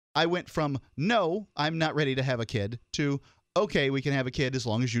I went from no, I'm not ready to have a kid to okay, we can have a kid as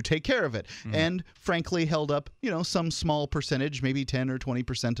long as you take care of it. And frankly held up, some small percentage, maybe 10 or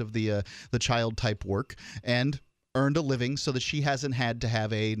 20% of the child type work, and earned a living so that she hasn't had to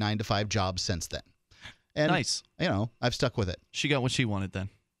have a 9-to-5 job since then. And, nice. I've stuck with it. She got what she wanted then.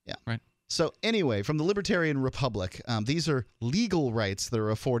 Yeah. Right. So anyway, from the Libertarian Republic, these are legal rights that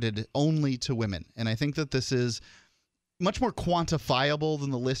are afforded only to women. And I think that this is much more quantifiable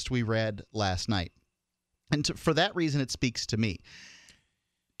than the list we read last night. And for that reason, it speaks to me.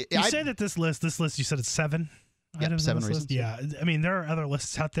 You say that this list, you said it's 7 items 7 on this reasons. list? Yeah. I mean, there are other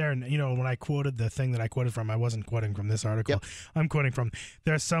lists out there. And, when I quoted the thing that I quoted from, I wasn't quoting from this article. Yep. I'm quoting from,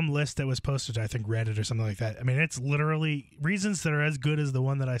 there's some list that was posted to, I think, Reddit or something like that. I mean, it's literally reasons that are as good as the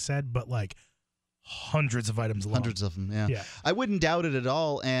one that I said, but like hundreds of items long. Hundreds of them, yeah. Yeah. I wouldn't doubt it at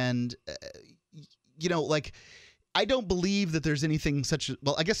all. And, I don't believe that there's anything such as,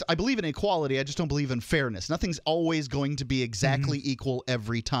 well, I guess I believe in equality. I just don't believe in fairness. Nothing's always going to be exactly equal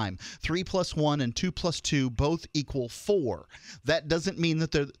every time. 3 + 1 and 2 + 2 both equal 4. That doesn't mean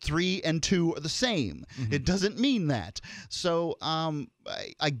that the 3 and 2 are the same. It doesn't mean that. So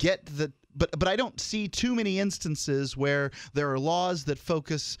I get that. But I don't see too many instances where there are laws that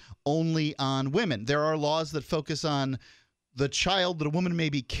focus only on women. There are laws that focus on the child that a woman may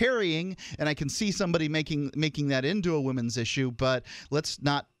be carrying, and I can see somebody making that into a women's issue, but let's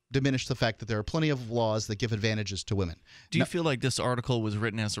not diminish the fact that there are plenty of laws that give advantages to women. Do you feel like this article was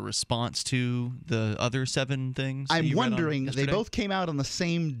written as a response to the other 7 things? I'm wondering, they both came out on the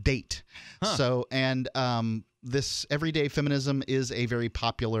same date. Huh. So, and this everyday feminism is a very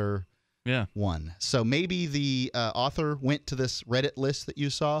popular one. So maybe the author went to this Reddit list that you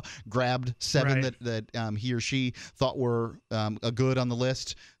saw, grabbed 7 that he or she thought were a good on the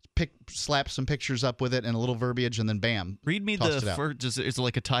list, slapped some pictures up with it and a little verbiage, and then bam. Read me the first. Is it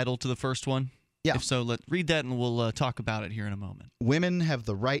like a title to the first one? Yeah. If so, read that and we'll talk about it here in a moment. Women have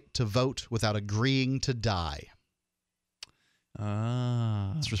the right to vote without agreeing to die.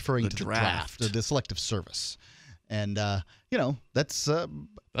 It's referring to the draft, the selective service. And, that's a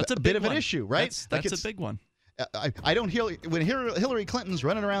bit of an issue, right? That's a big one. I don't hear when Hillary Clinton's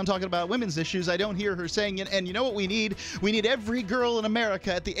running around talking about women's issues. I don't hear her saying, and you know what we need? We need every girl in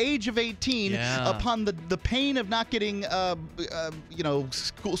America at the age of 18, upon the pain of not getting,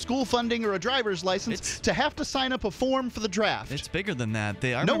 school funding or a driver's license, to have to sign up a form for the draft. It's bigger than that.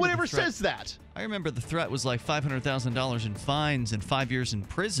 No one ever says that. I remember the threat was like $500,000 in fines and 5 years in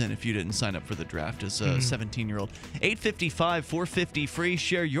prison if you didn't sign up for the draft as a 17-year-old. 855-450-FREE.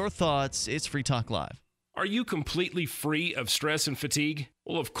 Share your thoughts. It's Free Talk Live. Are you completely free of stress and fatigue?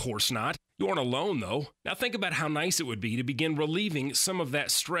 Well, of course not. You aren't alone, though. Now think about how nice it would be to begin relieving some of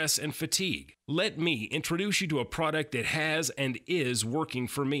that stress and fatigue. Let me introduce you to a product that has and is working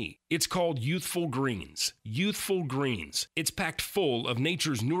for me. It's called Youthful Greens. Youthful Greens. It's packed full of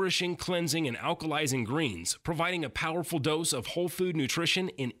nature's nourishing, cleansing, and alkalizing greens, providing a powerful dose of whole food nutrition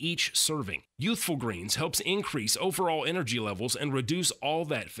in each serving. Youthful Greens helps increase overall energy levels and reduce all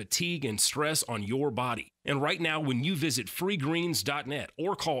that fatigue and stress on your body. And right now, when you visit freegreens.net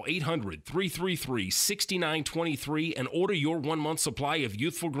or call 800-333-6923 and order your 1-month supply of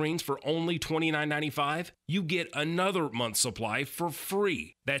Youthful Greens for only $29.95, you get another month's supply for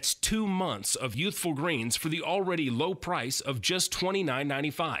free. That's 2 months of Youthful Greens for the already low price of just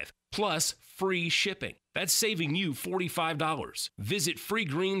 $29.95, plus free shipping. That's saving you $45. Visit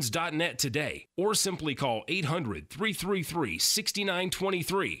freegreens.net today or simply call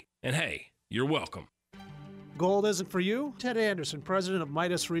 800-333-6923. And hey, you're welcome. Gold isn't for you? Ted Anderson, president of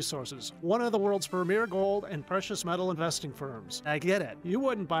Midas Resources, one of the world's premier gold and precious metal investing firms. I get it. You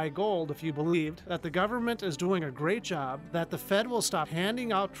wouldn't buy gold if you believed that the government is doing a great job, that the Fed will stop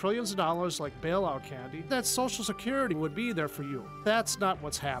handing out trillions of dollars like bailout candy, that Social Security would be there for you. That's not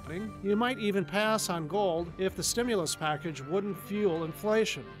what's happening. You might even pass on gold if the stimulus package wouldn't fuel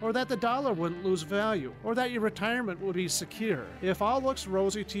inflation, or that the dollar wouldn't lose value, or that your retirement would be secure. If all looks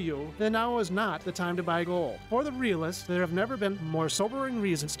rosy to you, then now is not the time to buy gold. For the realist, there have never been more sobering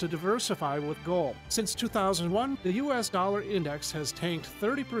reasons to diversify with gold. Since 2001, the U.S. dollar index has tanked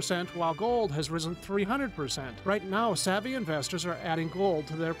 30% while gold has risen 300%. Right now, savvy investors are adding gold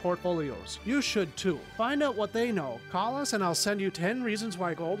to their portfolios. You should too. Find out what they know. Call us and I'll send you 10 reasons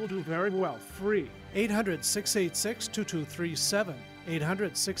why gold will do very well, free. 800-686-2237.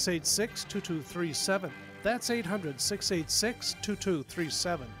 800-686-2237. That's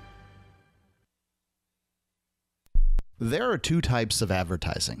 800-686-2237. There are two types of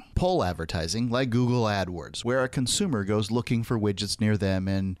advertising. Pull advertising, like Google AdWords, where a consumer goes looking for widgets near them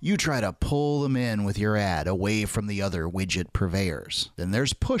and you try to pull them in with your ad away from the other widget purveyors. Then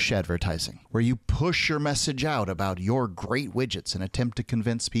there's push advertising, where you push your message out about your great widgets and attempt to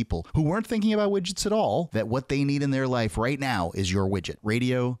convince people who weren't thinking about widgets at all that what they need in their life right now is your widget.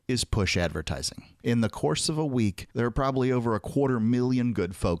 Radio is push advertising. In the course of a week, there are probably over 250,000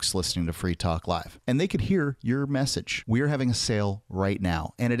 good folks listening to Free Talk Live, and they could hear your message. We're having a sale right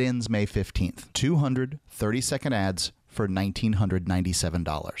now, and it ends May 15th. 200 30-second ads for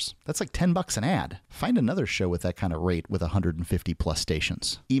 $1,997. That's like $10 an ad. Find another show with that kind of rate with 150 plus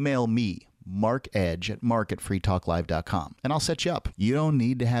stations. Email me, Mark Edge at mark@freetalklive.com, and I'll set you up. You don't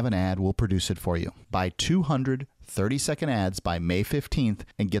need to have an ad. We'll produce it for you. Buy 200 30-second ads by May 15th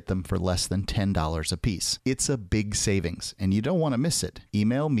and get them for less than $10 a piece. It's a big savings, and you don't want to miss it.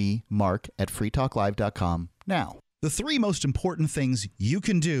 Email me, mark@freetalklive.com now. The three most important things you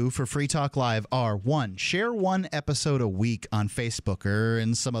can do for Free Talk Live are: 1, share one episode a week on Facebook or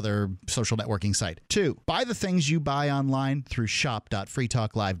in some other social networking site. 2, buy the things you buy online through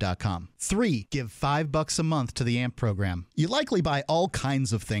shop.freetalklive.com. 3, give $5 a month to the AMP program. You likely buy all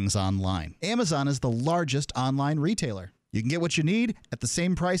kinds of things online. Amazon is the largest online retailer. You can get what you need at the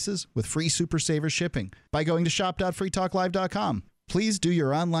same prices with free Super Saver shipping by going to shop.freetalklive.com. Please do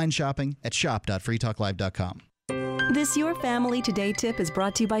your online shopping at shop.freetalklive.com. This Your Family Today tip is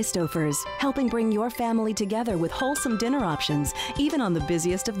brought to you by Stouffer's, helping bring your family together with wholesome dinner options, even on the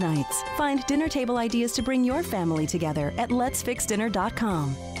busiest of nights. Find dinner table ideas to bring your family together at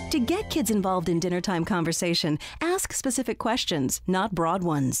letsfixdinner.com. To get kids involved in dinner time conversation, ask specific questions, not broad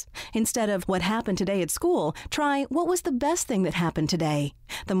ones. Instead of what happened today at school, try what was the best thing that happened today.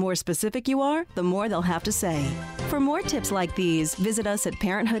 The more specific you are, the more they'll have to say. For more tips like these, visit us at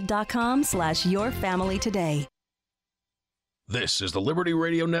parenthood.com/yourfamilytoday. This is the Liberty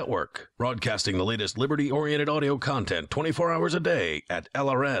Radio Network, broadcasting the latest liberty-oriented audio content 24 hours a day at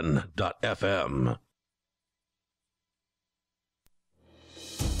LRN.FM.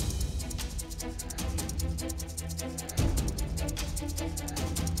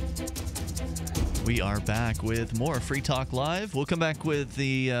 We are back with more Free Talk Live. We'll come back with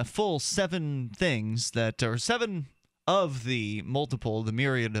the full 7 things that are 7 of the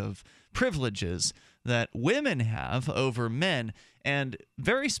myriad of privileges that women have over men, and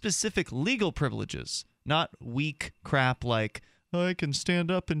very specific legal privileges, not weak crap like I can stand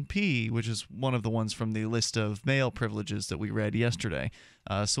up and pee, which is one of the ones from the list of male privileges that we read yesterday.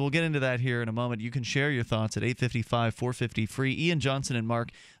 So we'll get into that here in a moment. You can share your thoughts at 855-450-FREE. Ian Johnson and Mark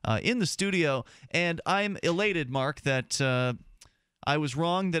in the studio, and I'm elated, Mark, that I was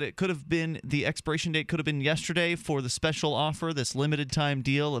wrong that it could have been, the expiration date could have been yesterday for the special offer, this limited time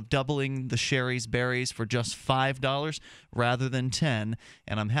deal of doubling the Sherry's Berries for just $5 rather than $10.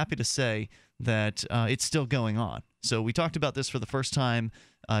 And I'm happy to say that it's still going on. So we talked about this for the first time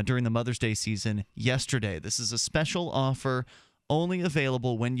during the Mother's Day season yesterday. This is a special offer only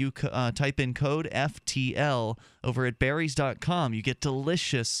available when you type in code FTL over at berries.com. You get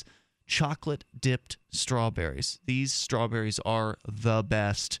delicious chocolate-dipped strawberries. These strawberries are the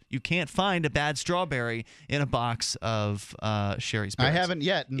best. You can't find a bad strawberry in a box of Sherry's Berries. I haven't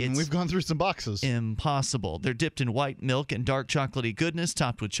yet, and we've gone through some boxes. Impossible. They're dipped in white milk and dark chocolatey goodness,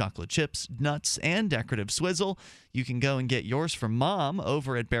 topped with chocolate chips, nuts, and decorative swizzle. You can go and get yours from Mom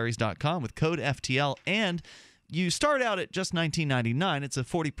over at berries.com with code FTL, and you start out at just $19.99. It's a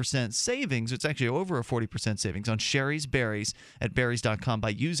 40% savings. It's actually over a 40% savings on Sherry's Berries at berries.com by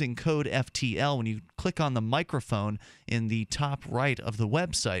using code FTL when you click on the microphone in the top right of the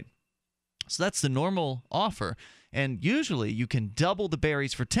website. So that's the normal offer. And usually you can double the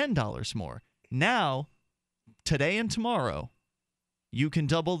berries for $10 more. Now, today and tomorrow, you can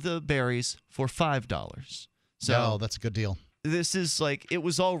double the berries for $5. So that's a good deal. This is like, it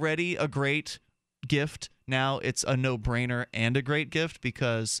was already a great gift. Now it's a no-brainer and a great gift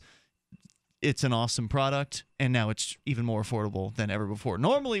because it's an awesome product, and now it's even more affordable than ever before.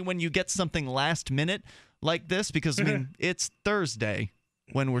 Normally, when you get something last minute like this, because I mean it's Thursday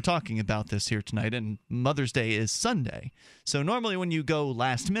when we're talking about this here tonight, and Mother's Day is Sunday. So normally when you go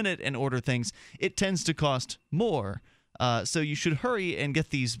last minute and order things, it tends to cost more. So you should hurry and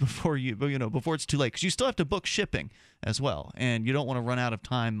get these before before it's too late, because you still have to book shipping as well, and you don't want to run out of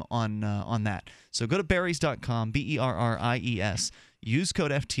time on that. So go to berries.com, BERRIES. Use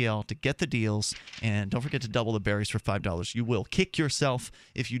code FTL to get the deals, and don't forget to double the berries for $5. You will kick yourself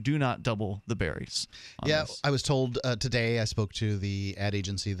if you do not double the berries. Yeah, I was told today, I spoke to the ad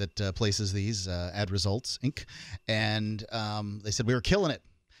agency that places these, Ad Results, Inc., and they said we were killing it.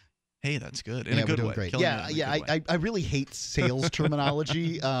 Hey, that's good. In Yeah, a good we're doing way. great. Killing Yeah, it in a good way. I really hate sales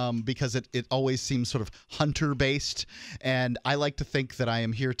terminology because it always seems sort of hunter-based, and I like to think that I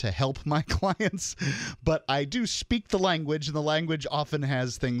am here to help my clients, but I do speak the language, and the language often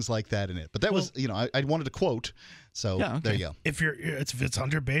has things like that in it. But that was, I wanted to quote, so Yeah, okay. there you go. If it's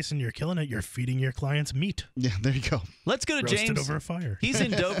hunter-based and you're killing it, you're feeding your clients meat. Yeah, there you go. Let's go to Roasted James. over a fire. He's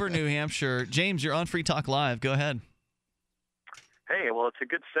in Dover, New Hampshire. James, you're on Free Talk Live. Go ahead. Hey, well, it's a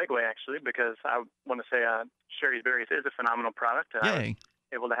good segue, actually, because I want to say Sherry's Berries is a phenomenal product. I was Yay.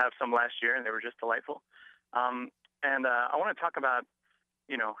 able to have some last year, and they were just delightful. And I want to talk about,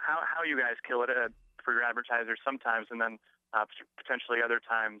 how you guys kill it for your advertisers sometimes, and then potentially other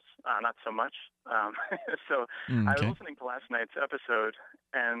times not so much. So I was listening to last night's episode,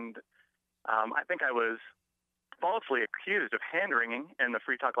 and I think I was falsely accused of hand-wringing in the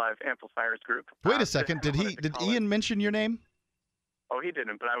Free Talk Live Amplifiers group. Wait a second. Did Ian mention your name? Oh, he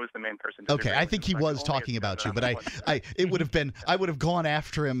didn't, but I was the main person. To Okay, I think he was talking about you, but it would have been, I would have gone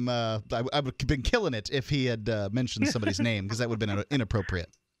after him. I would have been killing it if he had mentioned somebody's name, because that would have been inappropriate.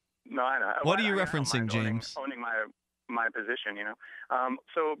 No, I know. What are you I referencing, don't mind James? Owning my position,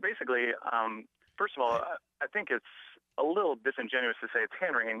 So basically, first of all, I think it's a little disingenuous to say it's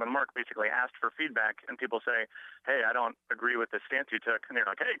hand-wringing when Mark basically asked for feedback and people say, hey, I don't agree with the stance you took. And they're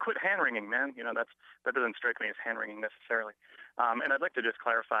like, hey, quit hand-wringing, man. That doesn't strike me as hand-wringing necessarily. And I'd like to just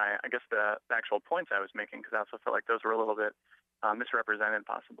clarify, I guess, the actual points I was making, because I also felt like those were a little bit misrepresented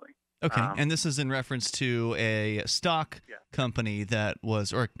possibly. Okay, and this is in reference to a stock company that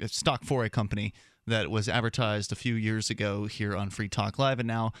was, or a stock for a company that was advertised a few years ago here on Free Talk Live, and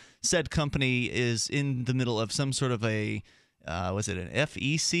now said company is in the middle of some sort of a, was it an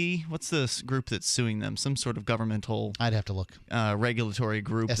FEC? What's this group that's suing them? Some sort of governmental I'd have to look. regulatory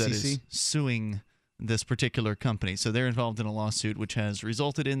group that is SEC? suing this particular company. So they're involved in a lawsuit which has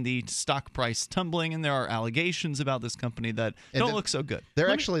resulted in the stock price tumbling, and there are allegations about this company that don't look so good.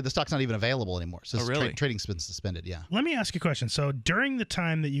 The stock's not even available anymore. So really? Trading's been suspended, yeah. Let me ask you a question. So during the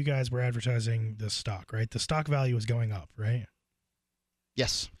time that you guys were advertising the stock, right? The stock value was going up, right?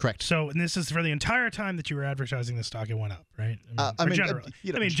 Yes, correct. So, and this is for the entire time that you were advertising the stock, it went up, right? Generally.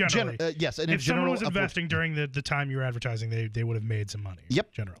 Generally. Yes, and if someone was investing during the time you were advertising, they would have made some money.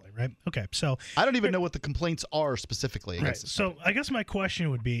 Yep. Generally, right? Okay, so I don't even know what the complaints are specifically. Right. So I guess my question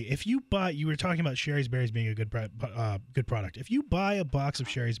would be, if you were talking about Sherry's Berries being a good product. If you buy a box of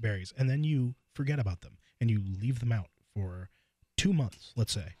Sherry's Berries and then you forget about them and you leave them out for 2 months,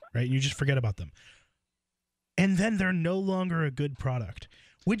 let's say, right? And you just forget about them, and then they're no longer a good product,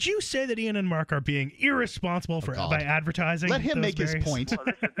 would you say that Ian and Mark are being irresponsible by advertising? Let him make berries? his point. Well,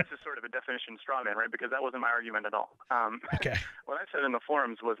 this is sort of a definition straw man, right? Because that wasn't my argument at all. Okay. What I said in the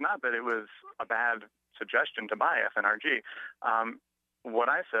forums was not that it was a bad suggestion to buy FNRG. What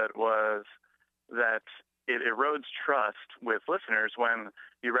I said was that it erodes trust with listeners when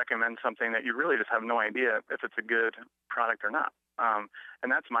you recommend something that you really just have no idea if it's a good product or not.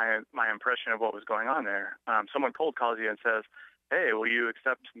 And that's my impression of what was going on there. Someone cold calls you and says, hey, will you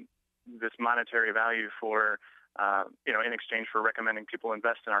accept this monetary value for, in exchange for recommending people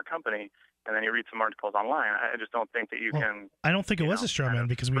invest in our company? And then you read some articles online. I just don't think that you can. I don't think it was a straw man,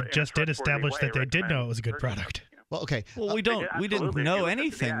 because we just did establish that they did know it was a good product. Well, okay. Well, we didn't know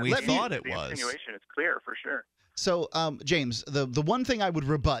anything. We thought it was. The insinuation is clear for sure. So, James, the one thing I would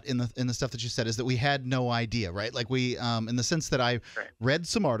rebut in the stuff that you said is that we had no idea, right? Like we, in the sense that I read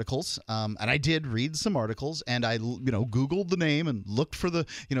some articles, and I did read some articles, and I, Googled the name and looked for the,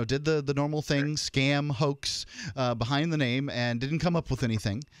 did the normal thing, scam, hoax behind the name, and didn't come up with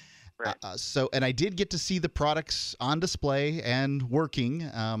anything. Right. And I did get to see the products on display and working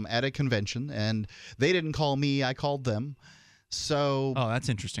at a convention, and they didn't call me, I called them. So. Oh, that's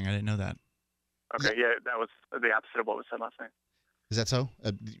interesting. I didn't know that. Okay, yeah, that was the opposite of what was said last night. Is that so?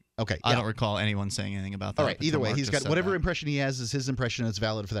 Okay. I don't recall anyone saying anything about that. All right. Either way, he's got whatever impression he has is his impression. It's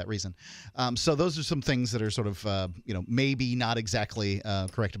valid for that reason. So those are some things that are sort of, maybe not exactly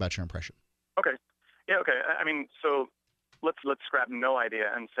correct about your impression. Okay. Yeah. Okay. I mean, so let's scrap no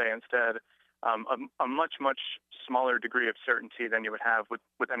idea and say instead a much smaller degree of certainty than you would have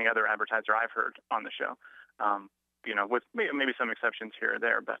with any other advertiser I've heard on the show. With maybe some exceptions here or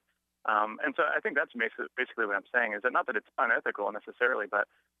there, but. And so I think that's basically what I'm saying, is that not that it's unethical necessarily, but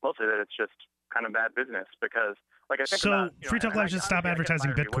mostly that it's just kind of bad business, because like I think about, Free Talk Live should stop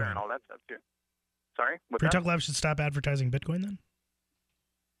advertising Bitcoin and all that stuff too. Sorry? Free Talk Live should stop advertising Bitcoin then?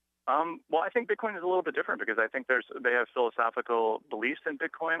 Well, I think Bitcoin is a little bit different, because I think they have philosophical beliefs in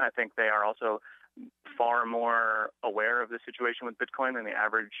Bitcoin. I think they are also far more aware of the situation with Bitcoin than the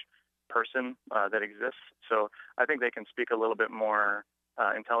average person that exists. So I think they can speak a little bit more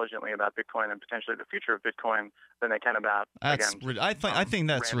intelligently about Bitcoin and potentially the future of Bitcoin than they can about, I think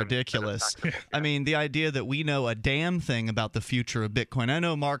that's random ridiculous. set of stocks. I mean, the idea that we know a damn thing about the future of Bitcoin. I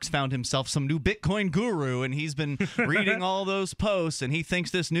know Mark's found himself some new Bitcoin guru, and he's been reading all those posts, and he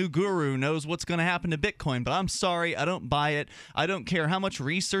thinks this new guru knows what's going to happen to Bitcoin. But I'm sorry, I don't buy it. I don't care how much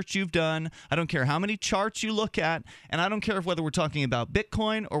research you've done. I don't care how many charts you look at, and I don't care whether we're talking about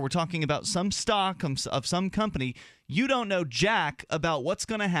Bitcoin or we're talking about some stock of some company. You don't know jack about what's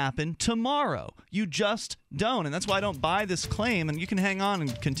going to happen tomorrow. You just don't. And that's why I don't buy this claim. And you can hang on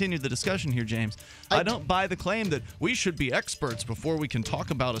and continue the discussion here, James. I don't buy the claim that we should be experts before we can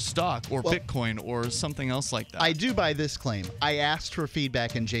talk about a stock or Bitcoin or something else like that. I do buy this claim. I asked for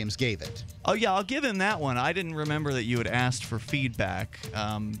feedback and James gave it. Oh, yeah, I'll give him that one. I didn't remember that you had asked for feedback.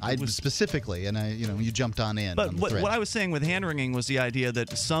 Specifically, and you jumped on in. But on the what thread. I was saying with hand-wringing was the idea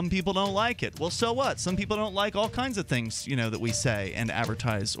that some people don't like it. Well, so what? Some people don't like all kinds of things, that we say and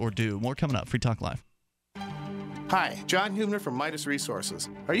advertise or do. More coming up. Free Talk Live. Hi, John Hubner from Midas Resources.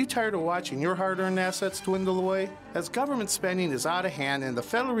 Are you tired of watching your hard-earned assets dwindle away? As government spending is out of hand and the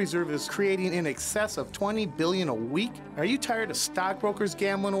Federal Reserve is creating in excess of $20 billion a week, are you tired of stockbrokers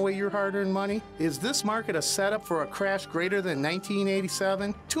gambling away your hard-earned money? Is this market a setup for a crash greater than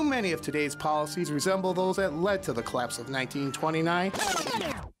 1987? Too many of today's policies resemble those that led to the collapse of 1929.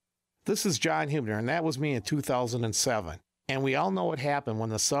 This is John Hubner, and that was me in 2007. And we all know what happened when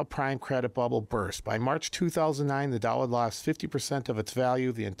the subprime credit bubble burst. By March 2009, the dollar lost 50% of its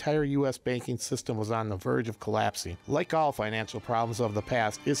value. The entire U.S. banking system was on the verge of collapsing. Like all financial problems of the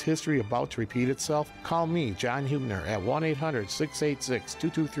past, is history about to repeat itself? Call me, John Hubner, at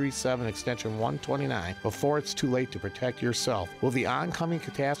 1-800-686-2237, extension 129, before it's too late to protect yourself. Will the oncoming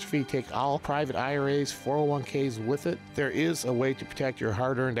catastrophe take all private IRAs, 401ks with it? There is a way to protect your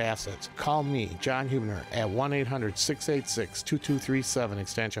hard-earned assets. Call me, John Hubner, at 1-800-686-2237,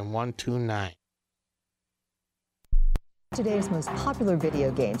 extension 129. Today's most popular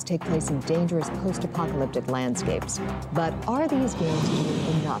video games take place in dangerous post-apocalyptic landscapes. But are these games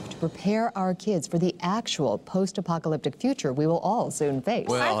doing enough to prepare our kids for the actual post-apocalyptic future we will all soon face?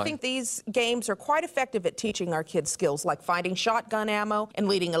 Well, I think these games are quite effective at teaching our kids skills like finding shotgun ammo and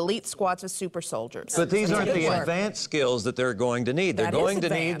leading elite squads of super soldiers. But these aren't the advanced skills that they're going to need. They're going to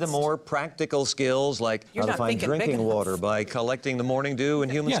need the more practical skills like how to find drinking water by collecting the morning dew in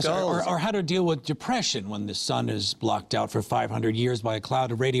human skulls. Or how to deal with depression when the sun is blocked out for 500 years by a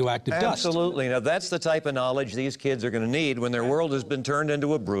cloud of radioactive dust. Absolutely. Now, that's the type of knowledge these kids are going to need when their world has been turned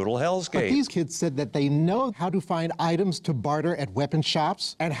into a brutal hellscape. But these kids said that they know how to find items to barter at weapon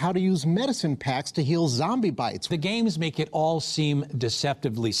shops and how to use medicine packs to heal zombie bites. The games make it all seem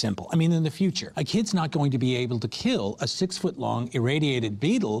deceptively simple. I mean, in the future, a kid's not going to be able to kill a 6-foot-long irradiated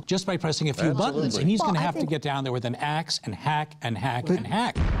beetle just by pressing a few buttons, and he's going to have to get down there with an axe and hack and hack and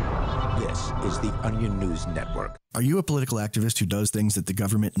hack. This is the Onion News Network. Are you a political activist who does things that the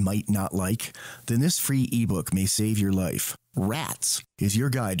government might not like? Then this free ebook may save your life. Rats is your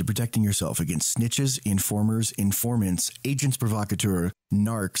guide to protecting yourself against snitches, informers, informants, agents provocateur,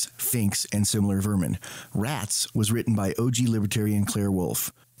 narcs, finks, and similar vermin. Rats was written by OG libertarian Claire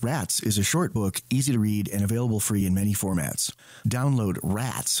Wolfe. Rats is a short book, easy to read, and available free in many formats. Download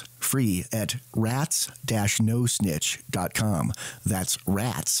Rats free at rats-nosnitch.com. That's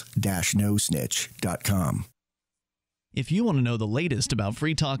rats-nosnitch.com. If you want to know the latest about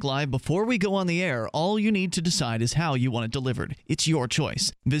Free Talk Live before we go on the air, all you need to decide is how you want it delivered. It's your choice.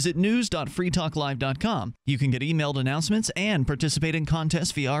 Visit news.freetalklive.com. You can get emailed announcements and participate in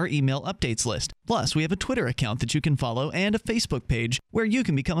contests via our email updates list. Plus, we have a Twitter account that you can follow and a Facebook page where you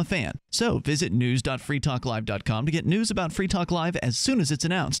can become a fan. So visit news.freetalklive.com to get news about Free Talk Live as soon as it's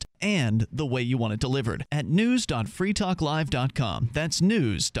announced and the way you want it delivered at news.freetalklive.com. That's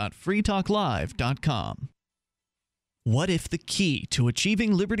news.freetalklive.com. What if the key to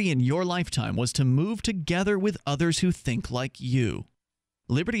achieving liberty in your lifetime was to move together with others who think like you?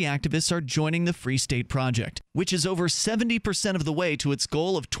 Liberty activists are joining the Free State Project, which is over 70% of the way to its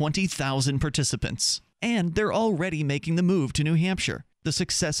goal of 20,000 participants. And they're already making the move to New Hampshire. The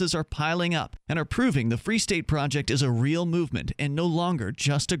successes are piling up and are proving the Free State Project is a real movement and no longer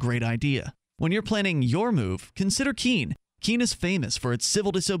just a great idea. When you're planning your move, consider Keene. Keene is famous for its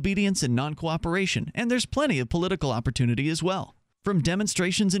civil disobedience and non-cooperation, and there's plenty of political opportunity as well. From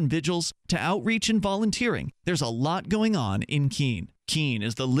demonstrations and vigils to outreach and volunteering, there's a lot going on in Keene. Keene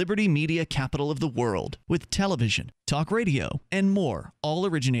is the liberty media capital of the world, with television, talk radio, and more, all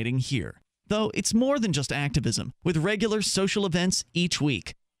originating here. Though it's more than just activism, with regular social events each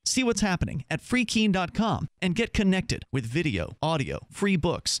week. See what's happening at freekeen.com and get connected with video, audio, free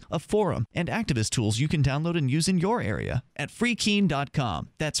books, a forum, and activist tools you can download and use in your area at freekeen.com.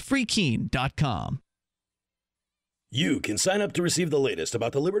 That's freekeen.com. You can sign up to receive the latest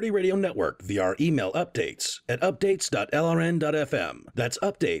about the Liberty Radio Network via our email updates at updates.lrn.fm. That's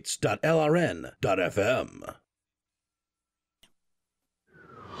updates.lrn.fm.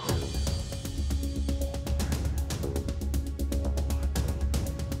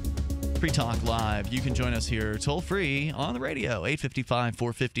 Free Talk Live. You can join us here toll free on the radio.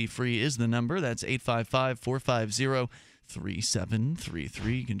 855-450-FREE is the number. That's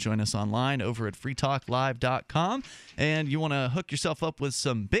 855-450-3733. You can join us online over at freetalklive.com. And you want to hook yourself up with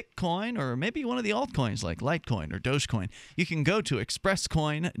some Bitcoin or maybe one of the altcoins like Litecoin or Dogecoin. You can go to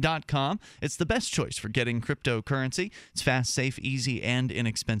expresscoin.com. It's the best choice for getting cryptocurrency. It's fast, safe, easy, and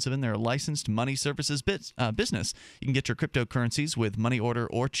inexpensive. And they're a licensed money services business. You can get your cryptocurrencies with money order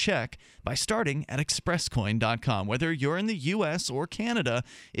or check by starting at expresscoin.com. Whether you're in the U.S. or Canada,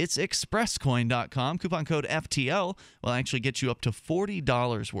 it's expresscoin.com. Coupon code FTL will actually get you up to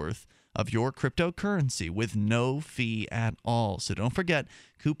 $40 worth of your cryptocurrency with no fee at all. So don't forget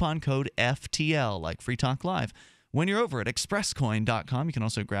coupon code FTL, like Free Talk Live. When you're over at expresscoin.com, you can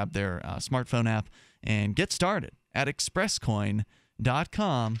also grab their smartphone app and get started at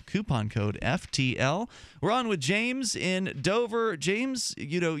expresscoin.com, coupon code FTL. We're on with James in Dover. James,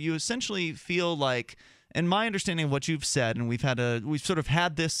 you essentially feel like, and my understanding of what you've said, and we've sort of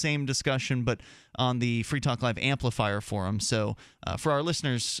had this same discussion, but on the Free Talk Live Amplifier forum. So for our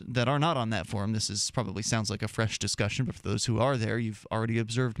listeners that are not on that forum, this is probably sounds like a fresh discussion, but for those who are there, you've already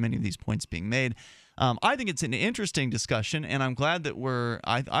observed many of these points being made. I think it's an interesting discussion, and I'm glad that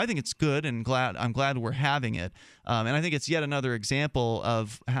I think it's good, and I'm glad we're having it. And I think it's yet another example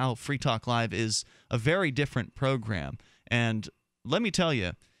of how Free Talk Live is a very different program. And let me tell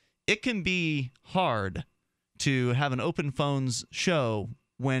you, it can be hard to have an open phones show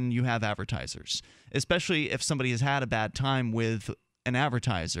when you have advertisers, especially if somebody has had a bad time with an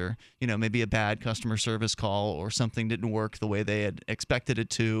advertiser, maybe a bad customer service call or something didn't work the way they had expected it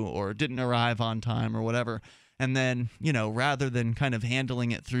to or didn't arrive on time or whatever. And then, rather than kind of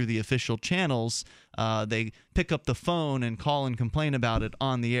handling it through the official channels, they pick up the phone and call and complain about it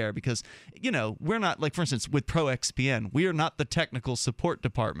on the air because, we're not, like, for instance, with ProXPN, we are not the technical support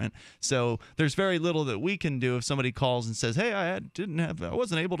department. So there's very little that we can do if somebody calls and says, hey, I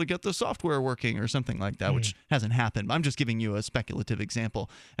wasn't able to get the software working or something like that, which hasn't happened. I'm just giving you a speculative example.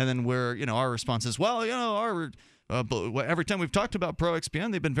 And then our response is, well, every time we've talked about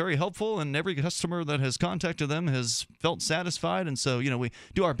ProXPN, they've been very helpful, and every customer that has contacted them has felt satisfied. And so, we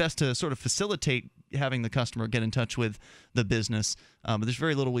do our best to sort of facilitate having the customer get in touch with the business. But there's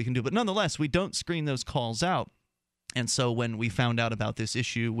very little we can do. But nonetheless, we don't screen those calls out. And so when we found out about this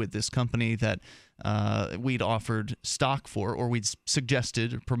issue with this company that we'd offered stock for, or we'd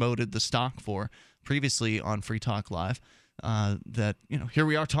suggested or promoted the stock for previously on Free Talk Live, that here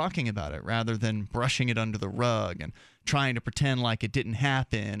we are talking about it rather than brushing it under the rug and trying to pretend like it didn't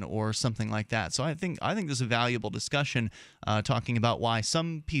happen or something like that. So I think this is a valuable discussion talking about why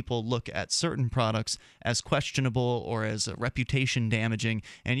some people look at certain products as questionable or as reputation damaging.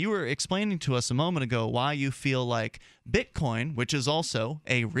 And you were explaining to us a moment ago why you feel like Bitcoin, which is also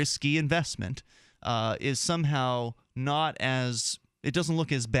a risky investment, is somehow not as – it doesn't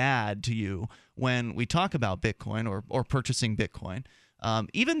look as bad to you when we talk about Bitcoin or purchasing Bitcoin.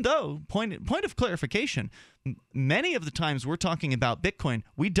 Even though, point of clarification, many of the times we're talking about Bitcoin,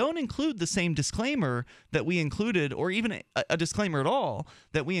 we don't include the same disclaimer that we included, or even a disclaimer at all,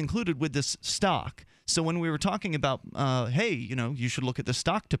 that we included with this stock. So when we were talking about, hey, you should look at the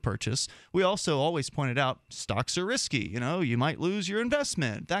stock to purchase, we also always pointed out stocks are risky. You might lose your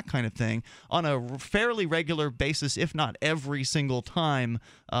investment, that kind of thing, on a fairly regular basis, if not every single time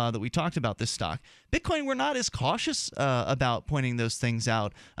that we talked about this stock. Bitcoin, we're not as cautious about pointing those things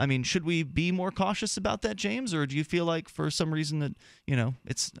out. I mean, should we be more cautious about that, James, or do you feel like for some reason that,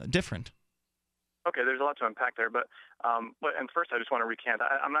 it's different? Okay, there's a lot to unpack there, but and first I just want to recant.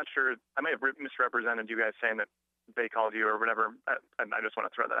 I'm not sure. I may have misrepresented you guys saying that they called you or whatever, and I just want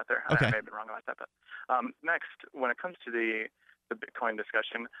to throw that out there. Okay. I may have been wrong about that. But next, when it comes to the Bitcoin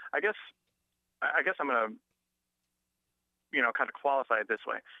discussion, I guess I'm going to kind of qualify it this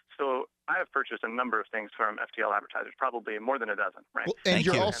way. So I have purchased a number of things from FTL advertisers, probably more than a dozen, right? Well, and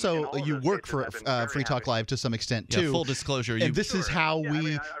you're also, you work for Free Talk Live to some extent, too. Yeah, full disclosure. And this is how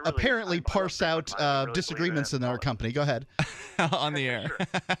we apparently parse out disagreements in our company. Go ahead. On the air.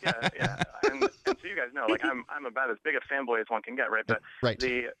 Sure. Yeah. And so you guys know, like, I'm about as big a fanboy as one can get, right? But right.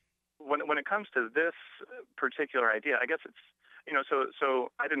 when it comes to this particular idea, I guess it's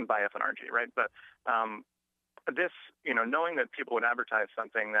so I didn't buy FNRG, right? But this, knowing that people would advertise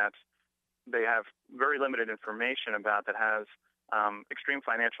something that they have very limited information about that has extreme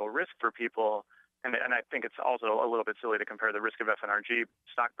financial risk for people, and I think it's also a little bit silly to compare the risk of FNRG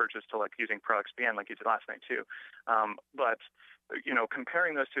stock purchase to like using ProXPN like you did last night too. But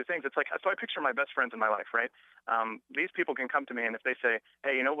comparing those two things, it's like, so I picture my best friends in my life, right? These people can come to me, and if they say,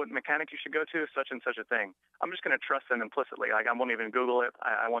 hey, you know what mechanic you should go to? Such and such a thing. I'm just going to trust them implicitly. Like, I won't even Google it.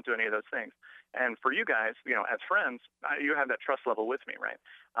 I won't do any of those things. And for you guys, as friends, you have that trust level with me, right?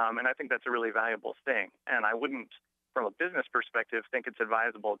 And I think that's a really valuable thing. And I wouldn't, from a business perspective, think it's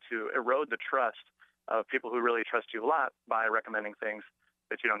advisable to erode the trust of people who really trust you a lot by recommending things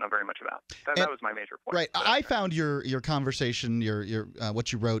that you don't know very much about. That was my major point. Right. I found your conversation, your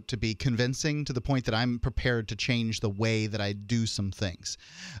what you wrote, to be convincing to the point that I'm prepared to change the way that I do some things.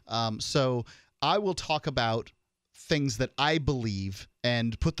 So I will talk about things that I believe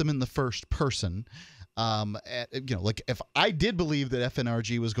and put them in the first person. Like if I did believe that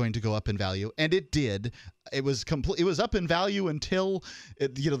FNRG was going to go up in value, and it did, it was up in value until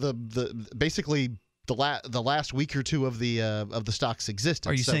basically the last week or two of the stock's existence.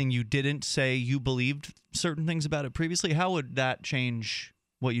 Are you saying you didn't say you believed certain things about it previously? How would that change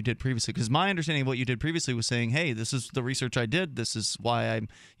what you did previously? Because my understanding of what you did previously was saying, hey, this is the research I did. This is why I'm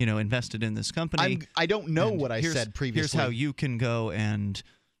invested in this company. I don't know what I said previously. Here's how you can go and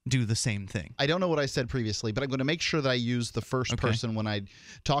do the same thing. I don't know what I said previously, but I'm going to make sure that I use the first person when I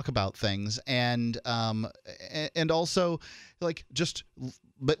talk about things, and also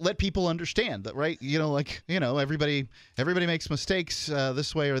but let people understand that, right? Everybody makes mistakes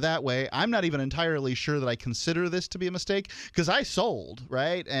this way or that way. I'm not even entirely sure that I consider this to be a mistake, because I sold,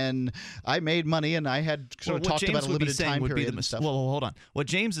 right, and I made money, and I had sort of talked about a limited time period and stuff. Well, hold on. What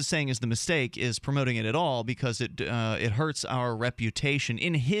James is saying is the mistake is promoting it at all, because it hurts our reputation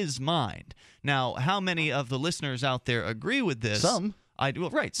in his mind. Now, how many of the listeners out there agree with this? Some.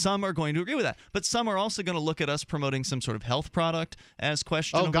 Right. Some are going to agree with that, but some are also going to look at us promoting some sort of health product as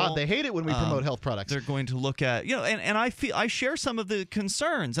questionable. Oh God, they hate it when we promote health products. They're going to look at, and I share some of the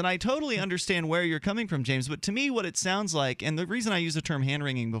concerns, and I totally understand where you're coming from, James. But to me, what it sounds like, and the reason I used the term hand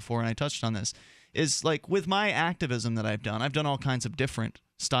wringing before, and I touched on this, is like with my activism that I've done all kinds of different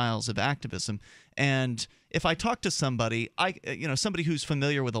styles of activism, and if I talk to somebody, somebody who's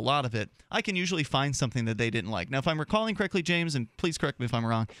familiar with a lot of it, I can usually find something that they didn't like. Now, if I'm recalling correctly, James, and please correct me if I'm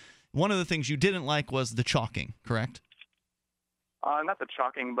wrong, one of the things you didn't like was the chalking, correct? Not the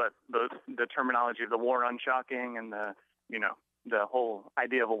chalking, but the terminology of the war on chalking, and the whole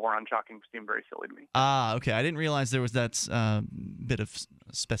idea of a war on chalking seemed very silly to me. Okay. I didn't realize there was that bit of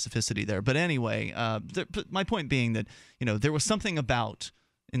specificity there. But anyway, my point being that there was something about,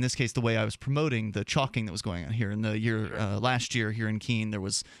 in this case, the way I was promoting the chalking that was going on here in the year last year here in Keene. There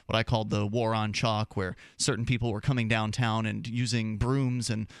was what I called the war on chalk, where certain people were coming downtown and using brooms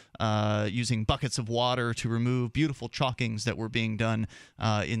and using buckets of water to remove beautiful chalkings that were being done.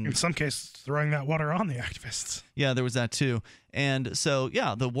 In some cases, throwing that water on the activists. Yeah, there was that too. And so,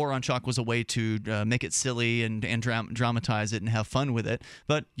 yeah, the war on chalk was a way to make it silly and dramatize it and have fun with it.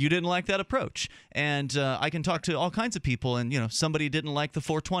 But you didn't like that approach. And I can talk to all kinds of people, and, somebody didn't like the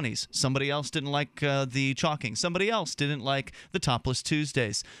 420s. Somebody else didn't like the chalking. Somebody else didn't like the Topless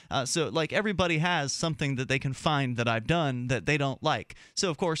Tuesdays. So, everybody has something that they can find that I've done that they don't like. So,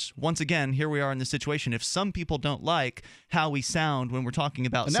 of course, once again, here we are in this situation. If some people don't like how we sound when we're talking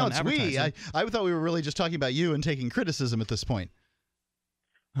about and some now it's advertising. I thought we were really just talking about you and taking criticism at this point.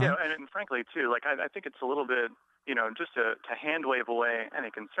 Yeah, and frankly, too, I think it's a little bit, just to hand wave away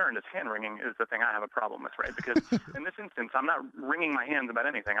any concern, this hand wringing is the thing I have a problem with, right? Because in this instance, I'm not wringing my hands about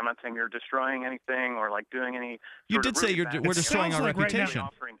anything. I'm not saying you're destroying anything or doing any. You did say we're destroying our reputation.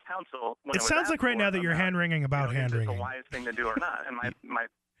 Offering counsel it sounds like right now that you're hand wringing about hand wringing. Is it the wise thing to do or not? And my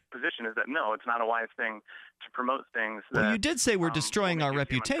position is that no, it's not a wise thing to promote things. Well, you did say we're destroying our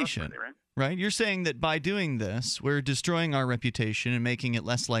reputation. Right? You're saying that by doing this, we're destroying our reputation and making it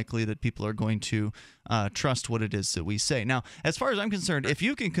less likely that people are going to trust what it is that we say. Now, as far as I'm concerned, if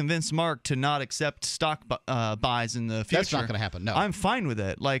you can convince Mark to not accept stock buys in the future, that's not going to happen. No, I'm fine with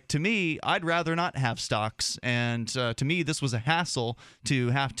it. To me, I'd rather not have stocks, and to me, this was a hassle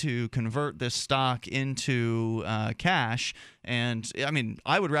to have to convert this stock into cash. And I mean,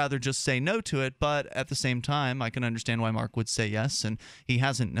 I would rather just say no to it, but at the same time, I can understand why Mark would say yes, and he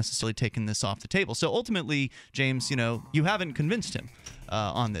hasn't necessarily taken this off the table. So ultimately, James, you haven't convinced him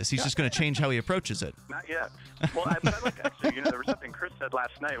on this. He's just going to change how he approaches it. Not yet. Well, I'd like to actually, there was something Chris said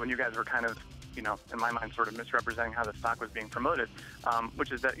last night when you guys were kind of in my mind, sort of misrepresenting how the stock was being promoted,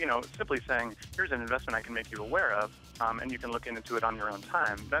 which is that, simply saying, here's an investment I can make you aware of, and you can look into it on your own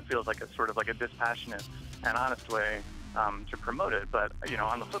time. That feels like a sort of like a dispassionate and honest way to promote it. But,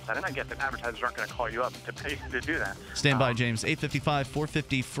 on the flip side, and I get that advertisers aren't going to call you up to pay you to do that. Stand by, James.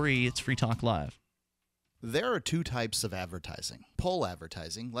 855-450 free. It's Free Talk Live. There are two types of advertising. Pull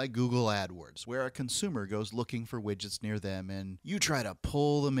advertising, like Google AdWords, where a consumer goes looking for widgets near them and you try to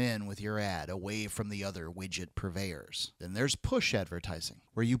pull them in with your ad away from the other widget purveyors. Then there's push advertising,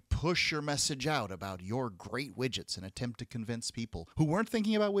 where you push your message out about your great widgets and attempt to convince people who weren't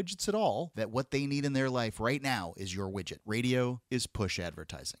thinking about widgets at all that what they need in their life right now is your widget. Radio is push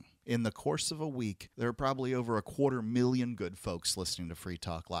advertising. In the course of a week, there are probably over 250,000 good folks listening to Free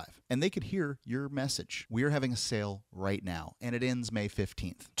Talk Live, and they could hear your message. We're having a sale right now, and it ends May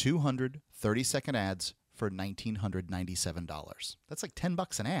 15th. 200 30-second ads for $1,997. That's like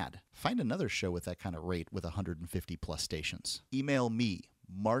 $10 an ad. Find another show with that kind of rate with 150 plus stations. Email me,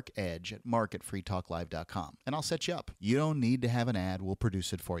 Mark Edge at mark@freetalklive.com, and I'll set you up. You don't need to have an ad. We'll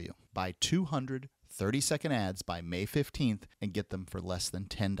produce it for you. Buy 200 30-second ads by May 15th and get them for less than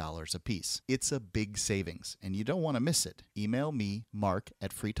 $10 a piece. It's a big savings, and you don't want to miss it. Email me,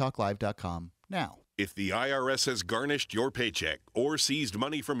 mark@freetalklive.com now. If the IRS has garnished your paycheck or seized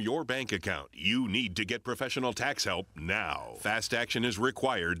money from your bank account, you need to get professional tax help now. Fast action is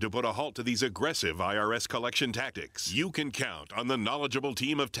required to put a halt to these aggressive IRS collection tactics. You can count on the knowledgeable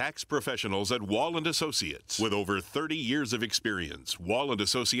team of tax professionals at Wall & Associates. With over 30 years of experience, Wall &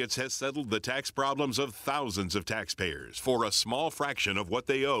 Associates has settled the tax problems of thousands of taxpayers for a small fraction of what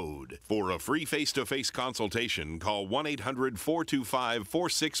they owed. For a free face-to-face consultation, call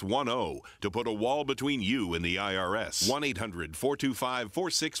 1-800-425-4610 to put a wall between you and the IRS.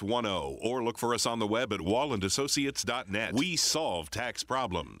 1-800-425-4610 or look for us on the web at wallandassociates.net. We solve tax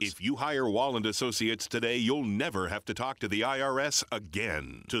problems. If you hire Wall & Associates today, you'll never have to talk to the IRS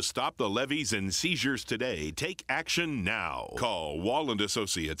again. To stop the levies and seizures today, take action now. Call Wall &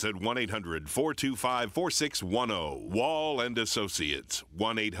 Associates at 1-800-425-4610. Wall & Associates.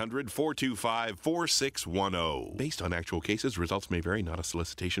 1-800-425-4610. Based on actual cases, results may vary, not a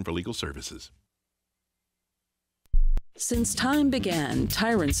solicitation for legal services. Since time began,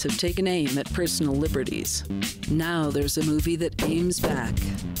 tyrants have taken aim at personal liberties. Now there's a movie that aims back.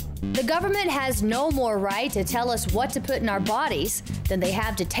 The government has no more right to tell us what to put in our bodies than they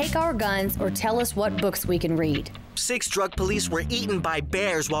have to take our guns or tell us what books we can read. 6 drug police were eaten by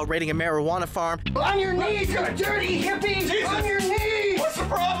bears while raiding a marijuana farm. On your knees, you dirty hippie! Jesus. On your knees! What's the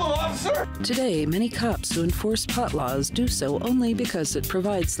problem, officer? Today, many cops who enforce pot laws do so only because it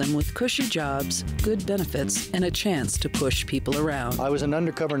provides them with cushy jobs, good benefits, and a chance to push people around. I was an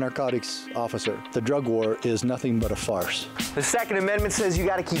undercover narcotics officer. The drug war is nothing but a farce. The Second Amendment says you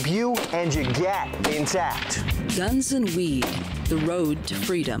gotta keep you and your gat intact. Guns and Weed, The Road to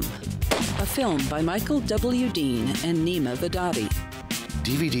Freedom. A film by Michael W. Dean and Nima Vadadi.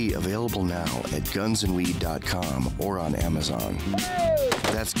 DVD available now at gunsandweed.com or on Amazon.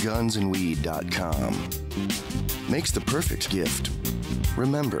 That's gunsandweed.com. Makes the perfect gift.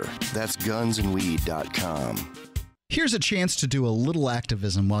 Remember, that's gunsandweed.com. Here's a chance to do a little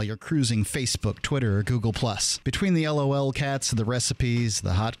activism while you're cruising Facebook, Twitter, or Google+. Between the LOL cats, the recipes,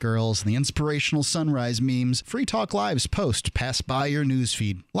 the hot girls, and the inspirational sunrise memes, Free Talk Live's posts pass by your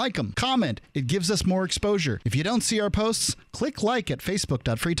newsfeed. Like them, comment. It gives us more exposure. If you don't see our posts, click like at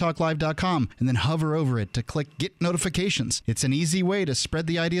facebook.freetalklive.com and then hover over it to click Get Notifications. It's an easy way to spread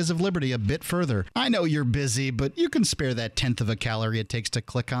the ideas of liberty a bit further. I know you're busy, but you can spare that 1/10 of a calorie it takes to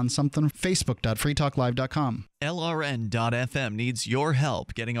click on something. Facebook.freetalklive.com. LRN.FM needs your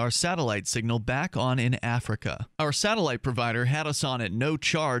help getting our satellite signal back on in Africa. Our satellite provider had us on at no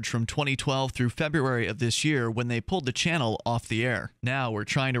charge from 2012 through February of this year when they pulled the channel off the air. Now we're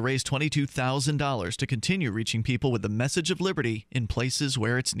trying to raise $22,000 to continue reaching people with the message of liberty in places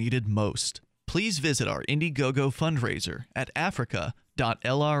where it's needed most. Please visit our Indiegogo fundraiser at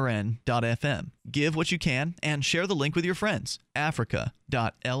africa.lrn.fm. Give what you can and share the link with your friends.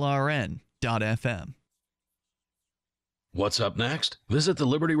 africa.lrn.fm. What's up next? Visit the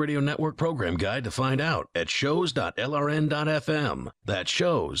Liberty Radio Network program guide to find out at shows.lrn.fm. That's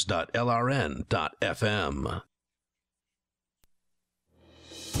shows.lrn.fm.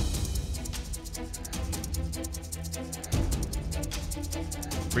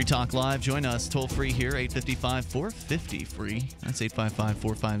 Free Talk Live. Join us toll free here, 855-450-FREE. That's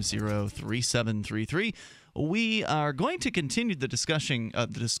 855-450-3733. We are going to continue the discussion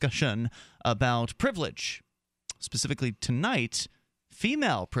about privilege. Specifically tonight,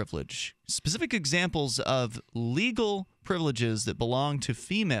 female privilege. Specific examples of legal privileges that belong to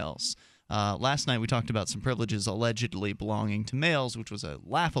females. Last night we talked about some privileges allegedly belonging to males, which was a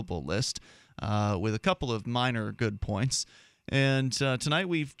laughable list with a couple of minor good points. And tonight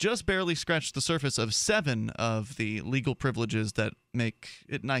we've just barely scratched the surface of 7 of the legal privileges that make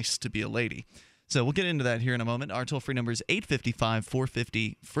it nice to be a lady. So we'll get into that here in a moment. Our toll-free number is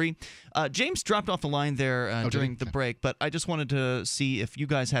 855-450-FREE. James dropped off the line there during the break, but I just wanted to see if you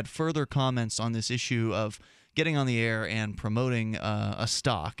guys had further comments on this issue of getting on the air and promoting a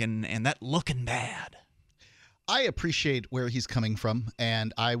stock and that looking bad. I appreciate where he's coming from,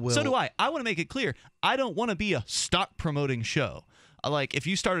 and I will... So do I. I want to make it clear. I don't want to be a stock-promoting show. Like, if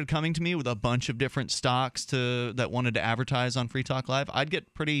you started coming to me with a bunch of different stocks that wanted to advertise on Free Talk Live, I'd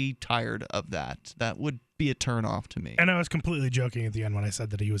get pretty tired of that. That would be a turn-off to me. And I was completely joking at the end when I said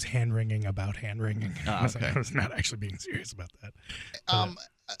that he was hand-wringing about hand-wringing. I was not actually being serious about that.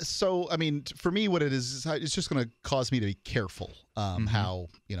 So, I mean, for me, what it is it's just going to cause me to be careful how,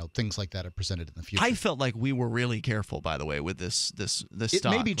 things like that are presented in the future. I felt like we were really careful, by the way, with this It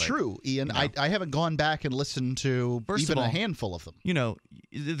stock. may be true, Ian. I haven't gone back and listened to even a handful of them.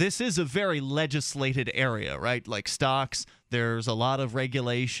 This is a very legislated area, right? Like stocks, there's a lot of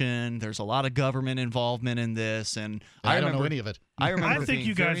regulation, there's a lot of government involvement in this, and I don't know any of it. I think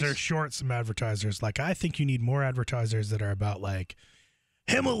you guys are short some advertisers. Like, I think you need more advertisers that are about, like,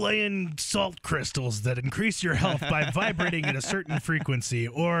 Himalayan salt crystals that increase your health by vibrating at a certain frequency.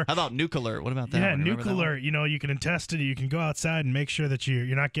 Or how about Nuke-Alert? What about that? Yeah, Nuke-Alert. You can test it. You can go outside and make sure that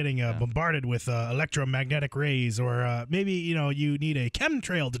you're not getting bombarded with electromagnetic rays. Or maybe you need a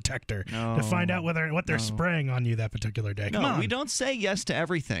chemtrail detector to find out what they're spraying on you that particular day. Come on. We don't say yes to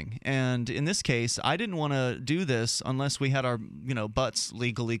everything. And in this case, I didn't want to do this unless we had our butts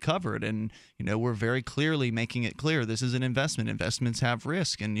legally covered. And we're very clearly making it clear this is an investment. Investments have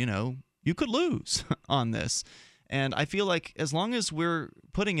risk, and you could lose on this. And I feel like as long as we're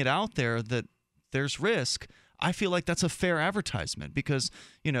putting it out there that there's risk, I feel like that's a fair advertisement because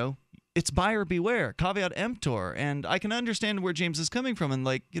it's buyer beware, caveat emptor. And I can understand where James is coming from, and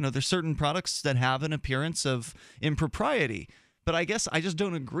there's certain products that have an appearance of impropriety. But I guess I just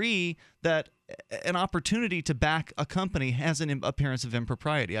don't agree that an opportunity to back a company has an appearance of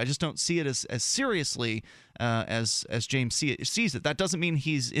impropriety. I just don't see it as seriously as James sees it. That doesn't mean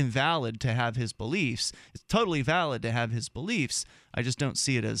he's invalid to have his beliefs. It's totally valid to have his beliefs. I just don't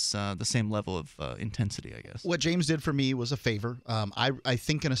see it as the same level of intensity, I guess. What James did for me was a favor. I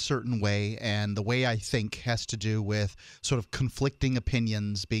think in a certain way, and the way I think has to do with sort of conflicting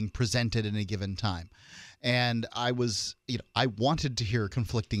opinions being presented at a given time. And I wanted to hear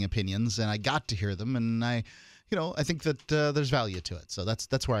conflicting opinions, and I got to hear them, and I think that there's value to it. So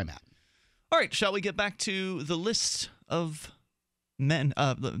that's where I'm at. All right, shall we get back to the list of men?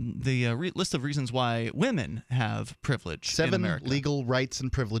 The list of reasons why women have privilege in America. 7 legal rights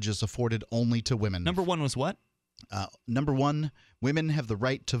and privileges afforded only to women. Number 1 was what? Number 1, women have the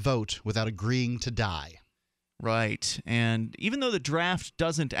right to vote without agreeing to die. Right. And even though the draft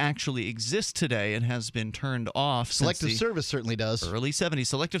doesn't actually exist today, it has been turned off. Selective service certainly does. Early 70s.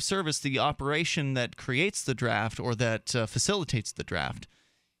 Selective service, the operation that creates the draft or that facilitates the draft,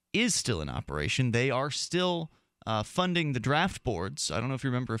 is still in operation. They are still funding the draft boards. I don't know if you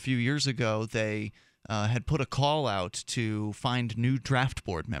remember a few years ago, they had put a call out to find new draft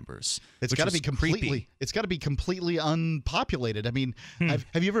board members. It's got to be completely. It's got to be completely unpopulated. I mean,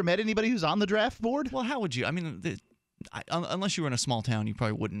 have you ever met anybody who's on the draft board? Well, how would you? I mean, unless you were in a small town, you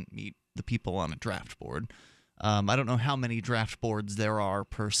probably wouldn't meet the people on a draft board. I don't know how many draft boards there are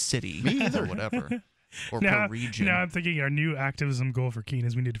per city. Me either. Or whatever. Or per region. Now I'm thinking our new activism goal for Keene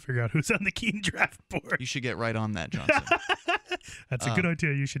is we need to figure out who's on the Keene draft board. You should get right on that, Johnson. That's a good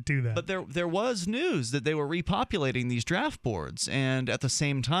idea. You should do that. But there was news that they were repopulating these draft boards, and at the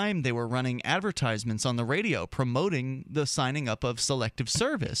same time they were running advertisements on the radio promoting the signing up of selective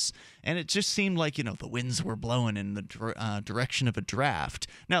service. And it just seemed like, the winds were blowing in the direction of a draft.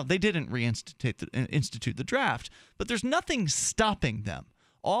 Now, they didn't institute the draft, but there's nothing stopping them.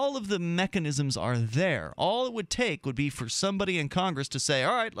 All of the mechanisms are there. All it would take would be for somebody in Congress to say,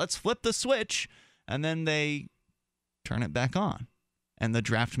 all right, let's flip the switch, and then they turn it back on. And the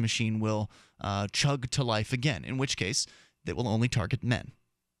draft machine will chug to life again, in which case they will only target men.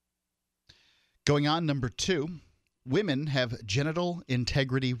 Going on, number 2, women have genital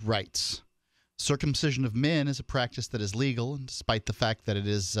integrity rights. Circumcision of men is a practice that is legal, and despite the fact that it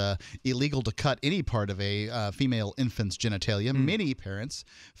is illegal to cut any part of a female infant's genitalia, many parents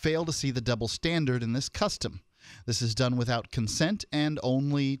fail to see the double standard in this custom. This is done without consent and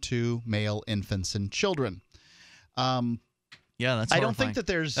only to male infants and children. Yeah, that's horrifying. I don't think that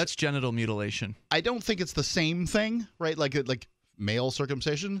there's... That's genital mutilation. I don't think it's the same thing, right? Like male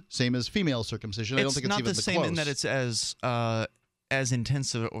circumcision, same as female circumcision. I don't think it's not even the same close. in that it's as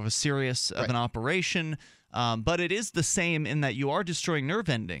intensive or serious of an operation. But it is the same in that you are destroying nerve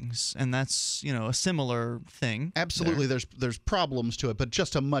endings, and that's a similar thing. Absolutely, there's problems to it, but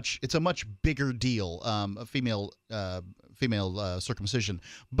it's a much bigger deal. A female circumcision.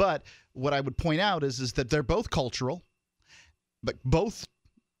 But what I would point out is that they're both cultural, but both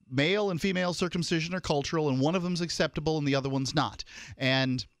male and female circumcision are cultural, and one of them's acceptable and the other one's not.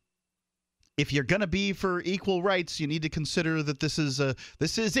 And if you're going to be for equal rights, you need to consider that this is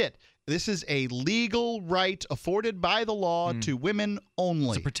it. This is a legal right afforded by the law to women only.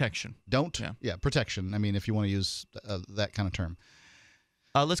 It's a protection. Protection. I mean, if you want to use that kind of term.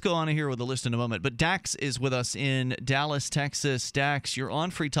 Let's go on here with the list in a moment. But Dax is with us in Dallas, Texas. Dax, you're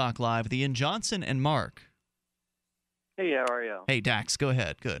on Free Talk Live with Ian Johnson and Mark. Hey, how are you? Hey, Dax, go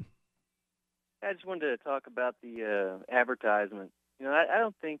ahead. Good. I just wanted to talk about the advertisement. I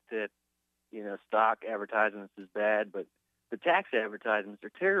don't think that, stock advertisements is bad, but the tax advertisements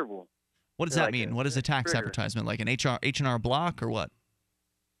are terrible. What does that mean? What is a tax advertisement? Like an H&R Block or what?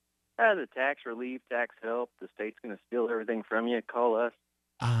 The tax relief, tax help. The state's going to steal everything from you. Call us.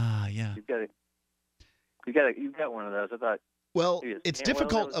 Yeah. You've got one of those. I thought. Well, it's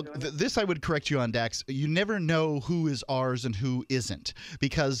difficult. This I would correct you on, Dax. You never know who is ours and who isn't,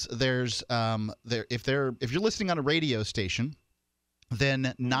 because there's if you're listening on a radio station,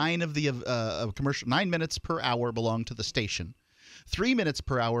 then 9 minutes per hour belong to the station. 3 minutes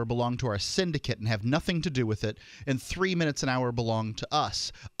per hour belong to our syndicate and have nothing to do with it, and 3 minutes an hour belong to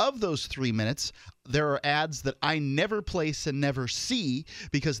us. Of those 3 minutes, there are ads that I never place and never see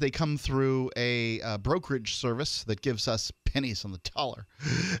because they come through a brokerage service that gives us pennies on the dollar.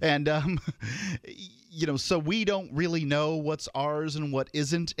 And, so we don't really know what's ours and what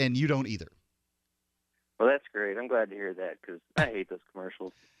isn't, and you don't either. Well, that's great. I'm glad to hear that because I hate those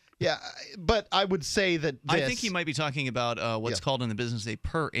commercials. Yeah, but I would say that I think he might be talking about what's called in the business a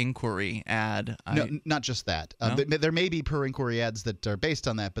per inquiry ad. No, not just that. No? There may be per inquiry ads that are based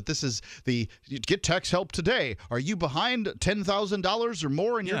on that, but this is get tax help today. Are you behind $10,000 or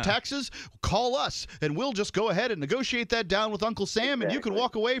more in your taxes? Call us, and we'll just go ahead and negotiate that down with Uncle Sam, and you can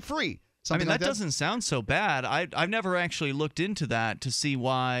walk away free. Something that doesn't sound so bad. I've never actually looked into that to see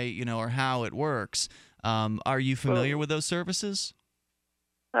why, or how it works. Are you familiar with those services?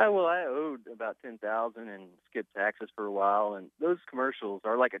 Well, I owed about $10,000 and skipped taxes for a while, and those commercials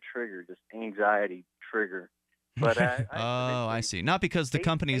are like a trigger, just anxiety trigger. But I see. Not because the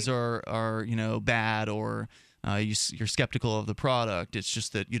companies are bad or you're skeptical of the product. It's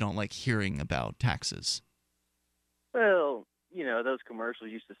just that you don't like hearing about taxes. Well, those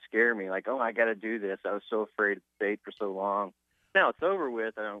commercials used to scare me. Like, oh, I got to do this. I was so afraid of the state for so long. Now it's over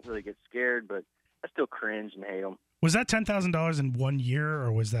with. I don't really get scared, but I still cringe and hate them. Was that $10,000 in 1 year,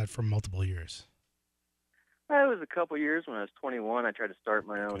 or was that for multiple years? It was a couple years. When I was 21, I tried to start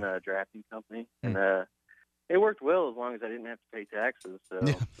my own drafting company, and it worked well as long as I didn't have to pay taxes. So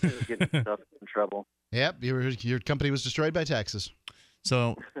it was getting myself in trouble. Yep, your company was destroyed by taxes.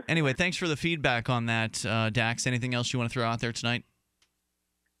 So anyway, thanks for the feedback on that, Dax. Anything else you want to throw out there tonight?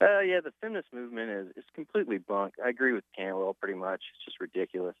 The feminist movement is completely bunk. I agree with Cantwell pretty much. It's just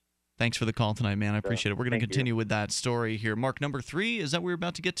ridiculous. Thanks for the call tonight, man. I appreciate it. We're going to continue with that story here. Mark, number 3, is that we're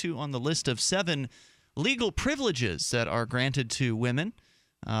about to get to on the list of 7 legal privileges that are granted to women.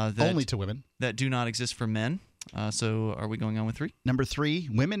 Only to women. That do not exist for men. So are we going on with 3? Number 3,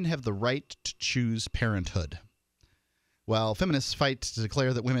 women have the right to choose parenthood. While feminists fight to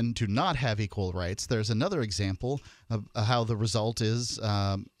declare that women do not have equal rights, there's another example of how the result is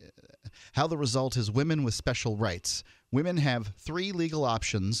women with special rights. Women have 3 legal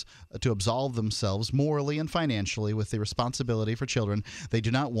options to absolve themselves morally and financially with the responsibility for children they do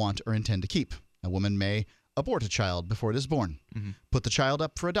not want or intend to keep. A woman may abort a child before it is born, put the child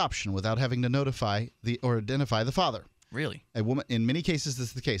up for adoption without having to notify or identify the father. Really? A woman, in many cases, this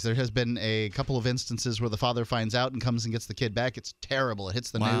is the case. There has been a couple of instances where the father finds out and comes and gets the kid back. It's terrible. It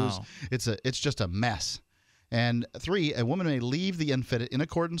hits the news. It's just a mess. And 3, a woman may leave the infant in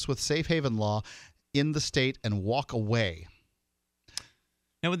accordance with safe haven law in the state and walk away.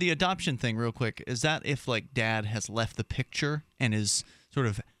 Now, with the adoption thing, real quick, is that if, dad has left the picture and is sort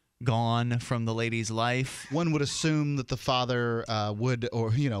of gone from the lady's life? One would assume that the father would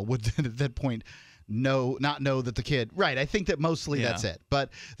at that point not know that the kid. Right. I think that mostly that's it. But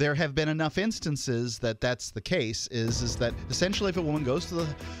there have been enough instances that that's the case. Is that essentially if a woman goes to the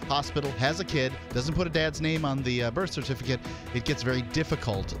hospital, has a kid, doesn't put a dad's name on the birth certificate, it gets very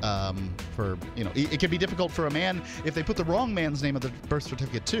difficult it can be difficult for a man if they put the wrong man's name on the birth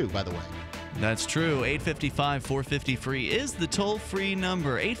certificate too. By the way. That's true. 855-450-FREE is the toll-free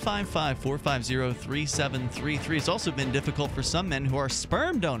number. 855-450-3733. It's also been difficult for some men who are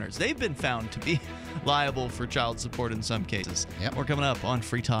sperm donors. They've been found to be liable for child support in some cases. More coming up on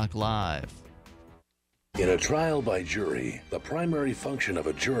Free Talk Live. In a trial by jury, the primary function of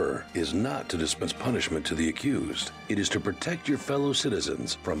a juror is not to dispense punishment to the accused. It is to protect your fellow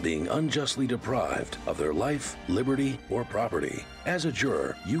citizens from being unjustly deprived of their life, liberty, or property. As a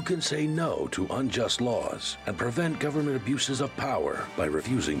juror, you can say no to unjust laws and prevent government abuses of power by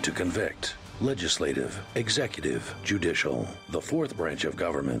refusing to convict. Legislative, executive, judicial. The fourth branch of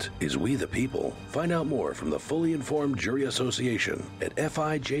government is we the people. Find out more from the Fully Informed Jury Association at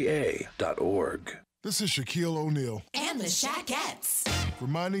FIJA.org. This is Shaquille O'Neal. And the Shaquettes.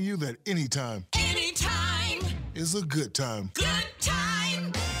 Reminding you that anytime is a good time. Good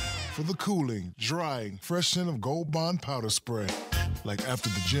time. For the cooling, drying, fresh scent of Gold Bond powder spray. Like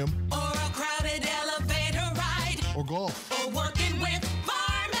after the gym. Or a crowded elevator ride. Or golf. Or working with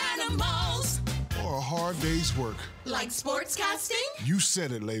farm animals. Or a hard day's work. Like sportscasting. You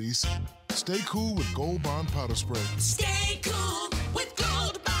said it, ladies. Stay cool with Gold Bond powder spray. Stay cool with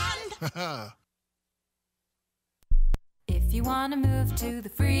Gold Bond. If you want to move to the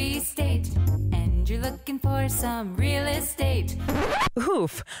free state and you're looking for some real estate.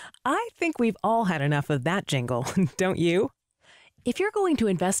 Oof, I think we've all had enough of that jingle, don't you? If you're going to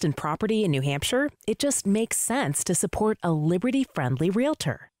invest in property in New Hampshire, it just makes sense to support a Liberty-friendly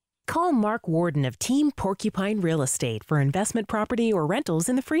realtor. Call Mark Warden of Team Porcupine Real Estate for investment property or rentals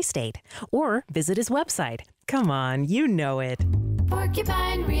in the Free State, or visit his website. Come on, you know it.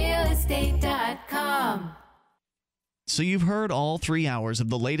 PorcupineRealEstate.com. So you've heard all 3 hours of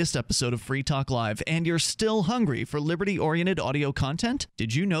the latest episode of Free Talk Live, and you're still hungry for liberty-oriented audio content?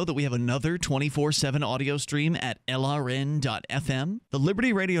 Did you know that we have another 24/7 audio stream at LRN.FM? The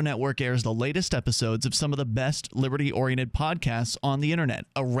Liberty Radio Network airs the latest episodes of some of the best liberty-oriented podcasts on the internet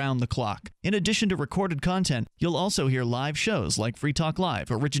around the clock. In addition to recorded content, you'll also hear live shows like Free Talk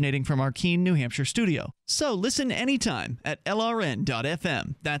Live, originating from our Keene, New Hampshire studio. So listen anytime at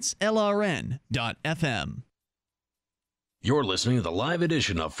LRN.FM. That's LRN.FM. You're listening to the live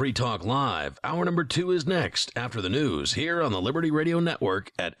edition of Free Talk Live. Hour number 2 is next after the news here on the Liberty Radio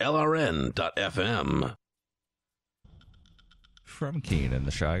Network at LRN.FM. From Keene in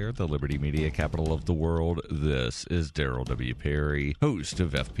the Shire, the Liberty Media capital of the world, this is Daryl W. Perry, host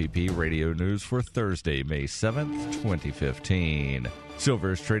of FPP Radio News for Thursday, May 7th, 2015.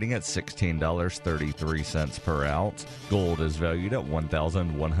 Silver is trading at $16.33 per ounce. Gold is valued at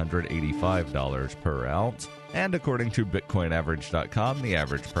 $1,185 per ounce. And according to BitcoinAverage.com, the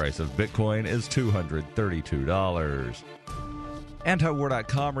average price of Bitcoin is $232.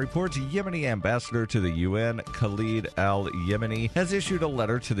 Antiwar.com reports Yemeni ambassador to the UN, Khalid al-Yemeni, has issued a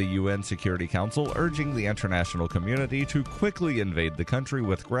letter to the UN Security Council urging the international community to quickly invade the country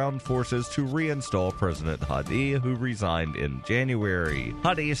with ground forces to reinstall President Hadi, who resigned in January.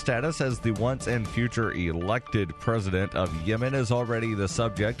 Hadi's status as the once and future elected president of Yemen is already the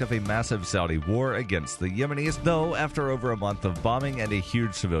subject of a massive Saudi war against the Yemenis, though after over a month of bombing and a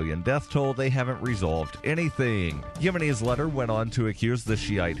huge civilian death toll, they haven't resolved anything. Yemeni's letter went on to accuse the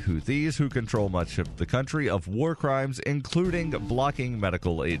Shiite Houthis, who control much of the country, of war crimes, including blocking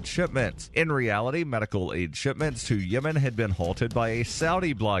medical aid shipments. In reality, medical aid shipments to Yemen had been halted by a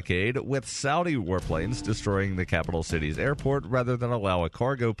Saudi blockade, with Saudi warplanes destroying the capital city's airport rather than allow a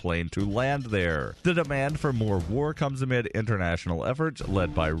cargo plane to land there. The demand for more war comes amid international efforts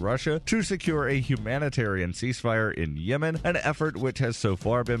led by Russia to secure a humanitarian ceasefire in Yemen, an effort which has so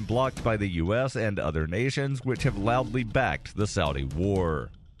far been blocked by the U.S. and other nations, which have loudly backed the Saudi war.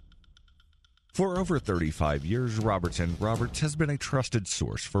 For over 35 years, Robertson Roberts has been a trusted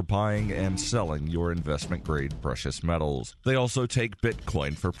source for buying and selling your investment-grade precious metals. They also take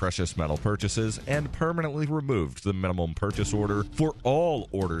Bitcoin for precious metal purchases and permanently removed the minimum purchase order for all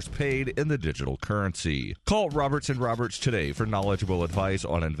orders paid in the digital currency. Call Robertson Roberts today for knowledgeable advice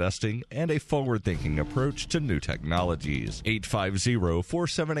on investing and a forward-thinking approach to new technologies.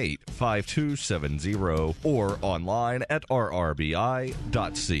 850-478-5270 or online at rrbi.co.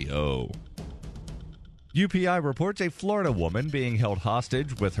 UPI reports a Florida woman being held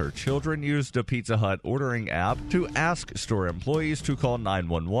hostage with her children used a Pizza Hut ordering app to ask store employees to call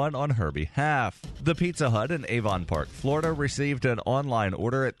 911 on her behalf. The Pizza Hut in Avon Park, Florida received an online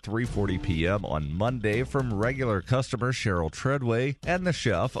order at 3:40 p.m. on Monday from regular customer Cheryl Treadway, and the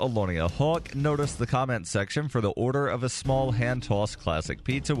chef, Alonia Hawk, noticed the comment section for the order of a small hand-tossed classic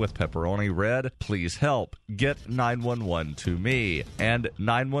pizza with pepperoni read, "Please help, get 911 to me," and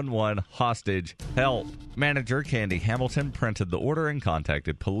 911 hostage help. Manager Candy Hamilton printed the order and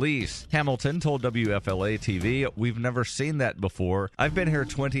contacted police. Hamilton told WFLA-TV, "We've never seen that before. I've been here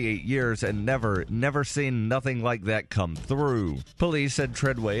 28 years and never seen nothing like that come through." Police said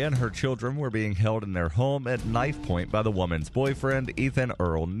Treadway and her children were being held in their home at knife point by the woman's boyfriend, Ethan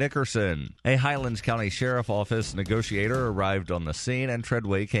Earl Nickerson. A Highlands County Sheriff Office negotiator arrived on the scene, and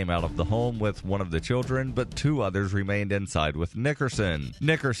Treadway came out of the home with one of the children, but 2 others remained inside with Nickerson.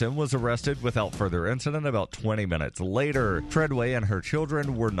 Nickerson was arrested without further incident about 20 minutes later. Treadway and her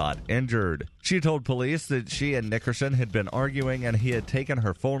children were not injured. She told police that she and Nickerson had been arguing and he had taken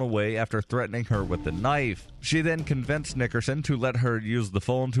her phone away after threatening her with the knife. She then convinced Nickerson to let her use the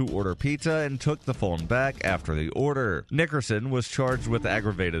phone to order pizza and took the phone back after the order. Nickerson was charged with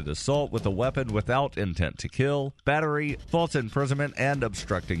aggravated assault with a weapon without intent to kill, battery, false imprisonment, and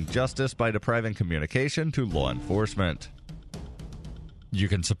obstructing justice by depriving communication to law enforcement. You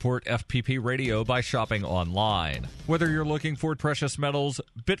can support FPP Radio by shopping online. Whether you're looking for precious metals,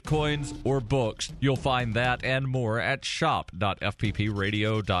 bitcoins, or books, you'll find that and more at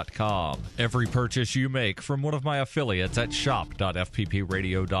shop.fppradio.com. Every purchase you make from one of my affiliates at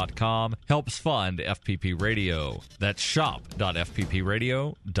shop.fppradio.com helps fund FPP Radio. That's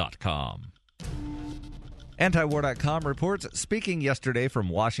shop.fppradio.com. Antiwar.com reports, speaking yesterday from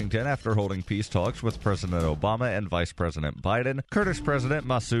Washington after holding peace talks with President Obama and Vice President Biden, Kurdish President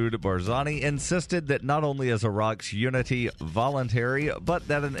Masoud Barzani insisted that not only is Iraq's unity voluntary, but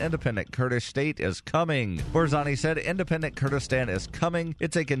that an independent Kurdish state is coming. Barzani said, "Independent Kurdistan is coming.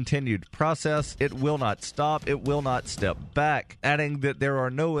 It's a continued process. It will not stop. It will not step back," adding that there are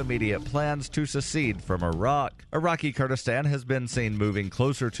no immediate plans to secede from Iraq. Iraqi Kurdistan has been seen moving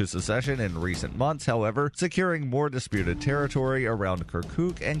closer to secession in recent months, however, securing more disputed territory around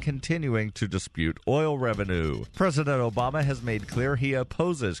Kirkuk and continuing to dispute oil revenue. President Obama has made clear he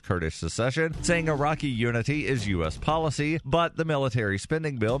opposes Kurdish secession, saying Iraqi unity is U.S. policy, but the military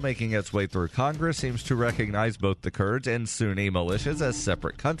spending bill making its way through Congress seems to recognize both the Kurds and Sunni militias as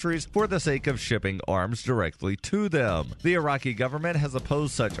separate countries for the sake of shipping arms directly to them. The Iraqi government has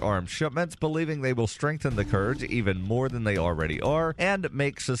opposed such arms shipments, believing they will strengthen the Kurds even more than they already are and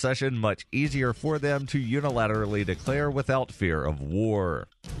make secession much easier for them to unilaterally declare without fear of war.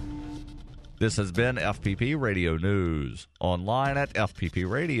 This has been FPP Radio News, online at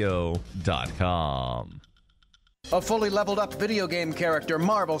fppradio.com. A fully leveled up video game character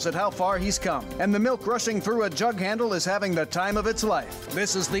marvels at how far he's come, and the milk rushing through a jug handle is having the time of its life.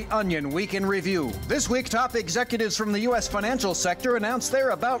 This is the Onion Week in Review. This week, top executives from the U.S. financial sector announced they're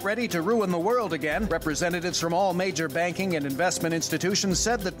about ready to ruin the world again. Representatives from all major banking and investment institutions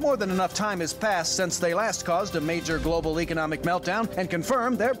said that more than enough time has passed since they last caused a major global economic meltdown, and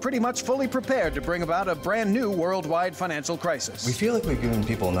confirmed they're pretty much fully prepared to bring about a brand new worldwide financial crisis. We feel like we've given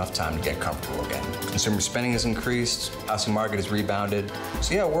people enough time to get comfortable again. Consumer spending has increased. Housing market has rebounded.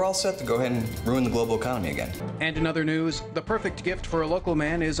 So yeah, we're all set to go ahead and ruin the global economy again. And in other news, the perfect gift for a local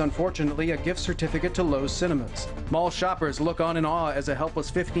man is unfortunately a gift certificate to Lowe's Cinemas. Mall shoppers look on in awe as a helpless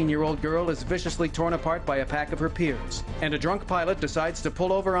 15-year-old girl is viciously torn apart by a pack of her peers. And a drunk pilot decides to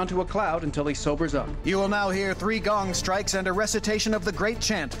pull over onto a cloud until he sobers up. You will now hear 3 gong strikes and a recitation of the great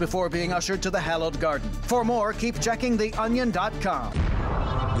chant before being ushered to the hallowed garden. For more, keep checking theonion.com.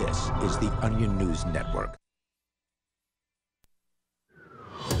 This is the Onion News Network.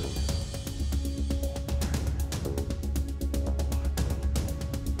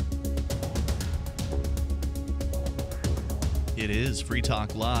 It is Free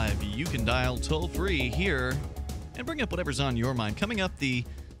Talk Live. You can dial toll-free here and bring up whatever's on your mind. Coming up, the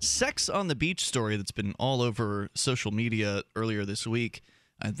sex on the beach story that's been all over social media earlier this week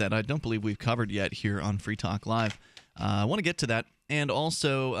that I don't believe we've covered yet here on Free Talk Live. I want to get to that. And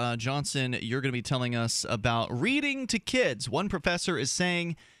also, Johnson, you're going to be telling us about reading to kids. One professor is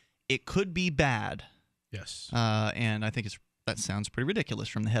saying it could be bad. Yes. And I think that sounds pretty ridiculous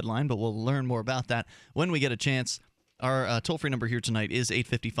from the headline, but we'll learn more about that when we get a chance. Our toll-free number here tonight is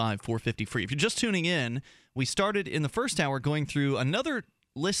 855-450-FREE. If you're just tuning in, we started in the first hour going through another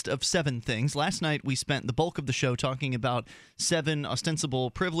list of 7 things. Last night, we spent the bulk of the show talking about 7 ostensible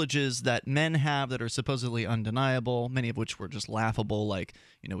privileges that men have that are supposedly undeniable, many of which were just laughable, like,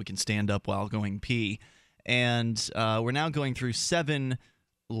 we can stand up while going pee. And we're now going through 7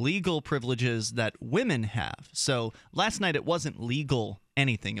 legal privileges that women have. So last night it wasn't legal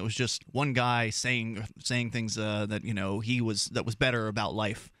anything. It was just one guy saying things that that was better about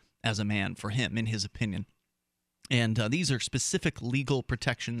life as a man for him, in his opinion. And these are specific legal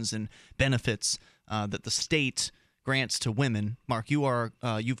protections and benefits that the state grants to women. Mark,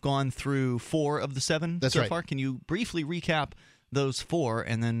 you've gone through 4 of the 7 That's so right. far. Can you briefly recap those 4,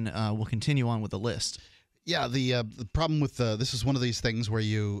 and then we'll continue on with the list. Yeah, the problem with this is one of these things where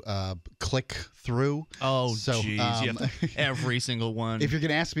you click through. Oh, so, geez. You have to, every single one. If you're going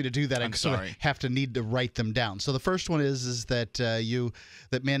to ask me to do that, I'm sorry. need to write them down. So the first one is that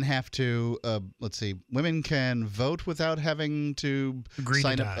that men have to let's see, women can vote without having to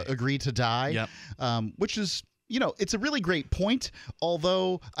agree to die. Yep. Which is, it's a really great point,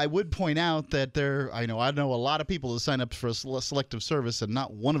 although I would point out that I know a lot of people who sign up for a selective service, and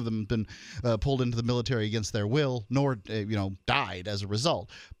not one of them have been pulled into the military against their will, nor died as a result.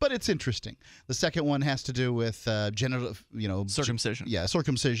 But it's interesting. The second one has to do with genital, circumcision.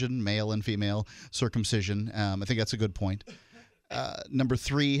 Circumcision, male and female circumcision. I think that's a good point. Number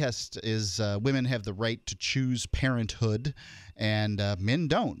 3 is women have the right to choose parenthood, and men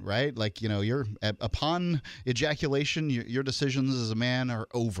don't, right? Like, you're upon ejaculation, your decisions as a man are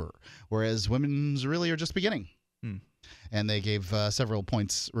over, whereas women's really are just beginning. And they gave several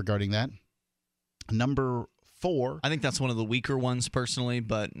points regarding that. Number 4. I think that's one of the weaker ones personally,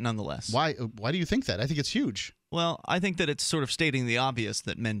 but nonetheless. Why do you think that? I think it's huge. Well, I think that it's sort of stating the obvious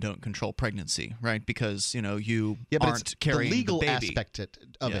that men don't control pregnancy, right? Because, you aren't carrying the legal the baby. aspect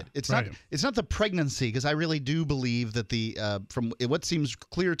of it. It's not the pregnancy, because I really do believe that from what seems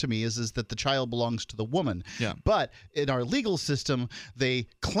clear to me is that the child belongs to the woman. Yeah. But in our legal system, they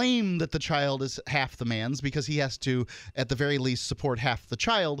claim that the child is half the man's because he has to, at the very least, support half the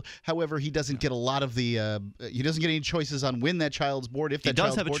child. However, he doesn't get a lot of he doesn't get any choices on when that child's born. If he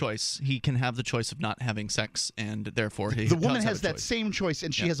does have a choice, he can have the choice of not having sex. And therefore, the woman has that same choice,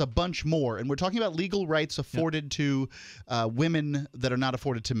 and she has a bunch more. And we're talking about legal rights afforded to women that are not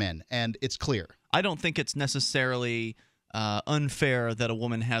afforded to men, and it's clear. I don't think it's necessarily unfair that a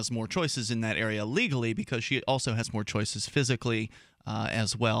woman has more choices in that area legally, because she also has more choices physically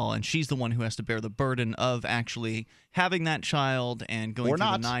as well, and she's the one who has to bear the burden of actually having that child and going through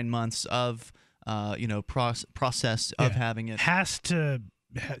the 9 months of process of having it.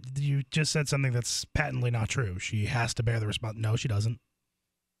 You just said something that's patently not true. She has to bear the responsibility. No, she doesn't.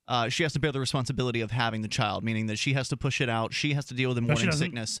 She has to bear the responsibility of having the child, meaning that she has to push it out. She has to deal with the morning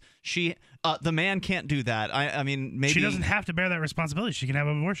sickness. The man can't do that. I mean, maybe she doesn't have to bear that responsibility. She can have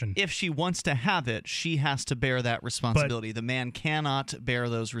an abortion. If she wants to have it, she has to bear that responsibility. The man cannot bear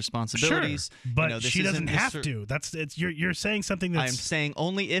those responsibilities. Sure, but she doesn't have to. You're saying something that's. I'm saying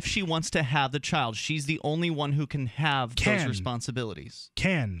only if she wants to have the child. She's the only one who can have those responsibilities.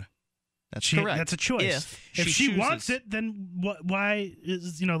 That's correct. That's a choice. If she wants it, then why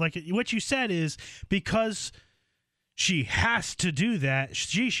is like what you said is because she has to do that.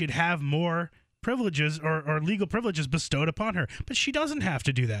 She should have more privileges or legal privileges bestowed upon her, but she doesn't have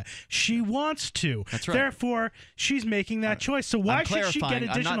to do that. She wants to. That's right. Therefore, she's making that choice. So why should she get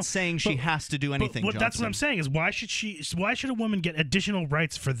additional? I'm not saying she has to do anything. But that's what I'm saying is why should a woman get additional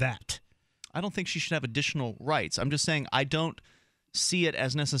rights for that? I don't think she should have additional rights. I'm just saying I don't see it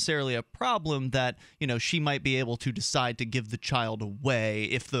as necessarily a problem that she might be able to decide to give the child away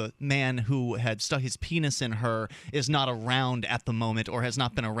if the man who had stuck his penis in her is not around at the moment, or has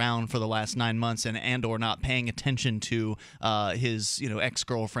not been around for the last 9 months, and or not paying attention to his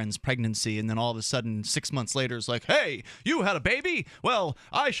ex-girlfriend's pregnancy, and then all of a sudden 6 months later is like, hey, you had a baby? Well,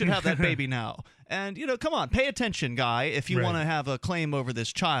 I should have that baby now. And come on, pay attention, guy, if you want to have a claim over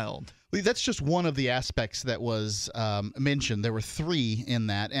this child. That's just one of the aspects that was mentioned. There were 3 in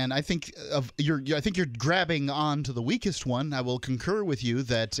that, and I think you're grabbing on to the weakest one. I will concur with you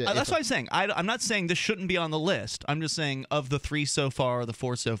that that's what I'm saying. I'm not saying this shouldn't be on the list. I'm just saying of the 3 so far, the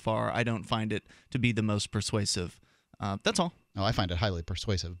 4 so far, I don't find it to be the most persuasive. That's all. No, I find it highly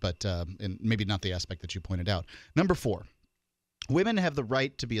persuasive, but and maybe not the aspect that you pointed out. Number 4, women have the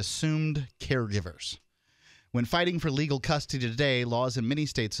right to be assumed caregivers. When fighting for legal custody today, laws in many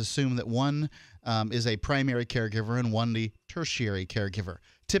states assume that one is a primary caregiver and one the tertiary caregiver.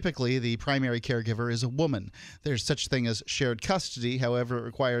 Typically, the primary caregiver is a woman. There's such thing as shared custody. However, it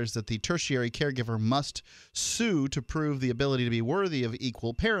requires that the tertiary caregiver must sue to prove the ability to be worthy of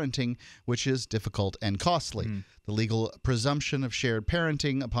equal parenting, which is difficult and costly. The legal presumption of shared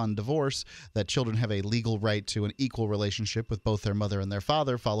parenting upon divorce, that children have a legal right to an equal relationship with both their mother and their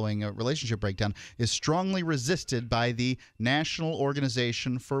father following a relationship breakdown, is strongly resisted by the National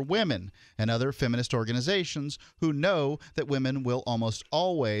Organization for Women and other feminist organizations who know that women will almost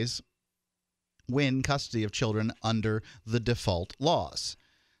always win custody of children under the default laws.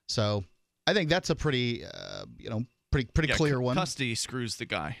 So I think that's a pretty clear one. Custody screws the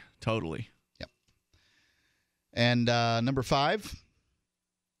guy totally. Yep. And number 5,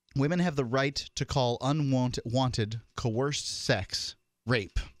 women have the right to call unwanted, coerced sex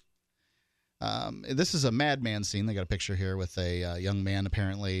rape. This is a Mad Men scene. They got a picture here with a young man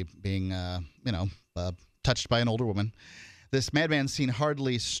apparently being, touched by an older woman. This Mad Men scene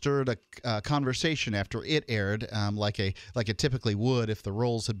hardly stirred a conversation after it aired, like it typically would if the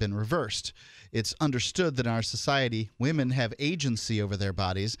roles had been reversed. It's understood that in our society, women have agency over their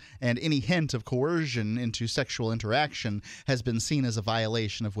bodies, and any hint of coercion into sexual interaction has been seen as a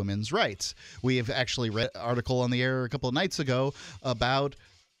violation of women's rights. We have actually read an article on the air a couple of nights ago about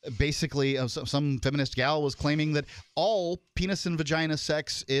basically some feminist gal was claiming that all penis and vagina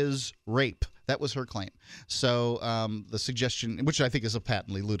sex is rape. That was her claim. So the suggestion, which I think is a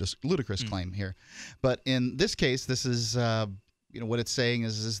patently ludicrous claim here. But in this case, this is, what it's saying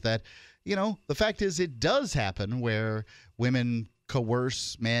is that, the fact is it does happen where women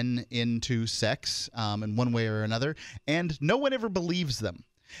coerce men into sex in one way or another, and no one ever believes them.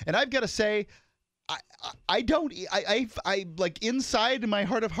 And I've got to say, I don't like inside in my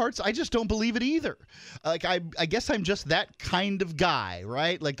heart of hearts, I just don't believe it either. Like I guess I'm just that kind of guy,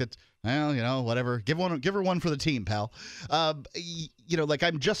 right? Like that. Well, whatever. Give her one for the team, pal. Like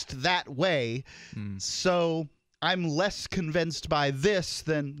I'm just that way. So I'm less convinced by this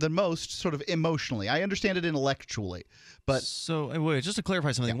than most, sort of emotionally. I understand it intellectually, but so wait, just to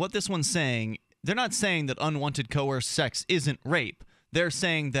clarify something. What this one's saying, they're not saying that unwanted coerced sex isn't rape. They're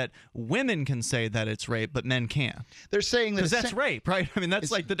saying that women can say that it's rape, but men can't. They're saying that that's rape, right? I mean,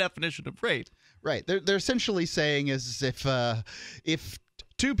 that's like the definition of rape. Right. They're essentially saying is if a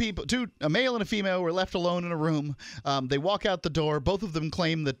male and a female were left alone in a room, they walk out the door, both of them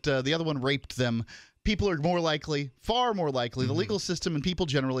claim that the other one raped them. People are far more likely, the legal system and people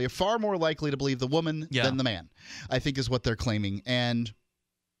generally are far more likely to believe the woman than the man, I think is what they're claiming. And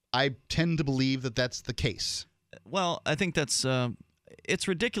I tend to believe that that's the case. Well, I think that's it's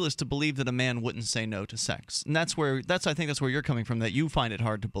ridiculous to believe that a man wouldn't say no to sex, and I think that's where you're coming from. That you find it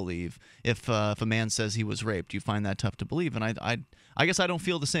hard to believe if a man says he was raped, you find that tough to believe. And I guess I don't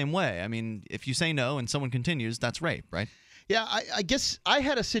feel the same way. I mean, if you say no and someone continues, that's rape, right? Yeah, I guess I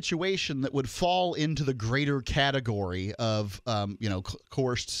had a situation that would fall into the greater category of,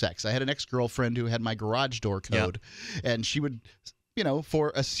 coerced sex. I had an ex-girlfriend who had my garage door code, and she would,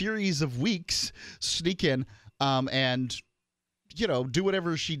 for a series of weeks sneak in and, do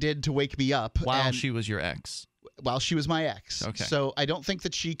whatever she did to wake me up. While she was your ex. While she was my ex. Okay. So I don't think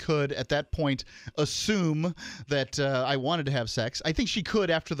that she could, at that point, assume that I wanted to have sex. I think she could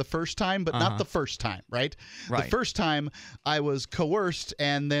after the first time, but not the first time, right? The first time I was coerced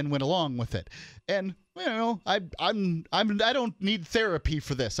and then went along with it. And, I don't need therapy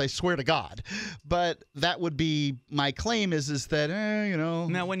for this, I swear to God. But that would be my claim is that,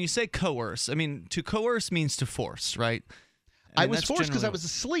 Now, when you say coerce, I mean, to coerce means to force, right? I was forced because I was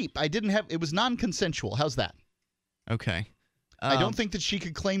asleep. It was non-consensual. How's that? Okay. I don't think that she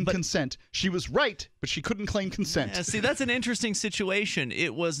could claim consent. She was right, but she couldn't claim consent. Yeah, see, that's an interesting situation.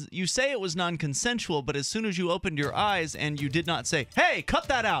 You say it was non-consensual, but as soon as you opened your eyes and you did not say, "Hey, cut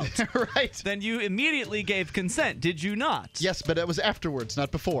that out," right? Then you immediately gave consent, did you not? Yes, but it was afterwards,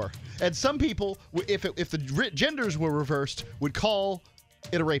 not before. And some people, if the genders were reversed, would call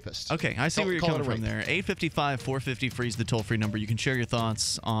it a rapist. Okay, I see where you're coming from there. 855-450-FREE is the toll-free number. You can share your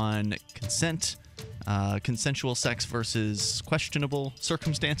thoughts on consent, consensual sex versus questionable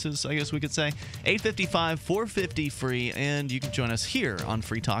circumstances, I guess we could say. 855-450-FREE, and you can join us here on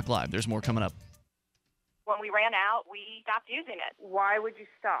Free Talk Live. There's more coming up. When we ran out, we stopped using it. Why would you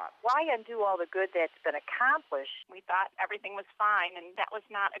stop? Why undo all the good that's been accomplished? We thought everything was fine, and that was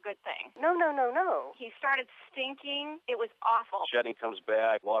not a good thing. No. He started stinking. It was awful. Shedding comes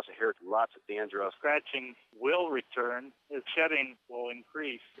back, loss of hair, lots of dandruff. Scratching will return. His shedding will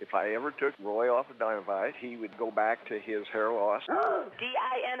increase. If I ever took Roy off of Dinovite, he would go back to his hair loss.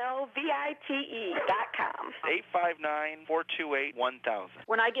 DINOVITE.com. 859-428-1000.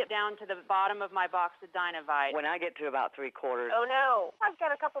 When I get down to the bottom of my box of Dinovite, when I get to about 3/4, oh no, I've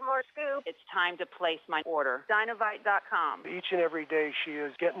got a couple more scoops. It's time to place my order. Dinovite.com. Each and every day she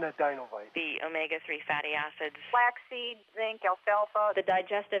is getting that Dinovite. The omega-3 fatty acids, flaxseed, zinc, alfalfa, the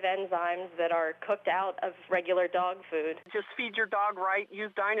digestive enzymes that are cooked out of regular dog food. Just feed your dog right.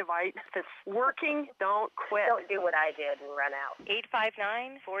 Use Dinovite. If it's working, don't quit. Don't do what I did and run out.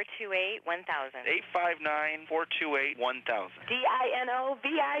 859-428-1000. 859-428-1000.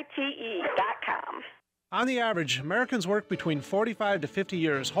 DINOVITE.com. On the average, Americans work between 45 to 50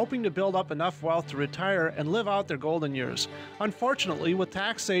 years, hoping to build up enough wealth to retire and live out their golden years. Unfortunately, with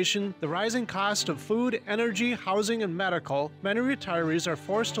taxation, the rising cost of food, energy, housing, and medical, many retirees are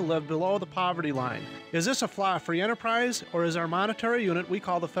forced to live below the poverty line. Is this a flaw free enterprise, or is our monetary unit we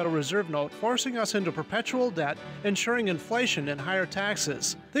call the Federal Reserve Note forcing us into perpetual debt, ensuring inflation and higher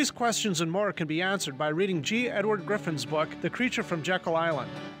taxes? These questions and more can be answered by reading G. Edward Griffin's book, The Creature from Jekyll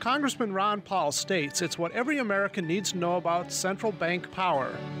Island. Congressman Ron Paul states it's what every American needs to know about central bank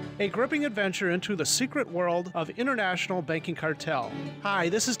power. A gripping adventure into the secret world of international banking cartel. Hi,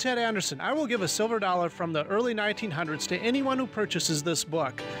 this is Ted Anderson. I will give a silver dollar from the early 1900s to anyone who purchases this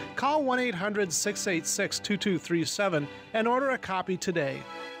book. Call 1-800-686-2237 and order a copy today.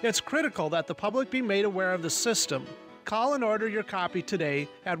 It's critical that the public be made aware of the system. Call and order your copy today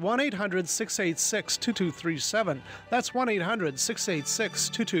at 1-800-686-2237. That's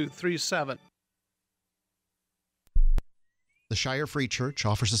 1-800-686-2237. The Shire Free Church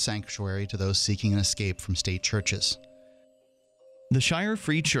offers a sanctuary to those seeking an escape from state churches. The Shire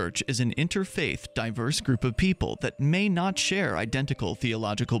Free Church is an interfaith, diverse group of people that may not share identical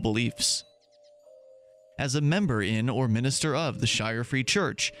theological beliefs. As a member in or minister of the Shire Free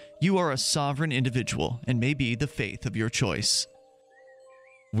Church, you are a sovereign individual and may be the faith of your choice.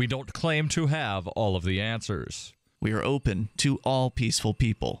 We don't claim to have all of the answers. We are open to all peaceful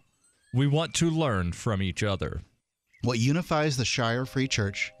people. We want to learn from each other. What unifies the Shire Free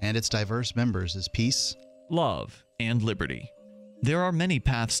Church and its diverse members is peace, love, and liberty. There are many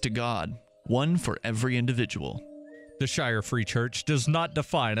paths to God, one for every individual. The Shire Free Church does not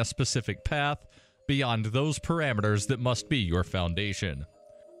define a specific path beyond those parameters that must be your foundation.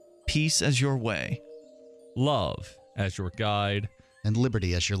 Peace as your way, love as your guide, and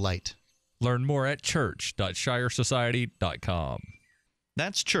liberty as your light. Learn more at church.shiresociety.com.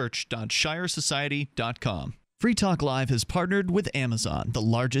 That's church.shiresociety.com. Free Talk Live has partnered with Amazon, the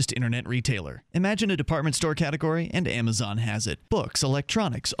largest internet retailer. Imagine a department store category, and Amazon has it. Books,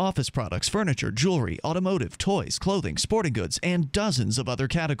 electronics, office products, furniture, jewelry, automotive, toys, clothing, sporting goods, and dozens of other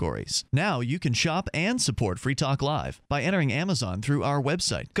categories. Now you can shop and support Free Talk Live by entering Amazon through our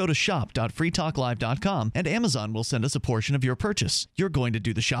website. Go to shop.freetalklive.com, and Amazon will send us a portion of your purchase. You're going to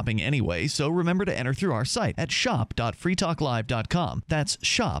do the shopping anyway, so remember to enter through our site at shop.freetalklive.com. That's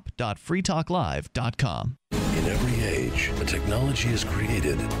shop.freetalklive.com. In every age, a technology is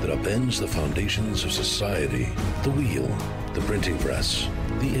created that upends the foundations of society. The wheel, the printing press,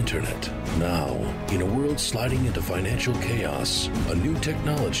 the internet. Now, in a world sliding into financial chaos, a new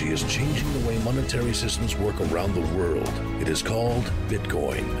technology is changing the way monetary systems work around the world. It is called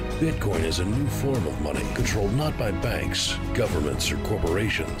Bitcoin. Bitcoin is a new form of money controlled not by banks, governments, or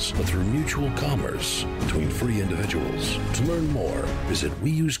corporations, but through mutual commerce between free individuals. To learn more, visit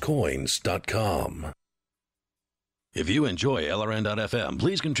WeUseCoins.com. If you enjoy LRN.FM,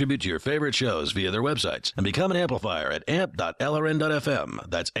 please contribute to your favorite shows via their websites and become an amplifier at amp.lrn.fm.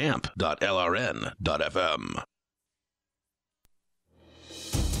 That's amp.lrn.fm.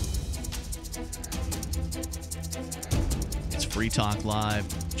 It's Free Talk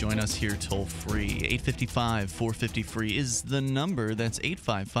Live. Join us here toll free. 855-450-FREE is the number. That's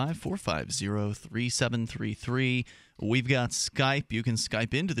 855-450-3733. We've got Skype. You can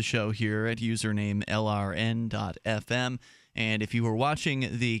Skype into the show here at username LRN.FM. And if you were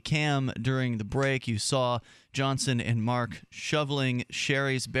watching the cam during the break, you saw Johnson and Mark shoveling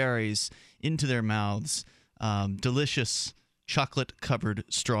Sherry's berries into their mouths. Delicious chocolate-covered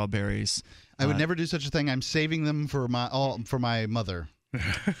strawberries. I would never do such a thing. I'm saving them for my mother.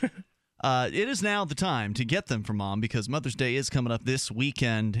 It is now the time to get them for Mom because Mother's Day is coming up this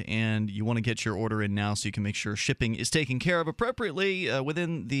weekend, and you want to get your order in now so you can make sure shipping is taken care of appropriately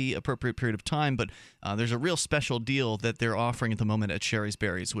within the appropriate period of time. But there's a real special deal that they're offering at the moment at Sherry's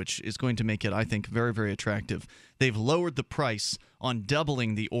Berries, which is going to make it, I think, very, very attractive. They've lowered the price on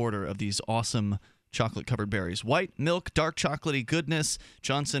doubling the order of these awesome chocolate-covered berries. White milk, dark chocolatey goodness.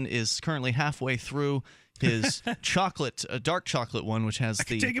 Johnson is currently halfway through his dark chocolate one, which has I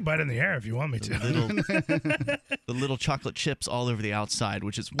can take a bite in the air if you want me to. The little chocolate chips all over the outside,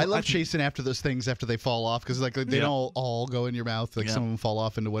 which is I love chasing after those things after they fall off because they don't all go in your mouth. Like some of them fall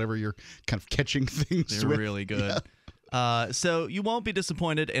off into whatever you're kind of catching things. They're with. really good. Yeah. So you won't be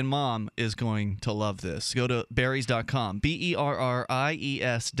disappointed, and Mom is going to love this. Go to berries.com,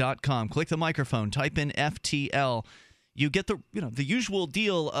 BERRIES.com. Click the microphone, type in FTL. You get the usual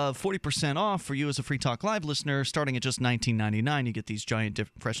deal of 40% off for you as a Free Talk Live listener, starting at just $19.99. You get these giant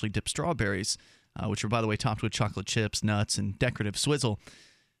freshly dipped strawberries, which are, by the way, topped with chocolate chips, nuts, and decorative swizzle.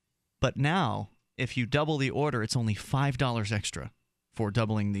 But now, if you double the order, it's only $5 extra for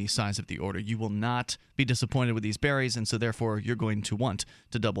doubling the size of the order. You will not be disappointed with these berries, and so therefore you're going to want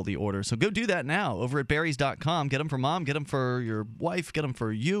to double the order. So go do that now over at berries.com. Get them for Mom, get them for your wife, get them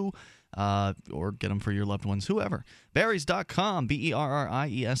for you. Or get them for your loved ones, whoever. Berries.com,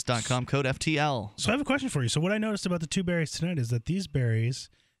 BERRIES.com, code FTL. So I have a question for you. So what I noticed about the two berries tonight is that these berries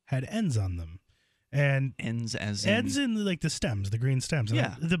had ends on them. And ends in like the stems, the green stems. And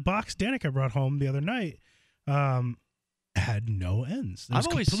Yeah. the box Danica brought home the other night had no ends. It was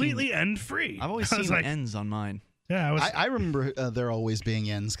completely end free. I've always I was seen like, ends on mine. Yeah, I remember there always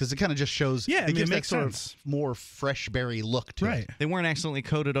being ends because it kind of just shows. Yeah, it gives makes that sort sense. of more fresh berry look to it. They weren't accidentally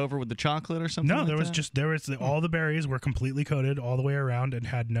coated over with the chocolate or something. No, like there was that? all the berries were completely coated all the way around and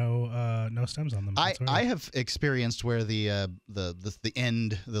had no stems on them. I have experienced where the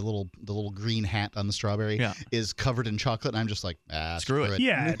end, the little green hat on the strawberry is covered in chocolate, and I'm just like, screw it.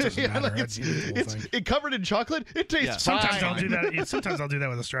 Yeah, it doesn't matter. Like it's covered in chocolate. It tastes fine. Sometimes I'll do that. Sometimes I'll do that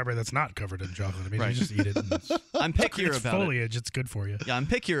with a strawberry that's not covered in chocolate. I mean, you just eat it. I'm pickier it's about foliage. It's good for you. Yeah, I'm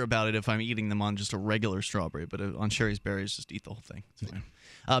pickier about it if I'm eating them on just a regular strawberry, but on Sherry's Berries, just eat the whole thing. It's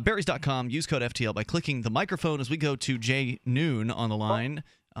fine. Berries.com, use code FTL by clicking the microphone as we go to Jay Noon on the line,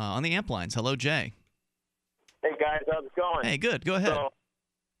 on the amp lines. Hello, Jay. Hey, guys, how's it going? Hey, good. Go ahead. So,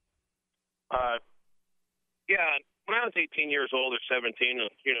 when I was 18 years old or 17,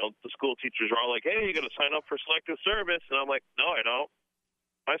 the school teachers were all like, hey, you got to sign up for selective service. And I'm like, no, I don't.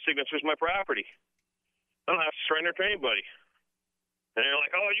 My signature's my property. I don't have to surrender to anybody. And they're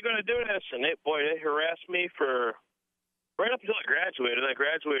like, oh, you're going to do this. And they harassed me for right up until I graduated. I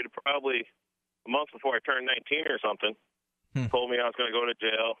graduated probably a month before I turned 19 or something. Told me I was going to go to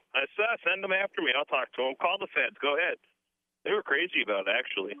jail. I said, send them after me. I'll talk to them. Call the feds. Go ahead. They were crazy about it,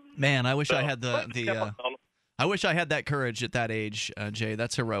 actually. Man, I wish I had I wish I had that courage at that age, Jay.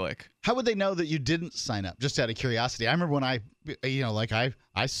 That's heroic. How would they know that you didn't sign up? Just out of curiosity. I remember when I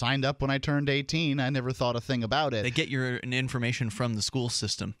signed up when I turned 18. I never thought a thing about it. They get your information from the school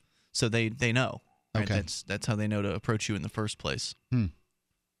system, so they know. Right? Okay. That's how they know to approach you in the first place. I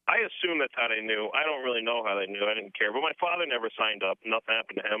assume that's how they knew. I don't really know how they knew. I didn't care. But my father never signed up. Nothing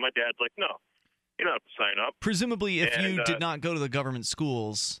happened to him. My dad's like, no, you don't have to sign up. Presumably, if you did not go to the government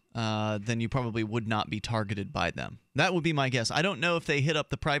schools, then you probably would not be targeted by them. That would be my guess. I don't know if they hit up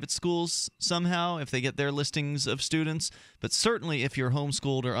the private schools somehow, if they get their listings of students, but certainly if you're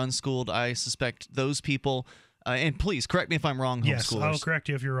homeschooled or unschooled, I suspect those people, and please correct me if I'm wrong, Yes, homeschoolers. I'll correct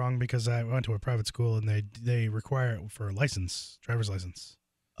you if you're wrong because I went to a private school and they require it for a license, driver's license.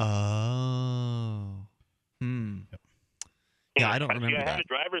 Oh. Yeah, I don't remember I had that. a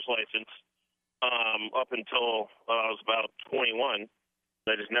driver's license up until I was about 21.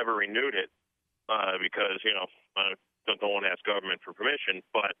 I just never renewed it because, I don't want to ask government for permission.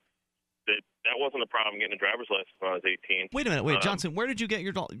 But that wasn't a problem getting a driver's license when I was 18. Wait a minute. Johnson, where did you get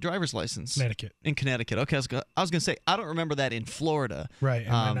your driver's license? Connecticut. In Connecticut. Okay, I was going to say, I don't remember that in Florida. Right.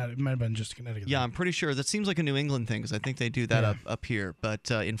 It might have been just Connecticut. Yeah, I'm pretty sure. That seems like a New England thing because I think they do that up here. But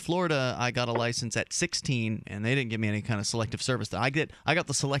in Florida, I got a license at 16, and they didn't give me any kind of selective service. I got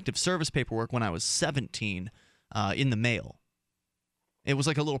the selective service paperwork when I was 17 in the mail. It was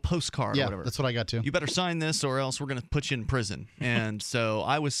like a little postcard or whatever. That's what I got too. You better sign this or else we're going to put you in prison. And so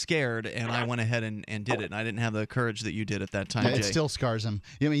I was scared, and I went ahead and did it. And I didn't have the courage that you did at that time, It Jay. still scars him.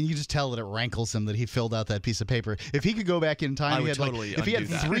 I mean, you just tell that it rankles him that he filled out that piece of paper. If he could go back in time, I would totally if he had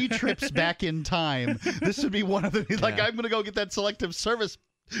undo that. 3 trips back in time, this would be one of them. Like, I'm going to go get that selective service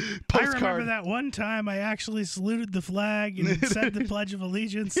postcard. I remember that one time I actually saluted the flag and said the Pledge of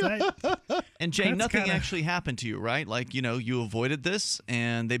Allegiance. And Jay, That's nothing kinda- actually happened to you, right? Like, you avoided this,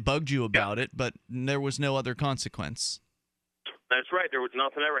 and they bugged you about it, but there was no other consequence. That's right. There was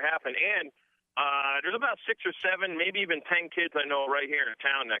nothing ever happened. And there's about 6 or 7, maybe even 10 kids I know right here in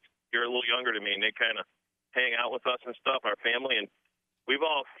town you're a little younger than me, and they kind of hang out with us and stuff, our family. And we've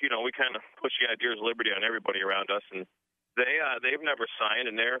all, we kind of push the ideas of liberty on everybody around us. And they've never signed,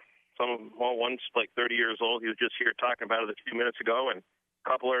 and one's like 30 years old. He was just here talking about it a few minutes ago, and a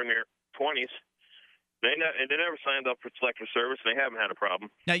couple are in their 20s. They never signed up for selective service, and they haven't had a problem.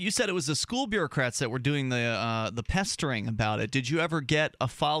 Now, you said it was the school bureaucrats that were doing the pestering about it. Did you ever get a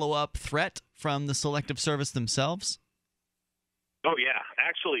follow-up threat from the selective service themselves? Oh, yeah.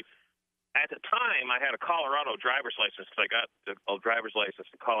 Actually, at the time, I had a Colorado driver's license because I got a driver's license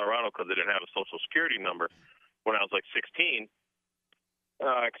in Colorado because I didn't have a Social Security number when I was like 16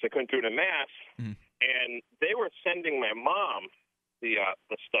 because I couldn't do it in Mass. And they were sending my mom the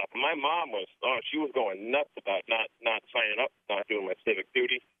stuff. My mom she was going nuts about not signing up, not doing my civic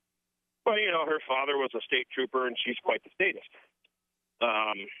duty. But, her father was a state trooper, and she's quite the statist.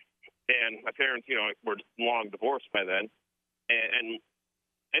 And my parents, were long divorced by then. And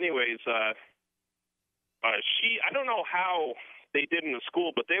anyways, I don't know how they did in the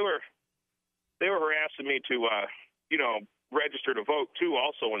school, but they were harassing me to, register to vote too,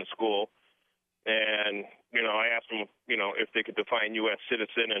 also in school. And, I asked them, if they could define U.S.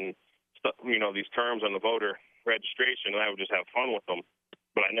 citizen and stuff, these terms on the voter registration, and I would just have fun with them.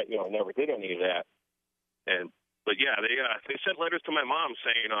 But I never did any of that. But yeah, they sent letters to my mom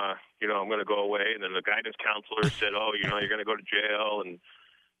saying, I'm going to go away, and then the guidance counselor said, you're going to go to jail, and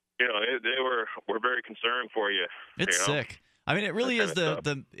they were very concerned for you. It's sick. I mean, it really is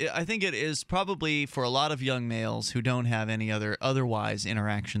I think it is probably for a lot of young males who don't have any otherwise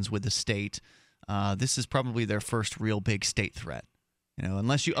interactions with the state. This is probably their first real big state threat.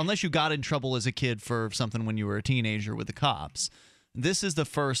 Unless you got in trouble as a kid for something when you were a teenager with the cops, this is the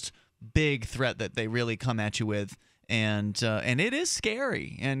first big threat that they really come at you with, and it is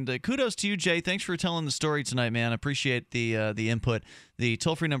scary. And kudos to you, Jay. Thanks for telling the story tonight, man. I appreciate the input. The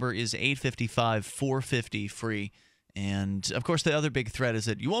toll-free number is 855-450-FREE. And, of course, the other big threat is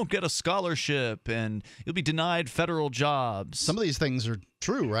that you won't get a scholarship and you'll be denied federal jobs. Some of these things are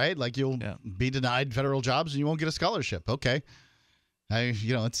true, right? Like you'll be denied federal jobs and you won't get a scholarship. Okay.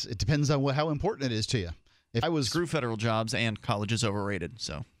 It depends on how important it is to you. If I was Screw federal jobs, and college is overrated,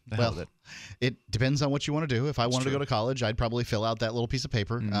 so the hell with it. It depends on what you want to do. If I wanted to go to college, I'd probably fill out that little piece of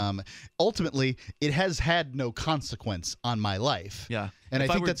paper. Ultimately, it has had no consequence on my life. Yeah. And I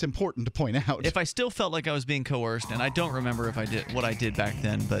think that's important to point out. If I still felt like I was being coerced, and I don't remember if I did what I did back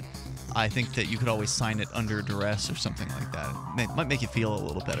then, but I think that you could always sign it under duress or something like that. It might make you feel a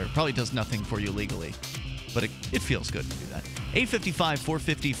little better. It probably does nothing for you legally, but it feels good to do that.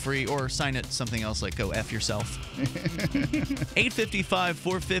 855-450-FREE, or sign it something else like go F yourself.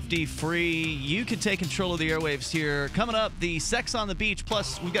 855-450-FREE. You can take control of the airwaves here. Coming up, the Sex on the Beach,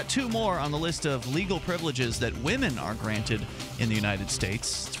 plus we've got 2 more on the list of legal privileges that women are granted in the United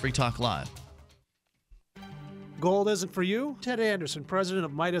States. It's Free Talk Live. Gold isn't for you? Ted Anderson, president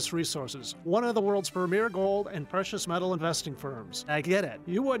of Midas Resources, one of the world's premier gold and precious metal investing firms. I get it.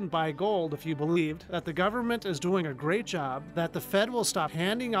 You wouldn't buy gold if you believed that the government is doing a great job, that the Fed will stop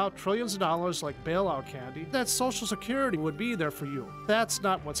handing out trillions of dollars like bailout candy, that Social Security would be there for you. That's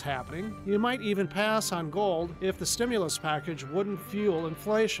not what's happening. You might even pass on gold if the stimulus package wouldn't fuel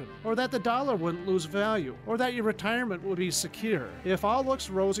inflation, or that the dollar wouldn't lose value, or that your retirement would be secure. If all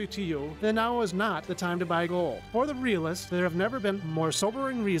looks rosy to you, then now is not the time to buy gold. For the realist, there have never been more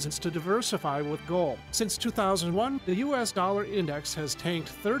sobering reasons to diversify with gold. Since 2001, the U.S. dollar index has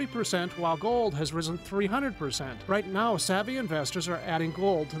tanked 30% while gold has risen 300%. Right now, savvy investors are adding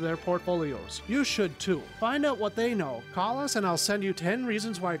gold to their portfolios. You should too. Find out what they know. Call us and I'll send you 10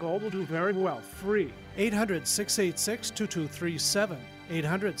 reasons why gold will do very well, free. 800-686-2237.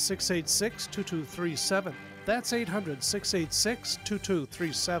 800-686-2237. That's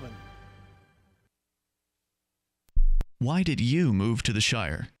 800-686-2237. Why did you move to the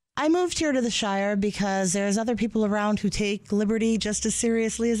Shire? I moved here to the Shire because there's other people around who take liberty just as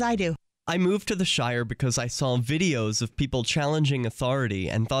seriously as I do. I moved to the Shire because I saw videos of people challenging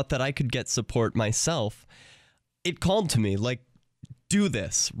authority and thought that I could get support myself. It called to me, like, do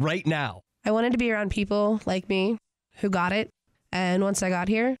this right now. I wanted to be around people like me who got it, and once I got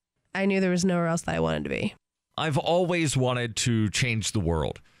here, I knew there was nowhere else that I wanted to be. I've always wanted to change the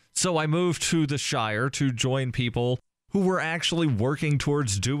world, so I moved to the Shire to join people who were actually working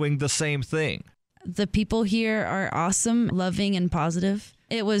towards doing the same thing. The people here are awesome, loving, and positive.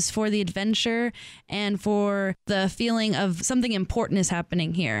 It was for the adventure and for the feeling of something important is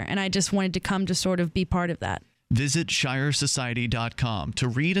happening here, and I just wanted to come to sort of be part of that. Visit ShireSociety.com to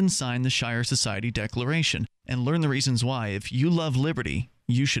read and sign the Shire Society Declaration and learn the reasons why, if you love liberty,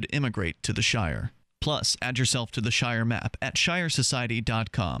 you should immigrate to the Shire. Plus, add yourself to the Shire map at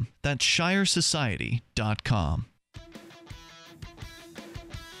ShireSociety.com. That's ShireSociety.com.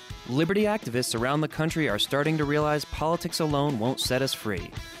 Liberty activists around the country are starting to realize politics alone won't set us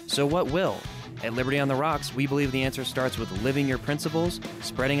free. So what will? At Liberty on the Rocks, we believe the answer starts with living your principles,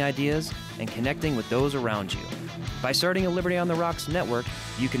 spreading ideas, and connecting with those around you. By starting a Liberty on the Rocks network,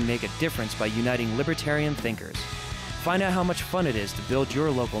 you can make a difference by uniting libertarian thinkers. Find out how much fun it is to build your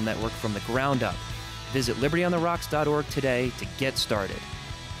local network from the ground up. Visit libertyontherocks.org today to get started.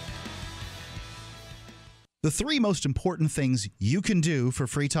 The 3 most important things you can do for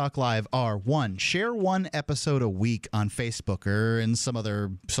Free Talk Live are: 1, share 1 episode a week on Facebook or in some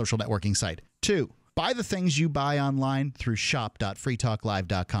other social networking site. 2, buy the things you buy online through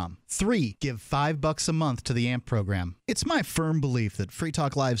shop.freetalklive.com. 3, give $5 a month to the AMP program. It's my firm belief that Free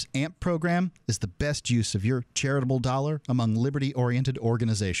Talk Live's AMP program is the best use of your charitable dollar among liberty-oriented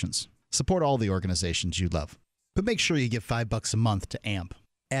organizations. Support all the organizations you love, but make sure you give $5 a month to AMP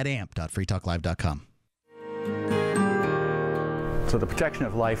at amp.freetalklive.com. So the protection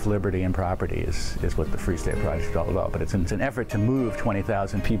of life, liberty, and property is what the Free State Project is all about. But it's an effort to move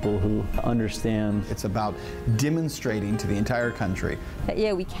 20,000 people who understand. It's about demonstrating to the entire country that,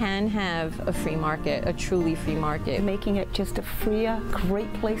 yeah, we can have a free market, a truly free market. Making it just a freer,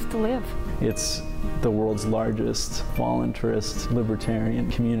 great place to live. It's the world's largest voluntarist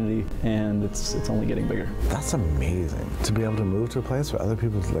libertarian community, and it's only getting bigger. That's amazing, to be able to move to a place where other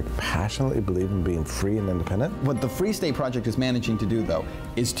people like passionately believe in being free and independent. What the Free State Project is managing to do, though,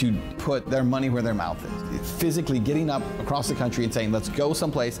 is to put their money where their mouth is. It's physically getting up across the country and saying, let's go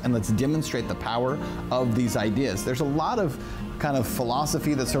someplace and let's demonstrate the power of these ideas. There's a lot of kind of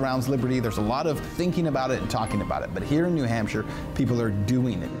philosophy that surrounds liberty. There's a lot of thinking about it and talking about it. But here in New Hampshire, people are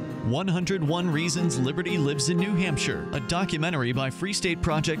doing it. 101 Reasons Liberty Lives in New Hampshire, a documentary by Free State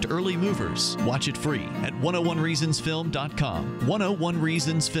Project Early Movers. Watch it free at 101reasonsfilm.com.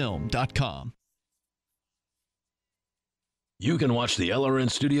 101reasonsfilm.com. You can watch the LRN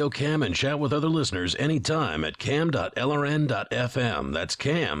Studio Cam and chat with other listeners anytime at cam.lrn.fm. That's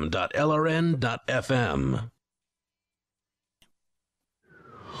cam.lrn.fm.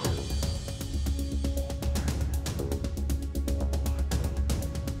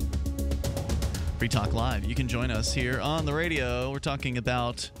 Free Talk Live. You can join us here on the radio. We're talking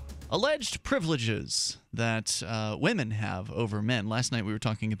about alleged privileges that women have over men. Last night we were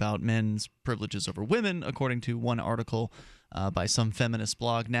talking about men's privileges over women, according to one article by some feminist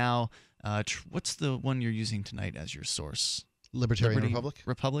blog. Now, what's the one you're using tonight as your source? Libertarian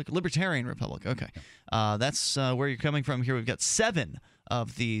Republic? Libertarian Republic. Okay. That's where you're coming from here. We've got 7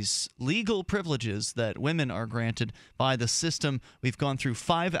 of these legal privileges that women are granted by the system. We've gone through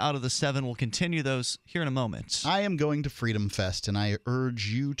 5 out of the 7. We'll continue those here in a moment. I am going to Freedom Fest, and I urge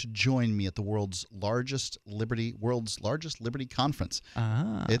you to join me at the world's largest liberty conference.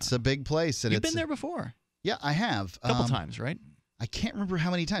 It's a big place. And You've been there before. Yeah, I have. A couple times, right? I can't remember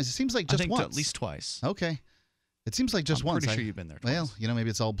how many times. It seems like just I think once. At least twice. Okay. It seems like just once. I'm pretty sure you've been there twice. Well, maybe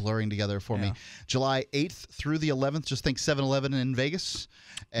it's all blurring together for me. July 8th through the 11th, just think 7-Eleven in Vegas.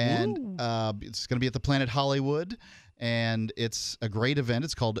 And it's going to be at the Planet Hollywood. And it's a great event.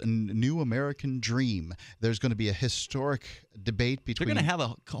 It's called New American Dream. There's going to be a historic debate between... They're going to have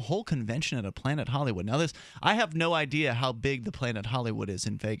a whole convention at a Planet Hollywood. Now, I have no idea how big the Planet Hollywood is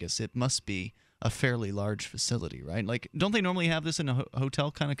in Vegas. It must be a fairly large facility, right? Like, don't they normally have this in a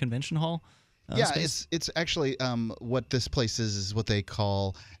hotel kind of convention hall? Space? It's actually what this place is what they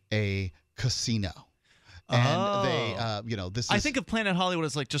call a casino. And they, this is... I think of Planet Hollywood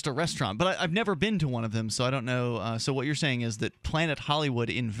as like just a restaurant, but I've never been to one of them, so I don't know. So what you're saying is that Planet Hollywood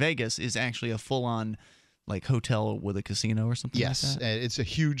in Vegas is actually a full-on like hotel with a casino or something like that? Yes, it's a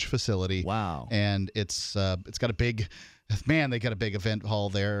huge facility. Wow. And it's got a big... Man, they got a big event hall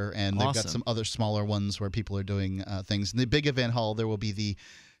there, and they've got some other smaller ones where people are doing things. In the big event hall, there will be the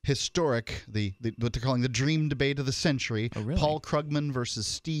historic, what they're calling the dream debate of the century. Oh, really? Paul Krugman versus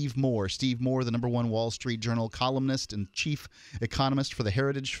Steve Moore. Steve Moore, the #1 Wall Street Journal columnist and chief economist for the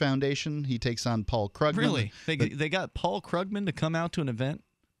Heritage Foundation. He takes on Paul Krugman. Really? They got Paul Krugman to come out to an event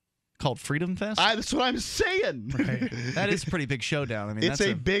called Freedom Fest? That's what I'm saying. Right. That is a pretty big showdown. I mean, it's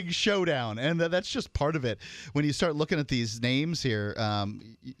a big showdown, and that's just part of it. When you start looking at these names here,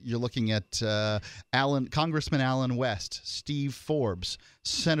 you're looking at Congressman Alan West, Steve Forbes,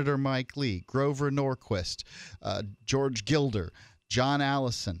 Senator Mike Lee, Grover Norquist, George Gilder, John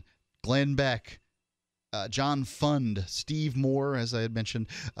Allison, Glenn Beck, John Fund, Steve Moore, as I had mentioned,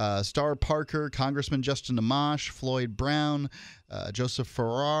 Star Parker, Congressman Justin Amash, Floyd Brown, Joseph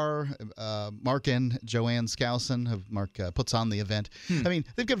Farrar, Mark and Joanne Skousen. Mark puts on the event. I mean,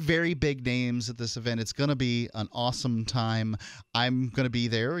 they've got very big names at this event. It's going to be an awesome time. I'm going to be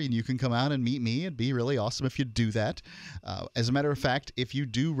there, and you can come out and meet me. It'd be really awesome if you do that. As a matter of fact, if you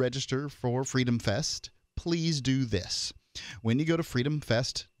do register for Freedom Fest, please do this. When you go to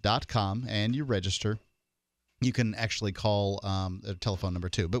freedomfest.com and you register, you can actually call a telephone number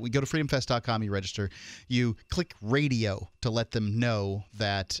too. But we go to freedomfest.com, you register, you click radio to let them know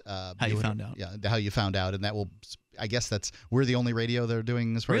that how you found out. Yeah, how you found out, and that will, I guess we're the only radio they're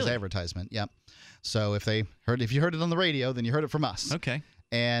doing as far as advertisement. Yeah. So if you heard it on the radio, then you heard it from us. Okay.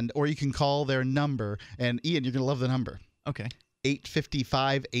 Or you can call their number, and Ian, you're gonna love the number. Okay.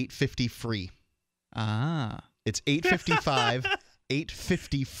 855-850-FREE. It's 855.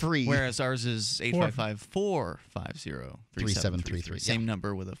 850 free. Whereas ours is 855-450-3733. Same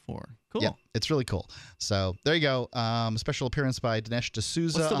number with a 4. Cool. Yeah, it's really cool. So there you go. Special appearance by Dinesh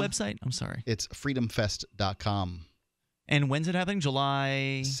D'Souza. What's the website? I'm sorry. It's freedomfest.com. And when's it happening?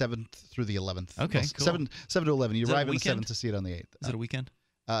 July 7th through the 11th. Okay, cool. 7 to 11. You arrive on the 7th to see it on the 8th. Is it a weekend?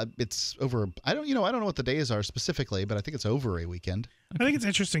 It's over. I don't know what the days are specifically, but I think it's over a weekend. I think it's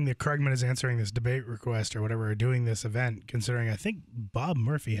interesting that Krugman is answering this debate request or whatever, doing this event, considering I think Bob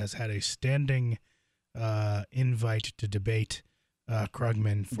Murphy has had a standing invite to debate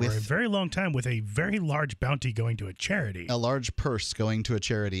Krugman for a very long time with a very large bounty going to a charity. A large purse going to a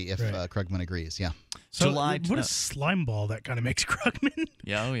charity if Krugman agrees, yeah. So what a slime ball that kind of makes Krugman.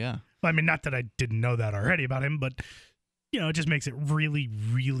 Yeah, oh yeah. I mean, not that I didn't know that already about him, but it just makes it really,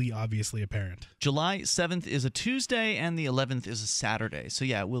 really obviously apparent. July 7th is a Tuesday and the 11th is a Saturday. So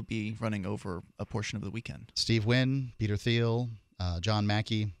yeah, we'll be running over a portion of the weekend. Steve Wynn, Peter Thiel, John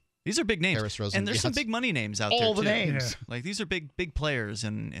Mackey. These are big names. Harris Rosen. And there's some big money names out there, all the too. names. Yeah. Like, these are big players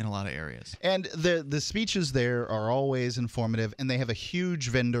in a lot of areas. And the speeches there are always informative, and they have a huge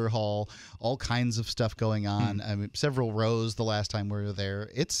vendor hall, all kinds of stuff going on. I mean, several rows the last time we were there.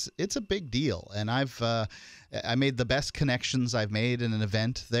 It's a big deal, and I made the best connections I've made in an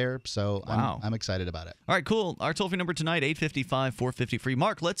event there, so wow. I'm excited about it. All right, cool. Our toll-free number tonight, 855-450-FREE.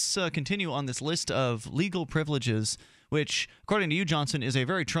 Mark, let's continue on this list of legal privileges, which, according to you, Johnson, is a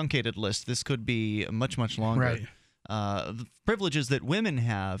very truncated list. This could be much, much longer. Right. The privileges that women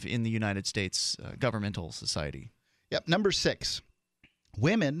have in the United States governmental society. Yep, number 6.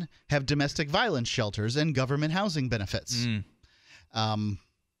 Women have domestic violence shelters and government housing benefits.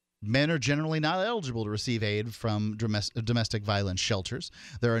 Men are generally not eligible to receive aid from domestic violence shelters.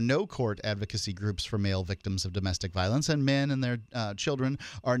 There are no court advocacy groups for male victims of domestic violence, and men and their children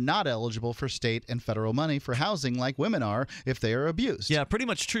are not eligible for state and federal money for housing like women are if they are abused. Yeah, pretty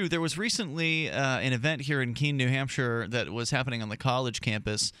much true. There was recently an event here in Keene, New Hampshire that was happening on the college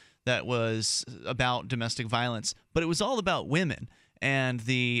campus that was about domestic violence, but it was all about women. And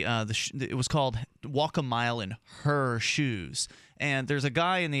it was called Walk a Mile in Her Shoes. And there's a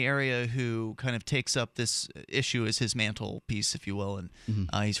guy in the area who kind of takes up this issue as his mantelpiece, if you will, and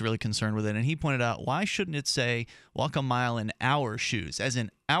he's really concerned with it. And he pointed out, why shouldn't it say walk a mile in our shoes, as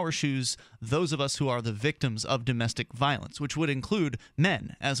in our shoes, those of us who are the victims of domestic violence, which would include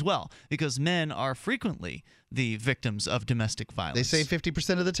men as well, because men are frequently the victims of domestic violence. They say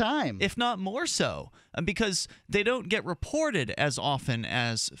 50% of the time. If not more so, because they don't get reported as often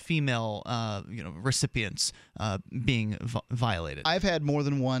as female recipients being violated. I've had more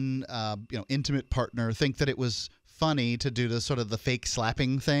than one intimate partner think that it was funny to do the fake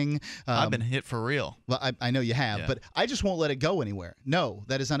slapping thing. I've been hit for real. Well, I know you have, but I just won't let it go anywhere. No,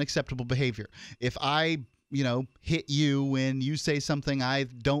 that is unacceptable behavior. If I hit you when you say something I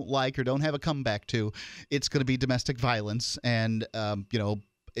don't like or don't have a comeback to, it's going to be domestic violence, and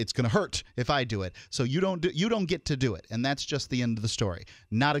it's going to hurt if I do it. So you don't get to do it, and that's just the end of the story.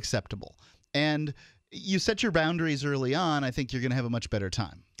 Not acceptable. And you set your boundaries early on, I think you're going to have a much better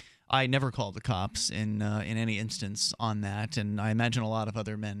time. I never called the cops in any instance on that, and I imagine a lot of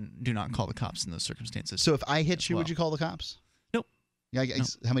other men do not call the cops in those circumstances. So if I hit you, would you call the cops? Nope. Yeah. No.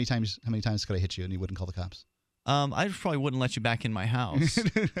 How many times could I hit you and you wouldn't call the cops? I probably wouldn't let you back in my house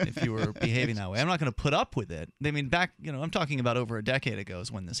if you were behaving that way. I'm not going to put up with it. I mean, I'm talking about over a decade ago is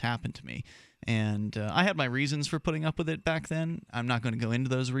when this happened to me. And I had my reasons for putting up with it back then. I'm not going to go into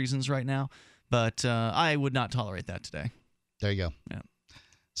those reasons right now, but I would not tolerate that today. There you go. Yeah.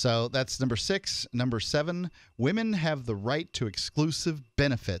 So that's number 6. Number 7, women have the right to exclusive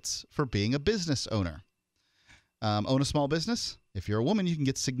benefits for being a business owner. Own a small business? If you're a woman, you can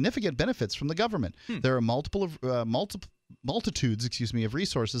get significant benefits from the government. There are multitudes of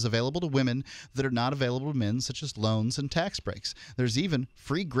resources available to women that are not available to men, such as loans and tax breaks. There's even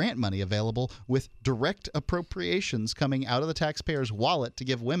free grant money available with direct appropriations coming out of the taxpayer's wallet to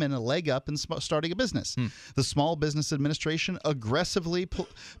give women a leg up in starting a business. The Small Business Administration aggressively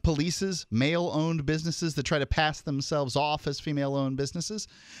polices male-owned businesses that try to pass themselves off as female-owned businesses.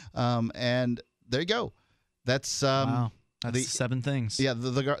 And there you go. That's wow. That's 7 things. Yeah,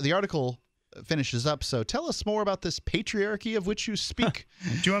 the article finishes up. So tell us more about this patriarchy of which you speak.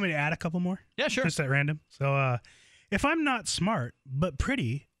 Do you want me to add a couple more? Yeah, sure. Just at random. So if I'm not smart but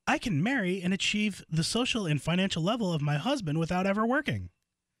pretty, I can marry and achieve the social and financial level of my husband without ever working.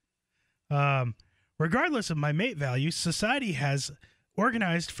 Regardless of my mate value, society has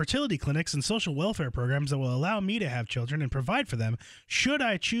organized fertility clinics and social welfare programs that will allow me to have children and provide for them should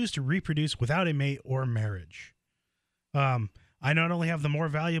I choose to reproduce without a mate or marriage. I not only have the more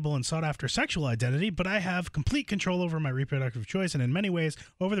valuable and sought-after sexual identity, but I have complete control over my reproductive choice and in many ways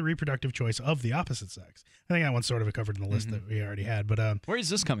over the reproductive choice of the opposite sex. I think that one's sort of covered in the list that we already had. But where is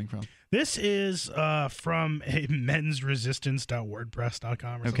this coming from? This is from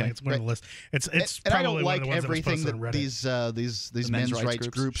mensresistance.wordpress.com or something. It's one of the lists. It's and I probably don't like one of the ones everything that was posted on that these men's rights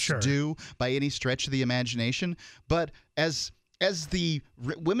groups do by any stretch of the imagination, but as the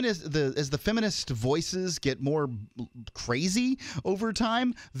feminist voices get more crazy over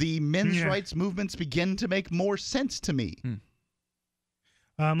time, the men's rights movements begin to make more sense to me.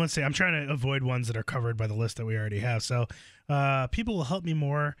 Let's see. I'm trying to avoid ones that are covered by the list that we already have. So People will help me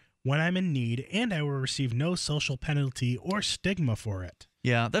more when I'm in need, and I will receive no social penalty or stigma for it.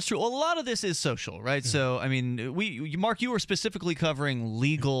 Yeah, that's true. Well, a lot of this is social, right? So, I mean, Mark, you were specifically covering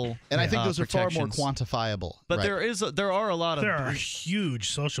legal, and I think those are far more protections. quantifiable. But right. there are a lot of There are huge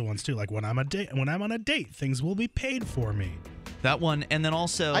social ones too. Like when I'm on a date, things will be paid for me. That one, and then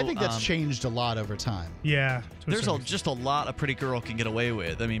also I think that's changed a lot over time. Yeah, there's just a lot a pretty girl can get away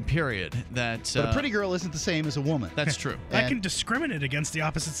with. I mean, period. But a pretty girl isn't the same as a woman. That's true. I can discriminate against the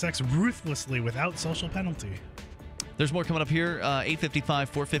opposite sex ruthlessly without social penalty. There's more coming up here. 855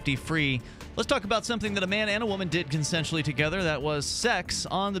 450 free. Let's talk about something that a man and a woman did consensually together. That was sex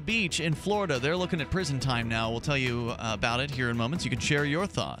on the beach in Florida. They're looking at prison time now. We'll tell you about it here in moments. You can share your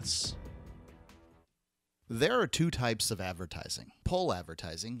thoughts. There are two types of advertising. Pull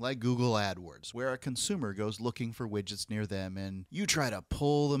advertising, like Google AdWords, where a consumer goes looking for widgets near them and you try to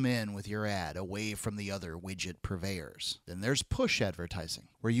pull them in with your ad away from the other widget purveyors. Then there's push advertising,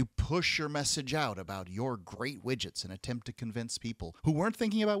 where you push your message out about your great widgets and attempt to convince people who weren't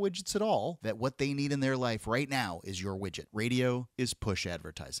thinking about widgets at all that what they need in their life right now is your widget. Radio is push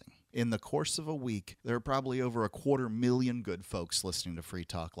advertising. In the course of a week, there are probably over 250,000 good folks listening to Free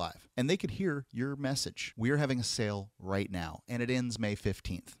Talk Live, and they could hear your message. We're having a sale right now, and it ends May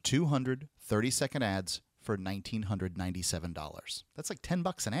 15th. 200 30-second ads for $1,997. That's like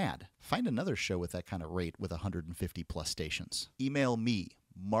 $10 an ad. Find another show with that kind of rate with 150 plus stations. Email me,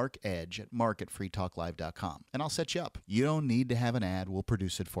 Mark Edge at mark@freetalklive.com, and I'll set you up. You don't need to have an ad. We'll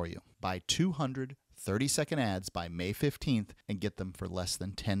produce it for you. Buy 200 30-second ads by May 15th and get them for less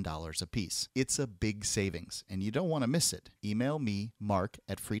than $10 a piece. It's a big savings, and you don't want to miss it. Email me,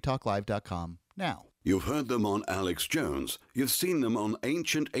 mark@freetalklive.com now. You've heard them on Alex Jones. You've seen them on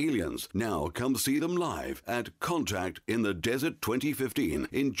Ancient Aliens. Now come see them live at Contact in the Desert 2015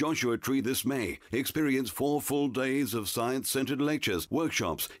 in Joshua Tree this May. Experience 4 full days of science-centered lectures,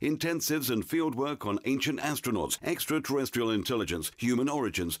 workshops, intensives, and fieldwork on ancient astronauts, extraterrestrial intelligence, human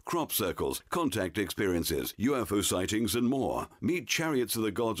origins, crop circles, contact experiences, UFO sightings, and more. Meet Chariots of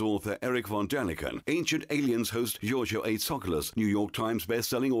the Gods author Eric von Daniken, Ancient Aliens host Giorgio A. Tsoukalos, New York Times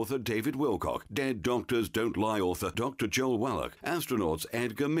bestselling author David Wilcock, Dead Doctors Don't Lie author Dr. Joel Wallach, astronauts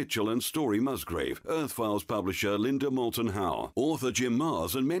Edgar Mitchell and Story Musgrave, Earth Files publisher Linda Moulton Howe, author Jim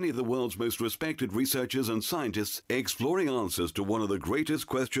Mars, and many of the world's most respected researchers and scientists exploring answers to one of the greatest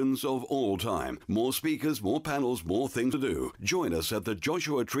questions of all time. More speakers, more panels, more things to do. Join us at the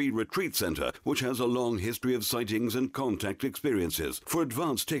Joshua Tree Retreat Center, which has a long history of sightings and contact experiences. For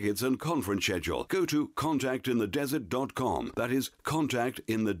advance tickets and conference schedule, go to contactinthedesert.com. That is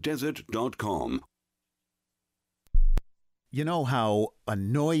contactinthedesert.com. You know how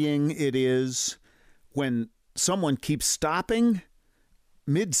annoying it is when someone keeps stopping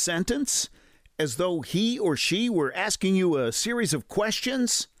mid-sentence as though he or she were asking you a series of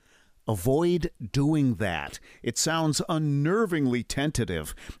questions? Avoid doing that. It sounds unnervingly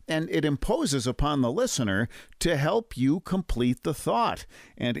tentative, and it imposes upon the listener to help you complete the thought.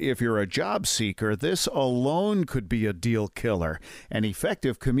 And if you're a job seeker, this alone could be a deal killer. An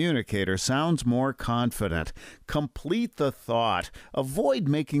effective communicator sounds more confident. Complete the thought. Avoid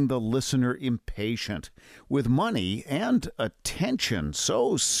making the listener impatient. With money and attention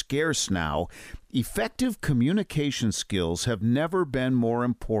so scarce now, effective communication skills have never been more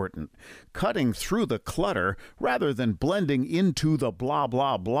important. Cutting through the clutter rather than blending into the blah,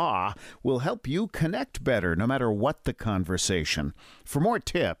 blah, blah will help you connect better no matter what the conversation. For more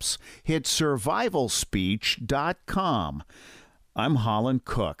tips, hit survivalspeech.com. I'm Holland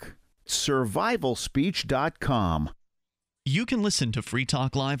Cook. Survivalspeech.com. You can listen to Free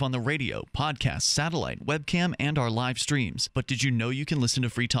Talk Live on the radio, podcast, satellite, webcam, and our live streams. But did you know you can listen to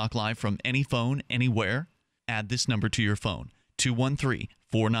Free Talk Live from any phone, anywhere? Add this number to your phone,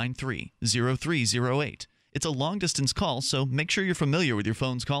 213-493-0308. It's a long-distance call, so make sure you're familiar with your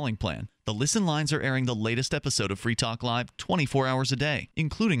phone's calling plan. The Listen Lines are airing the latest episode of Free Talk Live 24 hours a day,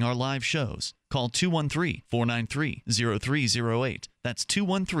 including our live shows. Call 213-493-0308. That's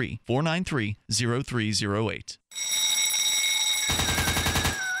 213-493-0308.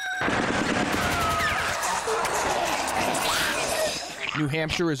 New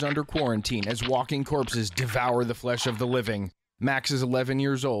Hampshire is under quarantine as walking corpses devour the flesh of the living. Max is 11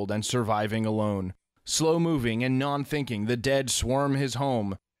 years old and surviving alone. Slow-moving and non-thinking, the dead swarm his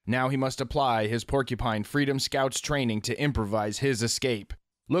home. Now he must apply his Porcupine Freedom Scouts training to improvise his escape.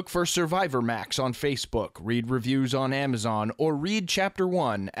 Look for Survivor Max on Facebook, read reviews on Amazon, or read Chapter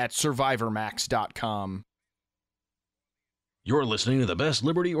 1 at survivormax.com. You're listening to the best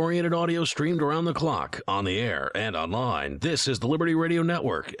liberty-oriented audio streamed around the clock, on the air, and online. This is the Liberty Radio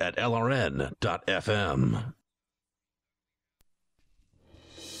Network at LRN.FM.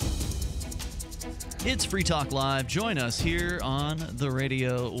 It's Free Talk Live. Join us here on the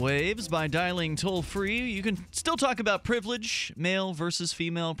radio waves by dialing toll-free. You can still talk about privilege, male versus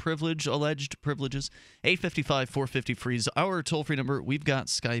female privilege, alleged privileges. 855-450-FREE is our toll-free number. We've got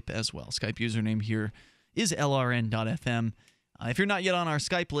Skype as well. Skype username here is lrn.fm. If you're not yet on our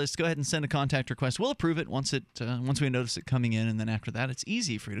Skype list, go ahead and send a contact request. We'll approve it once we notice it coming in, and then after that, it's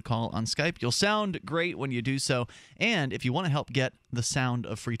easy for you to call on Skype. You'll sound great when you do so, and if you want to help get the sound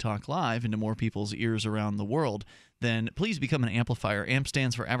of Free Talk Live into more people's ears around the world, then please become an amplifier. AMP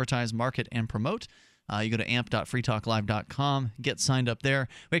stands for Advertise, Market, and Promote. You go to amp.freetalklive.com, get signed up there.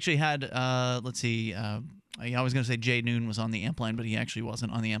 We actually had, I was going to say Jay Noon was on the amp line, but he actually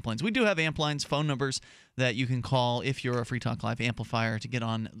wasn't on the amp lines. We do have amp lines, phone numbers that you can call if you're a Free Talk Live amplifier to get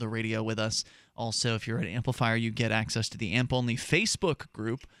on the radio with us. Also, if you're an amplifier, you get access to the Amp Only Facebook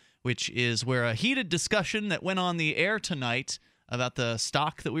group, which is where a heated discussion that went on the air tonight about the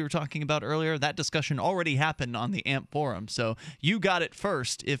stock that we were talking about earlier, that discussion already happened on the AMP forum. So you got it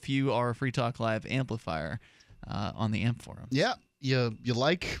first if you are a Free Talk Live amplifier on the AMP forum. Yeah. You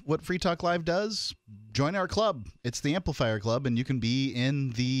like what Free Talk Live does? Join our club. It's the Amplifier Club, and you can be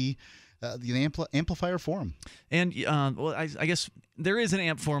in the Amplifier Forum. And I guess there is an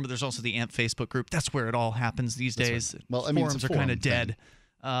AMP forum, but there's also the AMP Facebook group. That's where it all happens these days. Right. Well, forums it's are kind of thing. dead.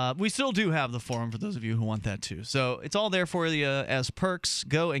 We still do have the forum for those of you who want that too. So it's all there for you as perks.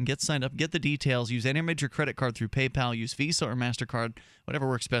 Go and get signed up. Get the details. Use any major credit card through PayPal. Use Visa or MasterCard, whatever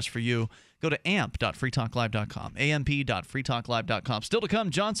works best for you. Go to amp.freetalklive.com, amp.freetalklive.com. Still to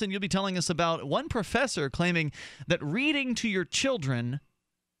come, Johnson, you'll be telling us about one professor claiming that reading to your children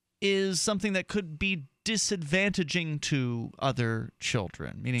is something that could be disadvantaging to other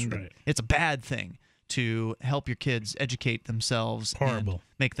children, meaning that it's a bad thing to help your kids educate themselves and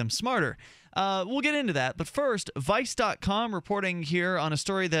make them smarter. We'll get into that. But first, Vice.com reporting here on a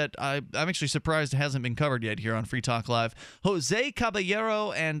story that I'm actually surprised hasn't been covered yet here on Free Talk Live. Jose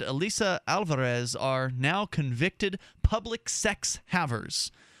Caballero and Elisa Alvarez are now convicted public sex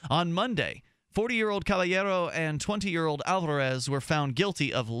havers. On Monday, 40-year-old Caballero and 20-year-old Alvarez were found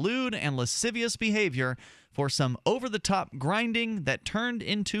guilty of lewd and lascivious behavior for some over-the-top grinding that turned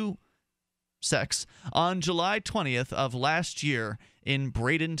into sex on July 20th of last year in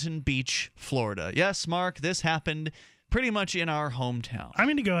Bradenton Beach, Florida. Yes, Mark, this happened pretty much in our hometown. I'm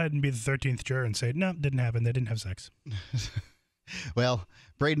going to go ahead and be the 13th juror and say, no, didn't happen. They didn't have sex. Well,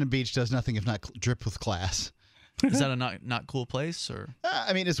 Bradenton Beach does nothing if not drip with class. Is that a not cool place? Or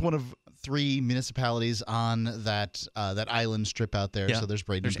I mean, it's one of 3 municipalities on that island strip out there. Yeah. So there's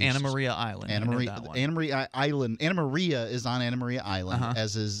Bradenton There's Beach. Anna Maria Island. Anna Maria Island. Anna Maria is on Anna Maria Island,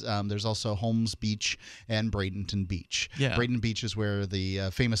 as is there's also Holmes Beach and Bradenton Beach. Yeah. Bradenton Beach is where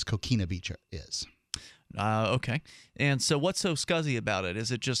the famous Coquina Beach is. Okay. And so what's so scuzzy about it?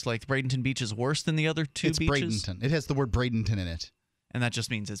 Is it just like Bradenton Beach is worse than the other 2 it's beaches? Bradenton. It has the word Bradenton in it. And that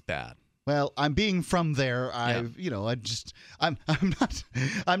just means it's bad. Well, I'm being from there. I'm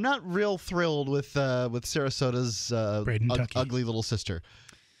not real thrilled with Sarasota's ugly little sister.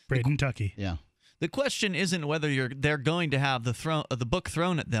 Bradentucky. Yeah. The question isn't whether they're going to have the book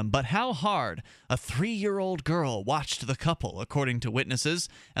thrown at them, but how hard a 3-year-old girl watched the couple, according to witnesses.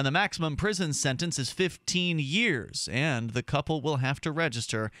 And the maximum prison sentence is 15 years, and the couple will have to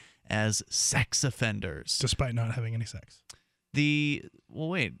register as sex offenders. Despite not having any sex. They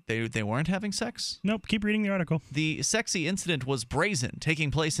weren't having sex? Nope, keep reading the article. The sexy incident was brazen,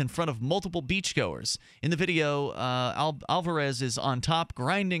 taking place in front of multiple beachgoers. In the video, Alvarez is on top,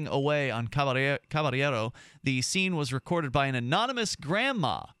 grinding away on Caballero. The scene was recorded by an anonymous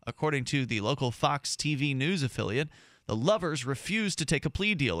grandma, according to the local Fox TV news affiliate. The lovers refused to take a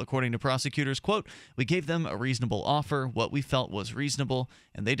plea deal, according to prosecutors. Quote, "We gave them a reasonable offer, what we felt was reasonable,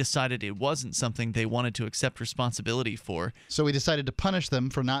 and they decided it wasn't something they wanted to accept responsibility for." So we decided to punish them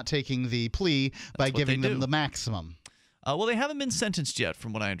for not taking the plea by giving them the maximum. Well, they haven't been sentenced yet,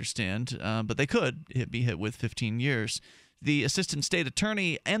 from what I understand, but they could be hit with 15 years. The assistant state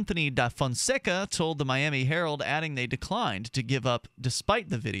attorney, Anthony Da Fonseca, told the Miami Herald, adding they declined to give up despite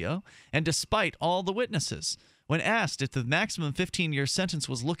the video and despite all the witnesses. When asked if the maximum 15-year sentence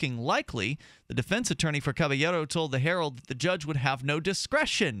was looking likely, the defense attorney for Caballero told the Herald that the judge would have no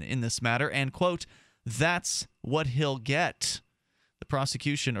discretion in this matter and, quote, "That's what he'll get." The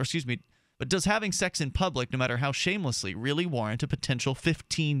prosecution, but does having sex in public, no matter how shamelessly, really warrant a potential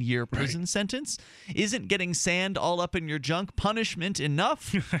 15-year prison sentence? Isn't getting sand all up in your junk punishment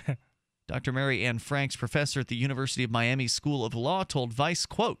enough? Dr. Mary Ann Franks, professor at the University of Miami School of Law, told Vice,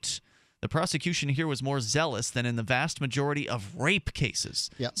 quote, The prosecution here was more zealous than in the vast majority of rape cases,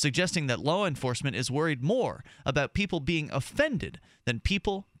 suggesting that law enforcement is worried more about people being offended than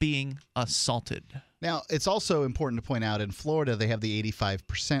people being assaulted. Now, it's also important to point out in Florida, they have the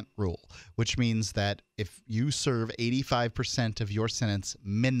 85% rule, which means that if you serve 85% of your sentence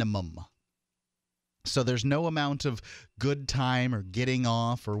minimum, so there's no amount of good time or getting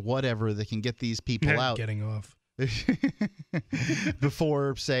off or whatever that can get these people out. Getting off.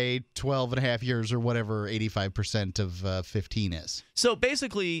 Before, say, 12 and a half years or whatever 85% of 15 is. So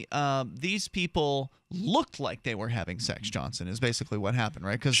basically, these people looked like they were having sex, Johnson, is basically what happened,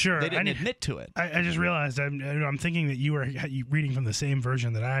 right? Because they didn't admit to it. I just realized I'm thinking that you were reading from the same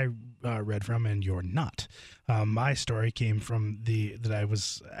version that I read from, and you're not. My story came from that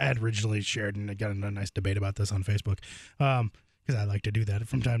I had originally shared, and I got in a nice debate about this on Facebook. Because I like to do that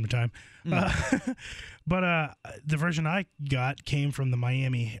from time to time. But the version I got came from the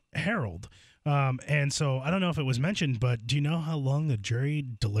Miami Herald. And so I don't know if it was mentioned, but do you know how long the jury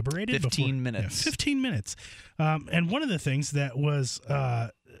deliberated? 15 minutes. Yeah, 15 minutes. And one of the things that was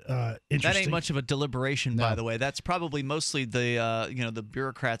interesting. That ain't much of a deliberation, by the way. That's probably mostly the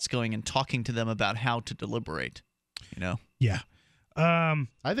bureaucrats going and talking to them about how to deliberate. Yeah. I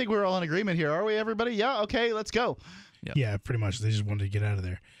think we're all in agreement here, are we, everybody? Yeah. Okay. Let's go. Yep. Yeah, pretty much. They just wanted to get out of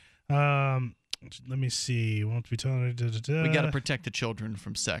there. Let me see. Won't be telling. We got to protect the children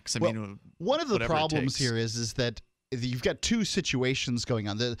from sex. I mean, one of the problems here is that you've got two situations going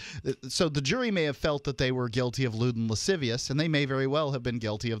on. So the jury may have felt that they were guilty of lewd and lascivious, and they may very well have been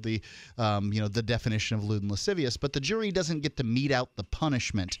guilty of the, the definition of lewd and lascivious. But the jury doesn't get to mete out the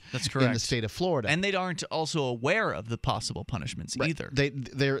punishment. That's correct. In the state of Florida, and they aren't also aware of the possible punishments either.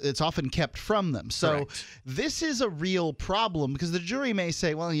 It's often kept from them. So this is a real problem because the jury may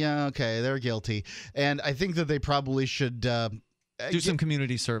say, "Well, yeah, okay, they're guilty," and I think that they probably should. Do some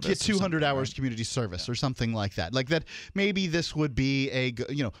community service. Get 200 hours community service or something like that. Like that, maybe this would be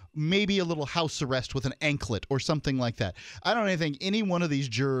maybe a little house arrest with an anklet or something like that. I don't think any one of these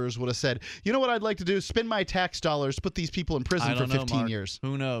jurors would have said, you know what I'd like to do? Spend my tax dollars, put these people in prison for 15 years.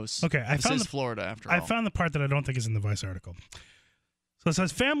 Who knows? Okay, this is Florida after all. I found the part that I don't think is in the Vice article. So it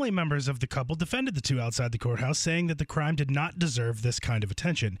says family members of the couple defended the two outside the courthouse, saying that the crime did not deserve this kind of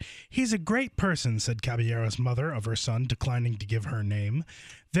attention. He's a great person, said Caballero's mother of her son, declining to give her name.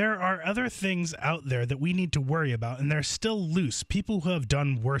 There are other things out there that we need to worry about, and they're still loose, people who have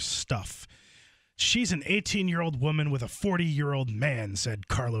done worse stuff. She's an 18-year-old woman with a 40-year-old man, said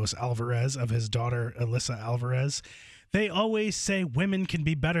Carlos Alvarez of his daughter Alyssa Alvarez. They always say women can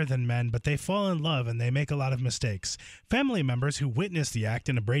be better than men, but they fall in love and they make a lot of mistakes. Family members who witnessed the act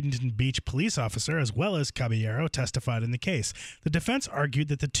and a Bradenton Beach police officer, as well as Caballero, testified in the case. The defense argued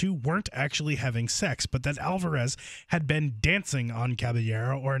that the two weren't actually having sex, but that Alvarez had been dancing on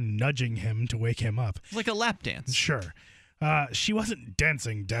Caballero or nudging him to wake him up. Like a lap dance. Sure. She wasn't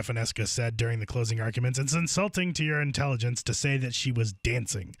dancing, Definesca said during the closing arguments. It's insulting to your intelligence to say that she was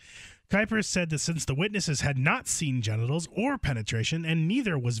dancing. Kuipers said that since the witnesses had not seen genitals or penetration, and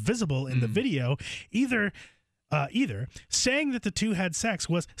neither was visible in the video, either saying that the two had sex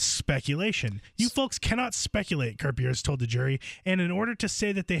was speculation. You folks cannot speculate, Kuipers told the jury, and in order to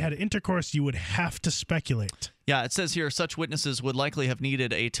say that they had intercourse, you would have to speculate. Yeah, it says here such witnesses would likely have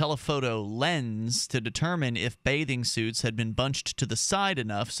needed a telephoto lens to determine if bathing suits had been bunched to the side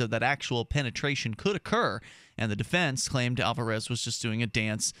enough so that actual penetration could occur, and the defense claimed Alvarez was just doing a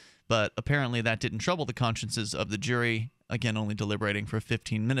dance. But apparently that didn't trouble the consciences of the jury, again, only deliberating for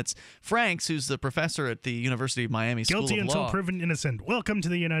 15 minutes. Franks, who's the professor at the University of Miami School of Law. Guilty until proven innocent. Welcome to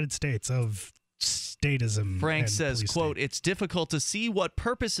the United States of statism. Franks says, quote, it's difficult to see what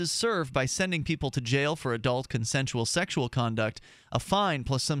purpose is served by sending people to jail for adult consensual sexual conduct. A fine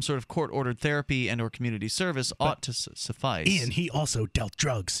plus some sort of court-ordered therapy and or community service ought to suffice. Ian, he also dealt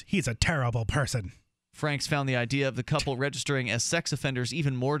drugs. He's a terrible person. Franks found the idea of the couple registering as sex offenders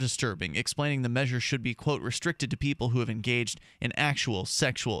even more disturbing, explaining the measure should be, quote, restricted to people who have engaged in actual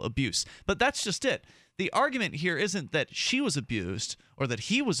sexual abuse. But that's just it. The argument here isn't that she was abused or that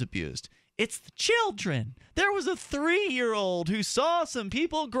he was abused. It's the children. There was a 3-year-old who saw some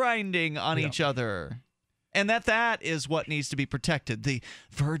people grinding on each other. And that is what needs to be protected, the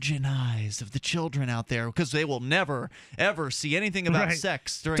virgin eyes of the children out there, because they will never, ever see anything about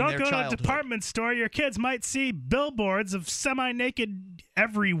sex during their childhood. Don't go to a department store. Your kids might see billboards of semi-naked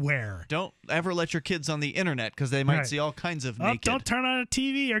everywhere. Don't ever let your kids on the internet, because they might see all kinds of naked. Don't turn on a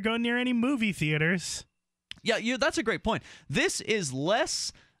TV or go near any movie theaters. Yeah, that's a great point. This is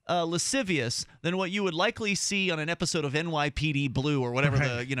less lascivious than what you would likely see on an episode of NYPD Blue or whatever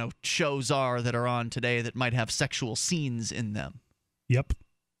the shows are that are on today that might have sexual scenes in them. Yep.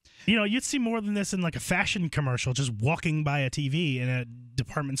 You know, you'd see more than this in like a fashion commercial, just walking by a TV in a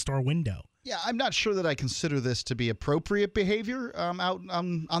department store window. Yeah, I'm not sure that I consider this to be appropriate behavior out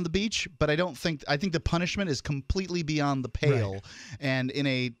on the beach, but I think the punishment is completely beyond the pale. Right. And in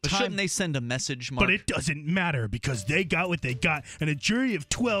a But time, shouldn't they send a message, Mark? But it doesn't matter because they got what they got, and a jury of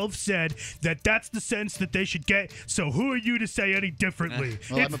 12 said that that's the sentence that they should get. So who are you to say any differently?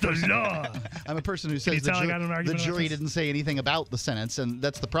 Well, it's the law. I'm a person who Can you says tell I got an the argument about jury this? didn't say anything about the sentence, and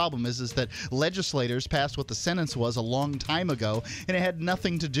that's the problem. Is that legislators passed what the sentence was a long time ago, and it had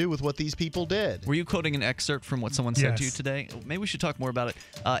nothing to do with what these people did. Were you quoting an excerpt from what someone said to you Yes. today? Maybe we should talk more about it.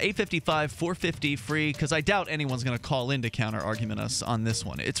 855-450 free, because I doubt anyone's going to call in to counter argument us on this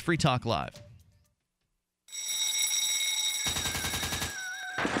one. It's Free Talk Live.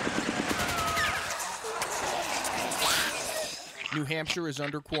 New Hampshire is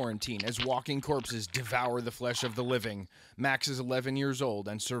under quarantine as walking corpses devour the flesh of the living. Max is 11 years old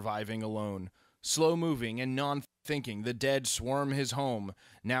and surviving alone. Slow-moving and non-thinking, the dead swarm his home.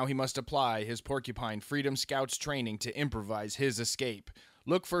 Now he must apply his Porcupine Freedom Scouts training to improvise his escape.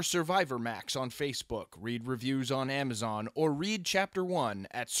 Look for Survivor Max on Facebook, read reviews on Amazon, or read Chapter 1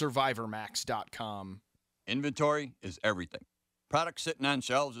 at survivormax.com. Inventory is everything. Products sitting on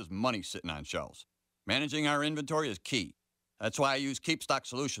shelves is money sitting on shelves. Managing our inventory is key. That's why I use KeepStock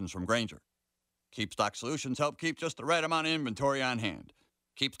Solutions from Grainger. KeepStock Solutions help keep just the right amount of inventory on hand.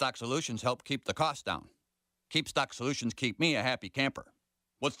 KeepStock Solutions help keep the cost down. KeepStock Solutions keep me a happy camper.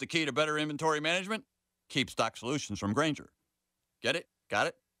 What's the key to better inventory management? KeepStock Solutions from Grainger. Get it? Got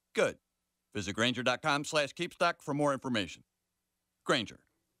it? Good. Visit Grainger.com/KeepStock for more information. Grainger,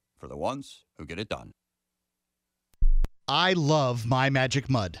 for the ones who get it done. I love My Magic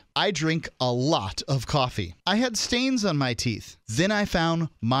Mud. I drink a lot of coffee. I had stains on my teeth. Then I found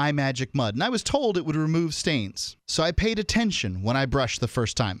My Magic Mud, and I was told it would remove stains. So I paid attention when I brushed the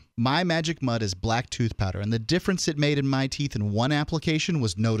first time. My Magic Mud is black tooth powder, and the difference it made in my teeth in one application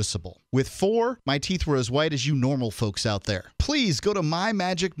was noticeable. With 4, my teeth were as white as you normal folks out there. Please go to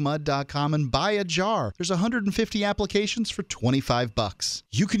mymagicmud.com and buy a jar. There's 150 applications for $25.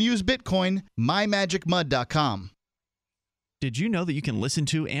 You can use Bitcoin, mymagicmud.com. Did you know that you can listen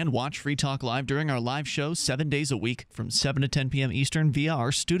to and watch Free Talk Live during our live show 7 days a week from 7 to 10 p.m. Eastern via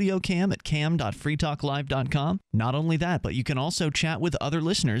our studio cam at cam.freetalklive.com? Not only that, but you can also chat with other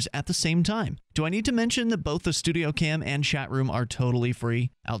listeners at the same time. Do I need to mention that both the studio cam and chat room are totally free?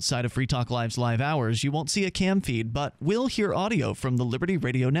 Outside of Free Talk Live's live hours, you won't see a cam feed, but we'll hear audio from the Liberty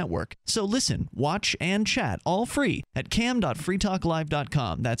Radio Network. So listen, watch, and chat all free at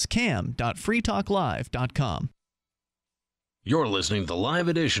cam.freetalklive.com. That's cam.freetalklive.com. You're listening to the live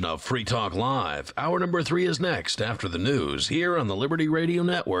edition of Free Talk Live. Hour number 3 is next after the news here on the Liberty Radio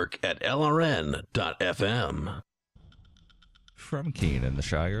Network at LRN.FM. From Keene in the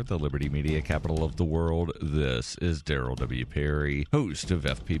Shire, the Liberty Media capital of the world, this is Daryl W. Perry, host of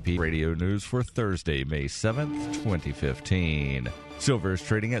FPP Radio News for Thursday, May 7th, 2015. Silver is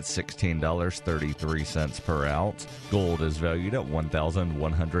trading at $16.33 per ounce. Gold is valued at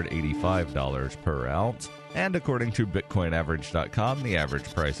 $1,185 per ounce. And according to BitcoinAverage.com, the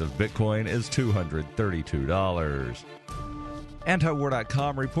average price of Bitcoin is $232.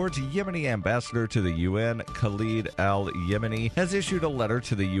 Antiwar.com reports Yemeni ambassador to the UN, Khalid al-Yemeni, has issued a letter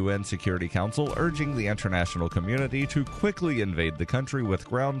to the UN Security Council urging the international community to quickly invade the country with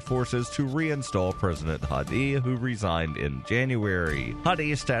ground forces to reinstall President Hadi, who resigned in January.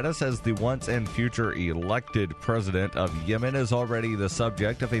 Hadi's status as the once and future elected president of Yemen is already the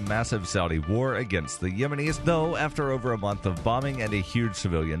subject of a massive Saudi war against the Yemenis, though after over a month of bombing and a huge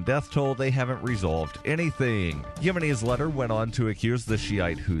civilian death toll, they haven't resolved anything. Yemeni's letter went on to accuse the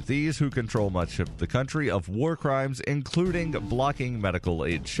Shiite Houthis, who control much of the country, of war crimes, including blocking medical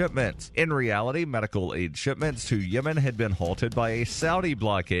aid shipments. In reality, medical aid shipments to Yemen had been halted by a Saudi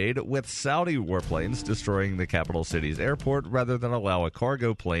blockade, with Saudi warplanes destroying the capital city's airport rather than allow a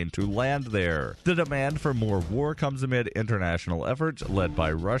cargo plane to land there. The demand for more war comes amid international efforts led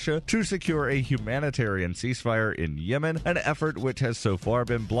by Russia to secure a humanitarian ceasefire in Yemen, an effort which has so far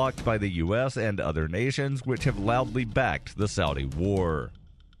been blocked by the U.S. and other nations, which have loudly backed the Saudi war.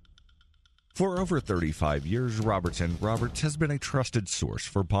 For over 35 years, Robertson Roberts has been a trusted source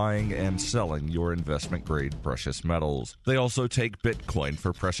for buying and selling your investment-grade precious metals. They also take Bitcoin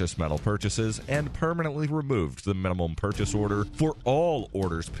for precious metal purchases and permanently removed the minimum purchase order for all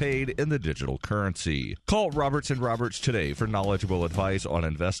orders paid in the digital currency. Call Robertson Roberts today for knowledgeable advice on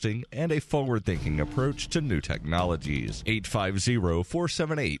investing and a forward-thinking approach to new technologies.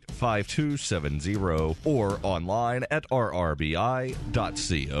 850-478-5270 or online at rrbi.co.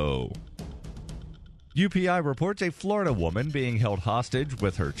 UPI reports a Florida woman being held hostage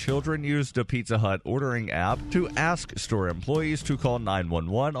with her children used a Pizza Hut ordering app to ask store employees to call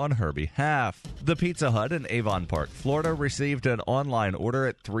 911 on her behalf. The Pizza Hut in Avon Park, Florida received an online order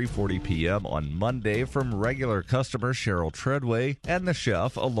at 3:40 p.m. on Monday from regular customer Cheryl Treadway, and the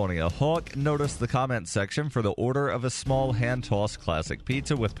chef, Alonia Hawk, noticed the comment section for the order of a small hand-tossed classic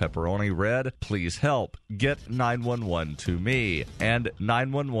pizza with pepperoni read, "Please help, get 911 to me," and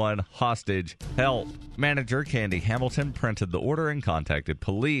 911 hostage help. Manager Candy Hamilton printed the order and contacted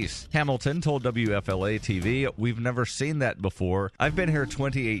police. Hamilton told WFLA-TV, "We've never seen that before. I've been here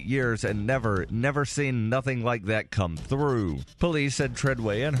 28 years and never seen nothing like that come through." Police said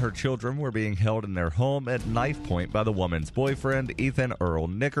Treadway and her children were being held in their home at knife point by the woman's boyfriend, Ethan Earl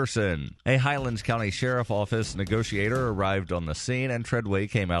Nickerson. A Highlands County Sheriff Office negotiator arrived on the scene, and Treadway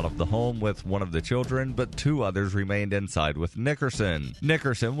came out of the home with one of the children, but 2 others remained inside with Nickerson.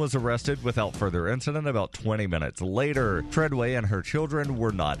 Nickerson was arrested without further incident about 20 minutes later. Treadway and her children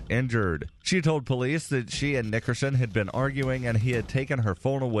were not injured. She told police that she and Nickerson had been arguing and he had taken her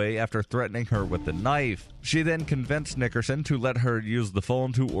phone away after threatening her with the knife. She then convinced Nickerson to let her use the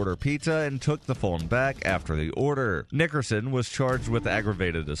phone to order pizza and took the phone back after the order. Nickerson was charged with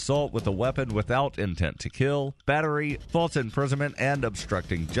aggravated assault with a weapon without intent to kill, battery, false imprisonment, and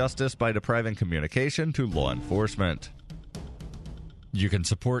obstructing justice by depriving communication to law enforcement. You can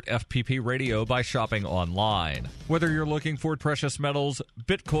support FPP Radio by shopping online. Whether you're looking for precious metals,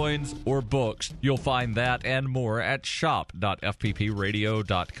 bitcoins, or books, you'll find that and more at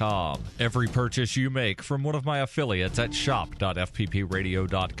shop.fppradio.com. Every purchase you make from one of my affiliates at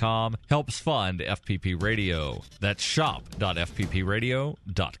shop.fppradio.com helps fund FPP Radio. That's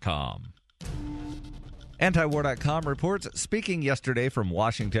shop.fppradio.com. Antiwar.com reports, speaking yesterday from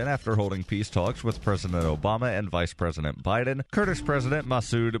Washington after holding peace talks with President Obama and Vice President Biden, Kurdish President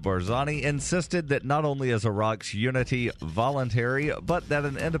Masoud Barzani insisted that not only is Iraq's unity voluntary, but that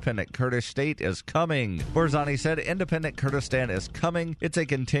an independent Kurdish state is coming. Barzani said, "Independent Kurdistan is coming. It's a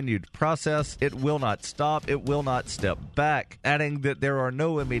continued process. It will not stop. It will not step back," adding that there are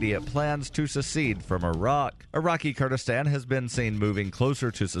no immediate plans to secede from Iraq. Iraqi Kurdistan has been seen moving closer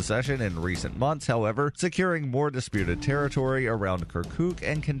to secession in recent months, however, securing more disputed territory around Kirkuk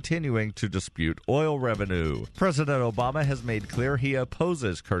and continuing to dispute oil revenue. President Obama has made clear he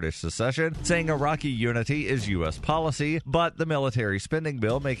opposes Kurdish secession, saying Iraqi unity is U.S. policy, but the military spending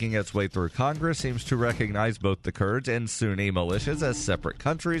bill making its way through Congress seems to recognize both the Kurds and Sunni militias as separate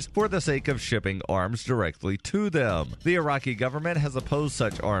countries for the sake of shipping arms directly to them. The Iraqi government has opposed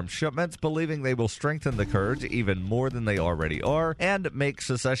such arms shipments, believing they will strengthen the Kurds even more than they already are and make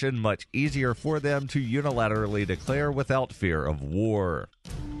secession much easier for them to unilaterally declare without fear of war.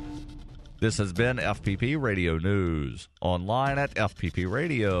 This has been FPP Radio News, online at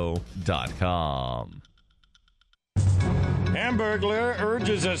fppradio.com. Hamburglar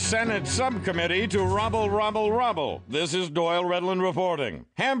urges a Senate subcommittee to rubble. This is Doyle Redland reporting.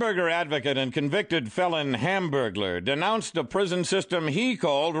 Hamburger advocate and convicted felon Hamburglar denounced a prison system he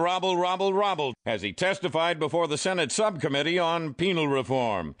called rubble as he testified before the Senate subcommittee on penal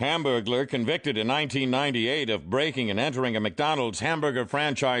reform. Hamburglar, convicted in 1998 of breaking and entering a McDonald's hamburger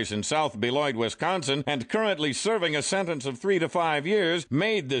franchise in South Beloit, Wisconsin, and currently serving a sentence of 3 to 5 years,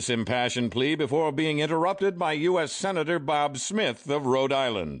 made this impassioned plea before being interrupted by U.S. Senator Bob Smith of Rhode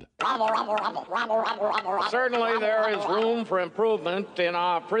Island. Certainly there is room for improvement in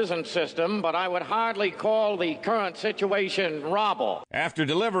our prison system, but I would hardly call the current situation rubble. After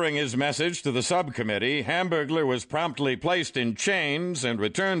delivering his message to the subcommittee, Hamburglar was promptly placed in chains and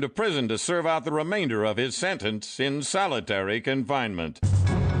returned to prison to serve out the remainder of his sentence in solitary confinement.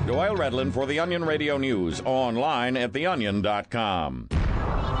 Doyle Redland for the Onion Radio News, online at theonion.com.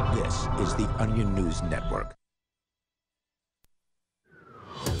 This is the Onion News Network.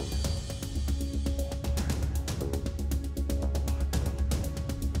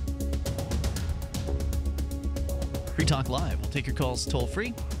 Free Talk Live. We'll take your calls toll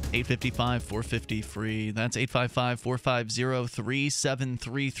free. 855-450-FREE. That's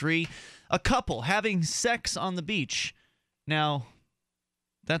 855-450-3733. A couple having sex on the beach. Now,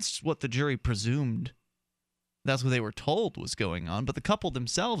 that's what the jury presumed. That's what they were told was going on. But the couple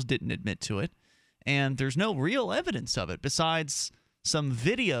themselves didn't admit to it. And there's no real evidence of it besides some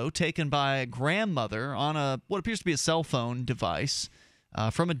video taken by a grandmother on what appears to be a cell phone device.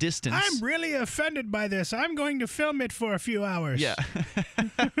 From a distance. I'm really offended by this. I'm going to film it for a few hours. Yeah.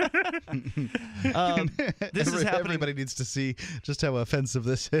 This is happening. Everybody needs to see just how offensive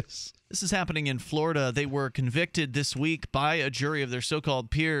this is. This is happening in Florida. They were convicted this week by a jury of their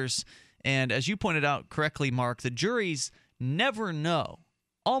so-called peers. And as you pointed out correctly, Mark, the juries never know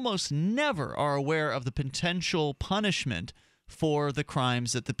almost never are aware of the potential punishment for the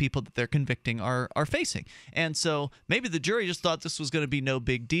crimes that the people that they're convicting are facing. And so maybe the jury just thought this was going to be no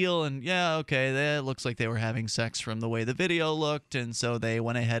big deal, and yeah, okay, it looks like they were having sex from the way the video looked, and so they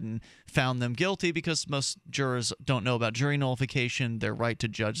went ahead and found them guilty because most jurors don't know about jury nullification, their right to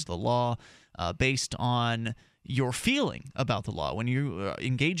judge the law based on your feeling about the law. When you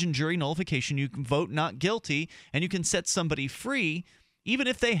engage in jury nullification, you can vote not guilty, and you can set somebody free even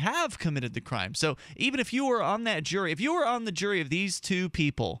if they have committed the crime. So even if you were on that jury, if you were on the jury of these two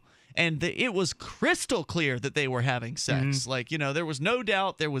people and it was crystal clear that they were having sex, like, you know, there was no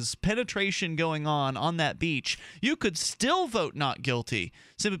doubt there was penetration going on that beach, you could still vote not guilty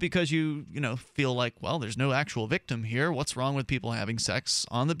simply because you feel like, well, there's no actual victim here. What's wrong with people having sex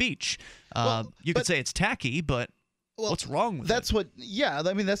on the beach? You could say it's tacky, but what's wrong with that's what? Yeah,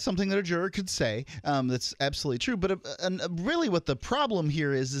 I mean, that's something that a juror could say. That's absolutely true. But really, what the problem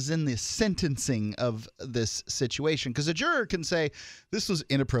here is in the sentencing of this situation, because a juror can say this was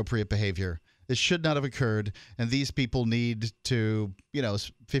inappropriate behavior. This should not have occurred, and these people need to,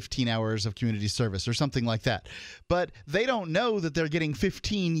 15 hours of community service or something like that. But they don't know that they're getting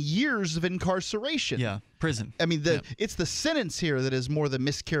 15 years of incarceration. Yeah, prison. I mean, it's the sentence here that is more the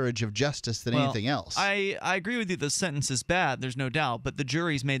miscarriage of justice than anything else. I agree with you. The sentence is bad. There's no doubt. But the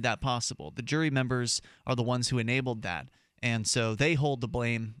jury's made that possible. The jury members are the ones who enabled that. And so they hold the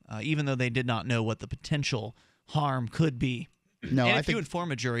blame, even though they did not know what the potential harm could be. No, and if you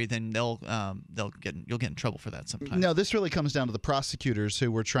inform a jury, then you'll get in trouble for that sometimes. No, this really comes down to the prosecutors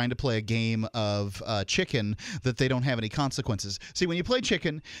who were trying to play a game of chicken that they don't have any consequences. See, when you play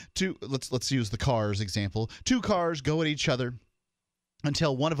chicken, let's use the cars example. Two cars go at each other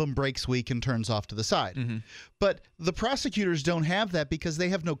until one of them breaks weak and turns off to the side. But the prosecutors don't have that because they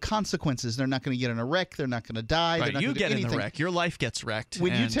have no consequences. They're not going to get in a wreck. They're not going to die. Right, they're not you gonna get do anything. in the wreck. Your life gets wrecked.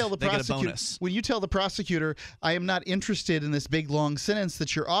 When you tell the they get a bonus. when you tell the prosecutor, I am not interested in this big long sentence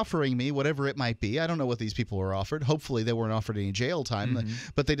that you're offering me, whatever it might be. I don't know what these people were offered. Hopefully they weren't offered any jail time,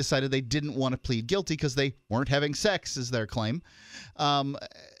 but they decided they didn't want to plead guilty because they weren't having sex, is their claim.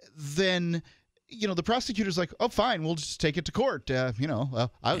 Then the prosecutor's like, oh, fine, we'll just take it to court.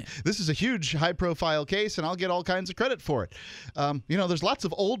 This is a huge high-profile case, and I'll get all kinds of credit for it. There's lots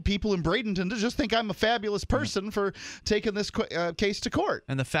of old people in Bradenton that just think I'm a fabulous person for taking this case to court.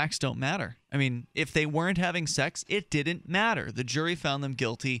 And the facts don't matter. I mean, if they weren't having sex, it didn't matter. The jury found them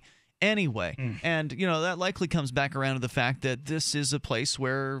guilty anyway. And, that likely comes back around to the fact that this is a place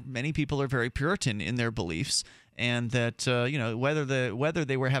where many people are very Puritan in their beliefs, and that whether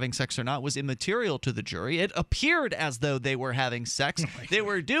they were having sex or not was immaterial to the jury. It appeared as though they were having sex. They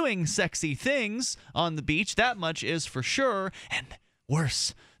were doing sexy things on the beach. That much is for sure. And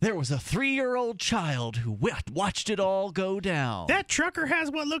worse, there was a 3-year-old child who watched it all go down. That trucker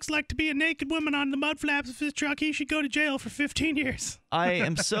has what looks like to be a naked woman on the mud flaps of his truck. He should go to jail for 15 years. I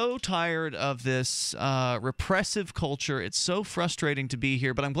am so tired of this repressive culture. It's so frustrating to be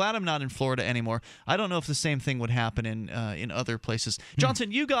here, but I'm glad I'm not in Florida anymore. I don't know if the same thing would happen in other places.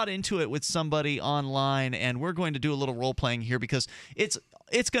 Johnson, you got into it with somebody online, and we're going to do a little role-playing here because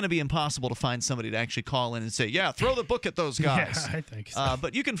it's going to be impossible to find somebody to actually call in and say, yeah, throw the book at those guys. Yeah, I think so.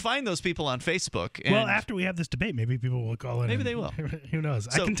 But you can find those people on Facebook. Well, after we have this debate, maybe people will call in. Maybe they will. Who knows?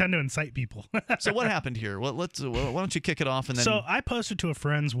 I can tend to incite people. So what happened here? Well, why don't you kick it off? And then. So I posted to a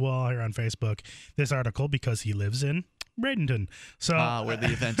friend's wall here on Facebook this article because he lives in Bradenton. So where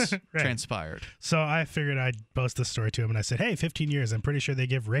the event transpired. So I figured I'd post this story to him, and I said, hey, 15 years. I'm pretty sure they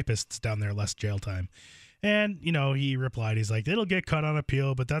give rapists down there less jail time. And, he replied, he's like, it'll get cut on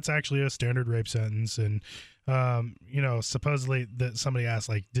appeal, but that's actually a standard rape sentence. And, supposedly that somebody asked,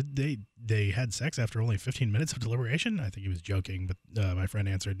 like, did they had sex after only 15 minutes of deliberation? I think he was joking, but my friend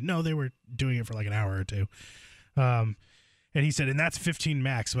answered, no, they were doing it for like an hour or two. And he said, and that's 15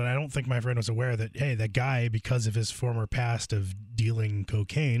 max, but I don't think my friend was aware that, hey, that guy, because of his former past of dealing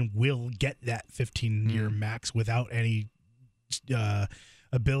cocaine, will get that 15-year max without any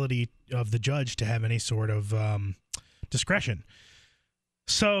ability of the judge to have any sort of discretion.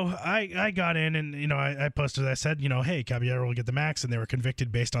 So I got in and, I posted, I said, hey, Caballero will get the max, and they were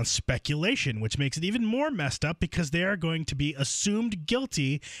convicted based on speculation, which makes it even more messed up because they are going to be assumed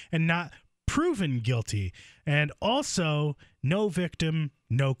guilty and not proven guilty. And also, no victim,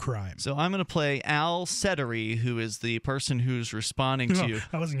 no crime. So I'm going to play Al Settery, who is the person who's responding to you.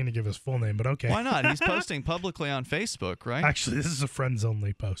 I wasn't going to give his full name, but okay. Why not? He's posting publicly on Facebook, right? Actually, this is a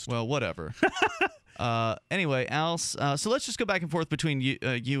friends-only post. Well, whatever. Anyway, Al, so let's just go back and forth between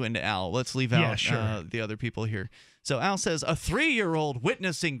you and Al. Let's leave out the other people here. So Al says, a 3-year-old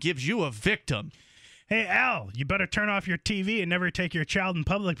witnessing gives you a victim. Hey, Al, you better turn off your TV and never take your child in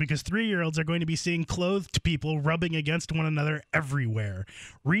public because 3-year-olds are going to be seeing clothed people rubbing against one another everywhere.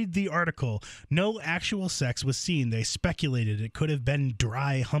 Read the article. No actual sex was seen. They speculated it could have been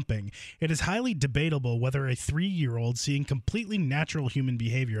dry humping. It is highly debatable whether a 3-year-old seeing completely natural human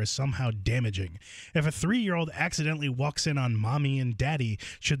behavior is somehow damaging. If a 3-year-old accidentally walks in on mommy and daddy,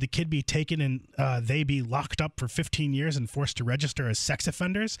 should the kid be taken and they be locked up for 15 years and forced to register as sex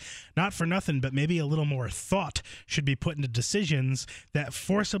offenders? Not for nothing, but maybe a little more thought should be put into decisions that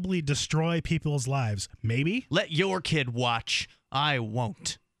forcibly destroy people's lives. Maybe? Let your kid watch. I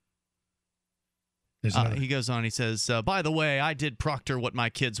won't. He goes on, he says, by the way, I did proctor what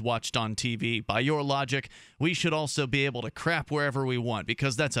my kids watched on TV. By your logic, we should also be able to crap wherever we want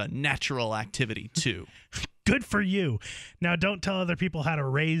because that's a natural activity too. Good for you. Now, don't tell other people how to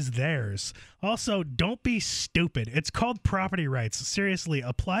raise theirs. Also, don't be stupid. It's called property rights. Seriously,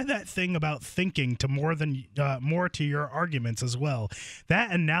 apply that thing about thinking to more to your arguments as well.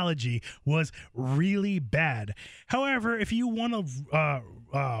 That analogy was really bad. However, if you want to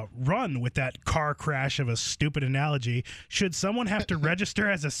run with that car crash of a stupid analogy, should someone have to register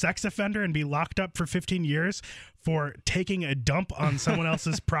as a sex offender and be locked up for 15 years for taking a dump on someone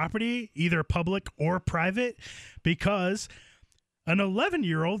else's property, either public or private? Because an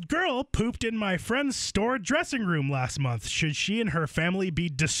 11-year-old girl pooped in my friend's store dressing room last month. Should she and her family be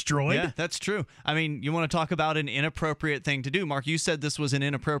destroyed? Yeah, that's true. I mean, you want to talk about an inappropriate thing to do. Mark, you said this was an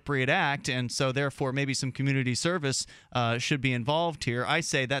inappropriate act, and so therefore maybe some community service should be involved here. I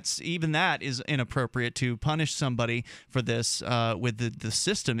say that is inappropriate to punish somebody for this with the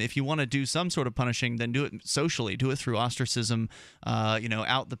system. If you want to do some sort of punishing, then do it socially. Do it through ostracism,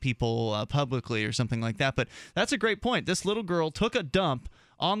 out the people publicly or something like that. But that's a great point. This little girl took a dump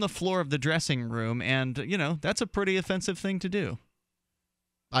on the floor of the dressing room, and that's a pretty offensive thing to do.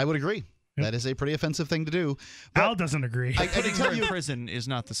 I would agree. Yep. That is a pretty offensive thing to do. But Al doesn't agree. Putting her in prison is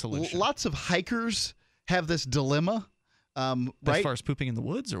not the solution. Lots of hikers have this dilemma. Right? As far as pooping in the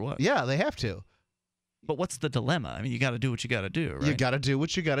woods or what? Yeah, they have to. But what's the dilemma? I mean, you got to do what you got to do, right? You got to do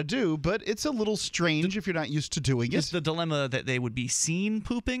what you got to do, but it's a little strange if you're not used to doing it. Is the dilemma that they would be seen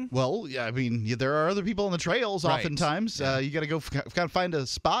pooping? Well, yeah, I mean, there are other people on the trails oftentimes. Yeah. You got to go kind of find a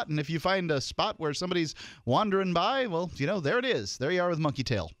spot, and if you find a spot where somebody's wandering by, well, there it is. There you are with Monkey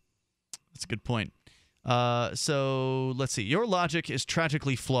Tail. That's a good point. So let's see. Your logic is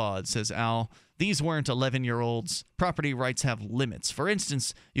tragically flawed, says Al. These weren't 11-year-olds. Property rights have limits. For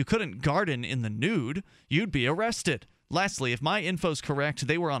instance, you couldn't garden in the nude. You'd be arrested. Lastly, if my info's correct,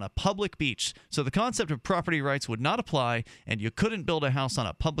 they were on a public beach, so the concept of property rights would not apply, and you couldn't build a house on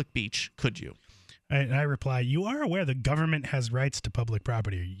a public beach, could you? I reply, you are aware the government has rights to public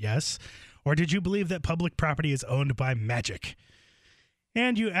property, yes? Or did you believe that public property is owned by magic?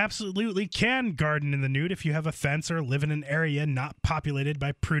 And you absolutely can garden in the nude if you have a fence or live in an area not populated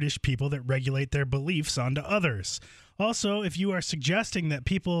by prudish people that regulate their beliefs onto others. Also, if you are suggesting that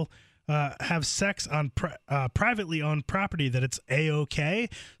people have sex on privately owned property, that it's A-OK.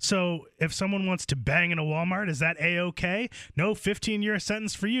 So if someone wants to bang in a Walmart, is that A-OK? No 15-year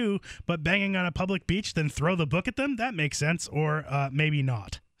sentence for you, but banging on a public beach, then throw the book at them? That makes sense, or maybe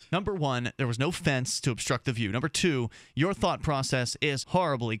not. Number one, there was no fence to obstruct the view. Number two, your thought process is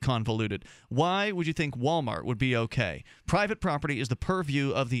horribly convoluted. Why would you think Walmart would be okay? Private property is the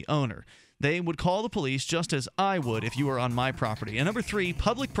purview of the owner. They would call the police just as I would if you were on my property. And number three,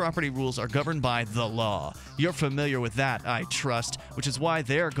 public property rules are governed by the law. You're familiar with that, I trust, which is why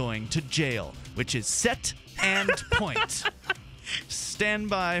they're going to jail, which is set and point. Stand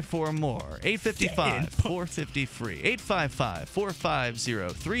by for more. 855-450-FREE.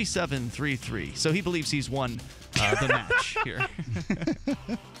 855-450-3733. So he believes he's won the match here.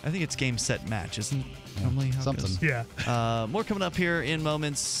 I think it's game, set, match, isn't it? Normally how something. It goes? Yeah. More coming up here in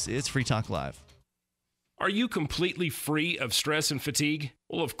moments. It's Free Talk Live. Are you completely free of stress and fatigue?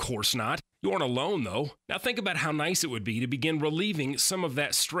 Well, of course not. You aren't alone, though. Now think about how nice it would be to begin relieving some of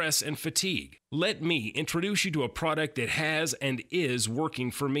that stress and fatigue. Let me introduce you to a product that has and is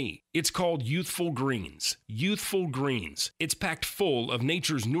working for me. It's called Youthful Greens. Youthful Greens. It's packed full of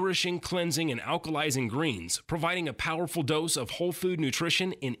nature's nourishing, cleansing, and alkalizing greens, providing a powerful dose of whole food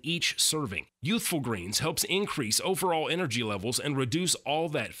nutrition in each serving. Youthful Greens helps increase overall energy levels and reduce all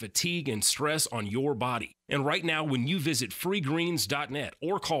that fatigue and stress on your body. And right now, when you visit freegreens.net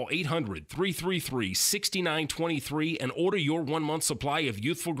or call 800-333-6923 and order your 1-month supply of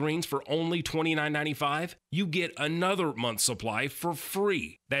Youthful Greens for only $29.95, you get another month's supply for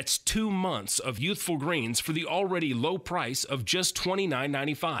free. That's 2 months of Youthful Greens for the already low price of just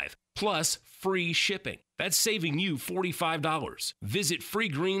 $29.95. plus free shipping. That's saving you $45. Visit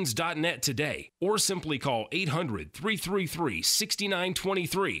freegreens.net today or simply call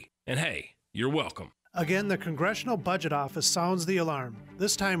 800-333-6923. And hey, you're welcome. Again, the Congressional Budget Office sounds the alarm.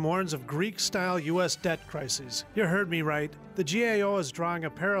 This time warns of Greek-style U.S. debt crises. You heard me right. The GAO is drawing a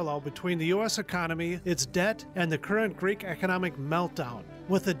parallel between the U.S. economy, its debt, and the current Greek economic meltdown.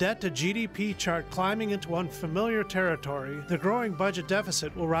 With the debt-to-GDP chart climbing into unfamiliar territory, the growing budget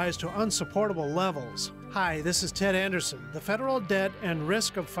deficit will rise to unsupportable levels. Hi, this is Ted Anderson. The Federal Debt and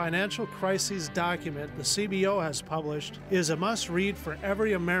Risk of Financial Crises document the CBO has published is a must-read for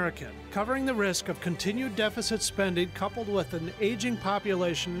every American, covering the risk of continued deficit spending coupled with an aging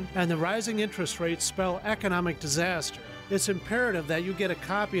population and the rising interest rates spell economic disaster. It's imperative that you get a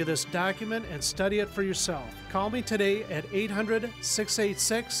copy of this document and study it for yourself. Call me today at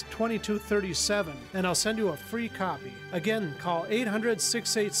 800-686-2237 and I'll send you a free copy. Again, call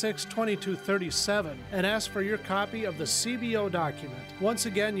 800-686-2237 and ask for your copy of the CBO document. Once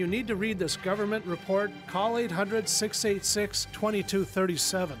again, you need to read this government report. Call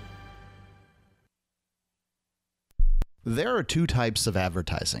 800-686-2237. There are two types of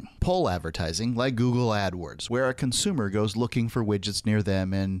advertising. Pull advertising, like Google AdWords, where a consumer goes looking for widgets near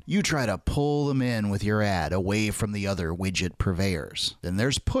them and you try to pull them in with your ad away from the other widget purveyors. Then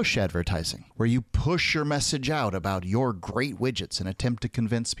there's push advertising, where you push your message out about your great widgets and attempt to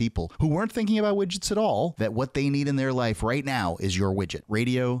convince people who weren't thinking about widgets at all that what they need in their life right now is your widget.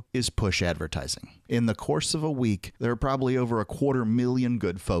 Radio is push advertising. In the course of a week, there are probably over 250,000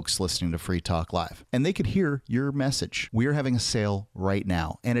 good folks listening to Free Talk Live, and they could hear your message. We're having a sale right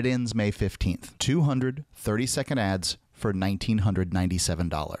now, and it ends May 15th. 200 30-second ads for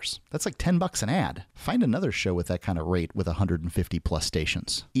 $1,997. That's like $10 an ad. Find another show with that kind of rate with 150 plus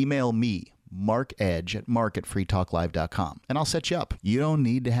stations. Email me, Mark Edge at mark@freetalklive.com, and I'll set you up. You don't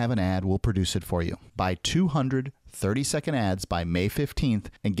need to have an ad. We'll produce it for you. Buy 200 30-second ads by May 15th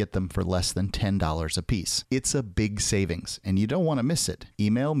and get them for less than $10 a piece. It's a big savings, and you don't want to miss it.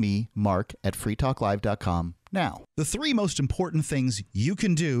 Email me, mark@freetalklive.com now. The three most important things you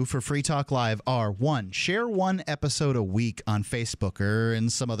can do for Free Talk Live are: 1, share one episode a week on Facebook or in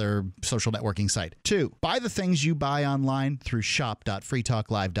some other social networking site. 2, buy the things you buy online through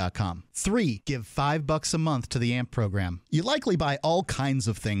shop.freetalklive.com. 3, give $5 a month to the AMP program. You likely buy all kinds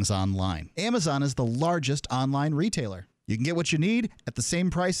of things online. Amazon is the largest online retailer. You can get what you need at the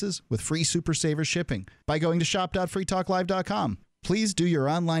same prices with free Super Saver shipping by going to shop.freetalklive.com. Please do your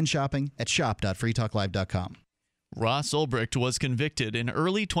online shopping at shop.freetalklive.com. Ross Ulbricht was convicted in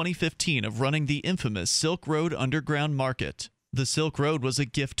early 2015 of running the infamous Silk Road Underground Market. The Silk Road was a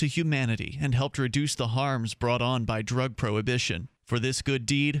gift to humanity and helped reduce the harms brought on by drug prohibition. For this good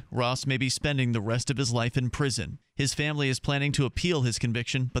deed, Ross may be spending the rest of his life in prison. His family is planning to appeal his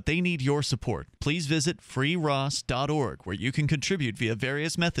conviction, but they need your support. Please visit freeross.org, where you can contribute via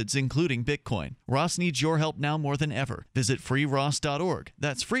various methods, including Bitcoin. Ross needs your help now more than ever. Visit freeross.org.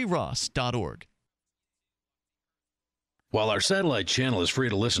 That's freeross.org. While our satellite channel is free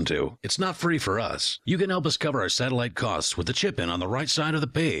to listen to, it's not free for us. You can help us cover our satellite costs with the chip-in on the right side of the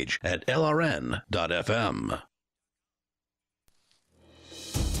page at lrn.fm.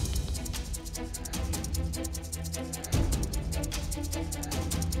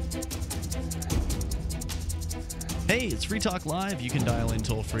 Hey, it's Free Talk Live. You can dial in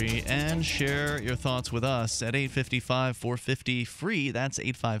toll-free and share your thoughts with us at 855-450-FREE. That's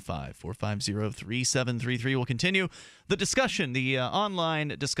 855-450-3733. We'll continue the discussion, the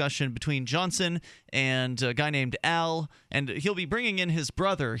online discussion between Johnson and a guy named Al, and he'll be bringing in his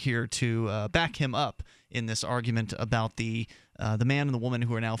brother here to back him up in this argument about the man and the woman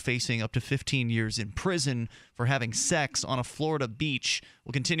who are now facing up to 15 years in prison for having sex on a Florida beach.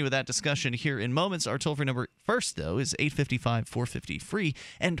 We'll continue with that discussion here in moments. Our toll-free number first, though, is 855-450-FREE,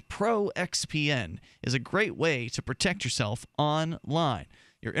 and ProXPN is a great way to protect yourself online.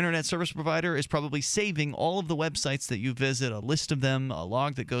 Your internet service provider is probably saving all of the websites that you visit, a list of them, a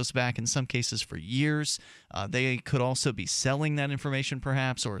log that goes back in some cases for years. They could also be selling that information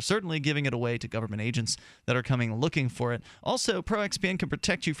perhaps, or certainly giving it away to government agents that are coming looking for it. Also, ProXPN can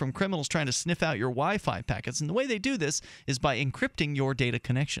protect you from criminals trying to sniff out your Wi-Fi packets, and the way they do this is by encrypting your data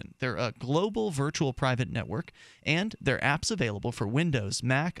connection. They're a global virtual private network, and their app's available for Windows,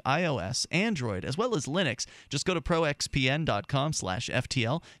 Mac, iOS, Android, as well as Linux. Just go to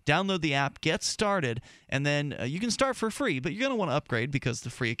proxpn.com/FTL. Download the app, get started, and then you can start for free, but you're going to want to upgrade because the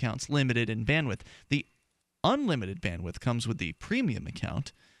free account's limited in bandwidth. The unlimited bandwidth comes with the premium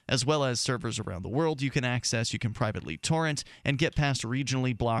account, as well as servers around the world you can access. You can privately torrent and get past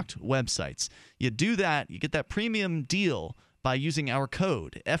regionally blocked websites. You do that, you get that premium deal by using our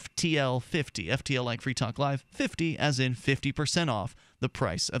code FTL50. FTL like Free Talk Live, 50 as in 50% off the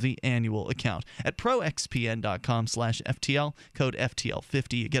price of the annual account. At proxpn.com/FTL, code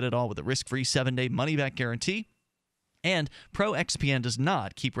FTL50. You get it all with a risk-free 7-day money-back guarantee. And ProXPN does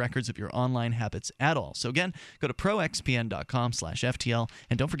not keep records of your online habits at all. So again, go to proxpn.com/FTL,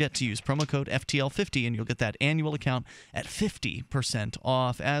 and don't forget to use promo code FTL50, and you'll get that annual account at 50%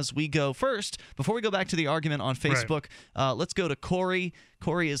 off. As we go first, before we go back to the argument on Facebook, let's go to Corey.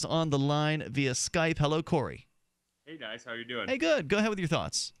 Corey is on the line via Skype. Hello, Corey. Hey, guys. How are you doing? Hey, good. Go ahead with your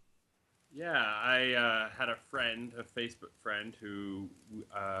thoughts. Yeah, I had a friend, a Facebook friend, who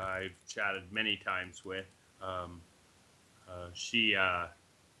I've chatted many times with. She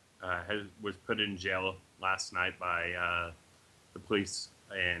was put in jail last night by the police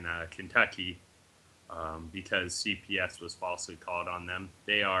in Kentucky because CPS was falsely called on them.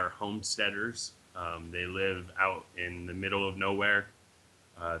 They are homesteaders. They live out in the middle of nowhere.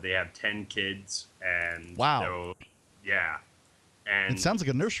 They have 10 kids, and wow, yeah, and it sounds like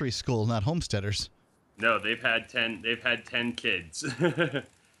a nursery school, not homesteaders. No, they've had 10 kids,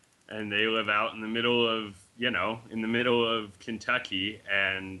 and they live out in the middle of Kentucky,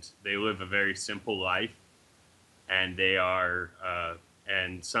 and they live a very simple life. And they are,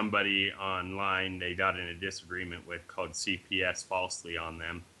 and somebody online they got in a disagreement with called CPS falsely on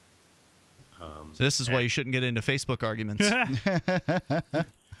them. So this is why you shouldn't get into Facebook arguments.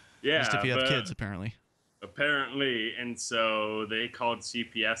 Yeah, just if you have kids, apparently. Apparently, and so they called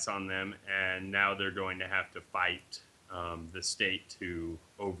CPS on them, and now they're going to have to fight the state to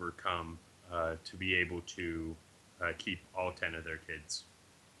overcome to be able to keep all 10 of their kids.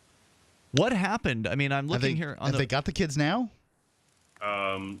 What happened? I mean, I'm looking here. Have they got the kids now?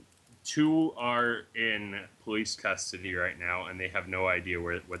 2 are in police custody right now, and they have no idea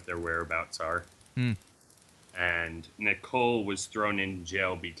what their whereabouts are. And Nicole was thrown in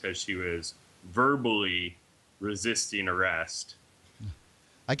jail because she was verbally resisting arrest.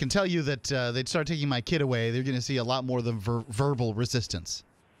 I can tell you that they'd start taking my kid away. They're going to see a lot more than verbal resistance.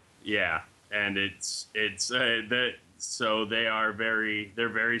 Yeah, and it's that. So they're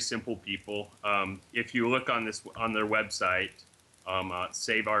very simple people. If you look on their website,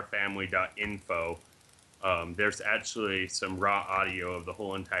 saveourfamily.info, there's actually some raw audio of the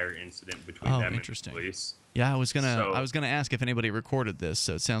whole entire incident between them and the police. Yeah, I was gonna ask if anybody recorded this.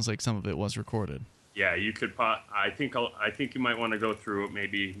 So it sounds like some of it was recorded. Yeah, you could. I think you might want to go through it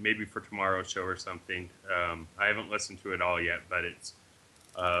maybe for tomorrow's show or something. I haven't listened to it all yet, but it's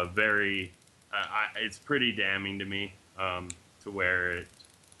it's pretty damning to me. To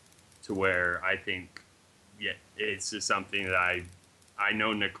where I think, yeah, it's just something that I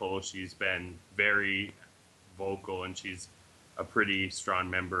know Nicole. She's been very vocal, and she's a pretty strong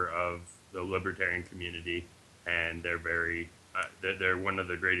member of the libertarian community, and they're they're one of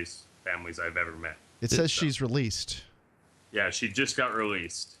the greatest families I've ever met. It says she's released. Yeah, she just got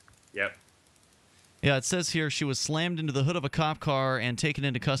released. Yep. Yeah, it says here she was slammed into the hood of a cop car and taken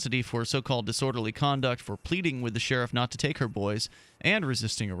into custody for so-called disorderly conduct for pleading with the sheriff not to take her boys and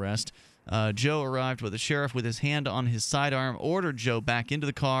resisting arrest. Joe arrived with the sheriff with his hand on his sidearm, ordered Joe back into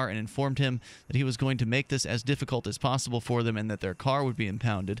the car, and informed him that he was going to make this as difficult as possible for them and that their car would be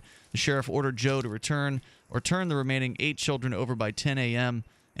impounded. The sheriff ordered Joe to turn the remaining 8 children over by 10 a.m.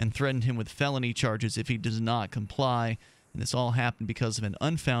 and threatened him with felony charges if he does not comply. And this all happened because of an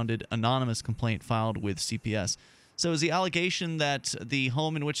unfounded anonymous complaint filed with CPS. So is the allegation that the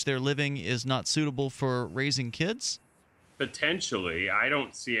home in which they're living is not suitable for raising kids? Potentially. I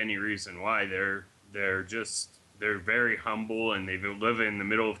don't see any reason why. They're very humble, and they live in the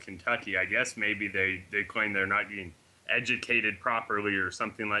middle of Kentucky. I guess maybe they claim they're not getting educated properly or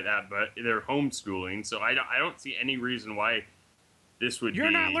something like that, but they're homeschooling. So I don't see any reason why this would You're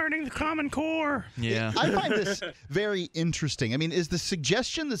not learning the Common Core. Yeah. I find this very interesting. I mean, is the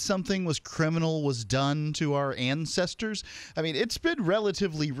suggestion that something was criminal was done to our ancestors? I mean, it's been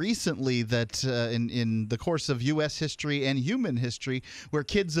relatively recently that in the course of U.S. history and human history where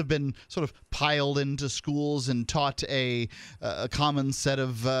kids have been sort of piled into schools and taught a common set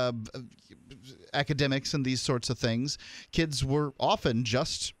of academics and these sorts of things. Kids were often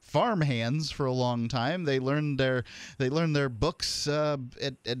just farm hands for a long time. They learned their books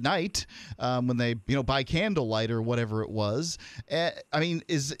at night when they by candlelight or whatever it was. I mean,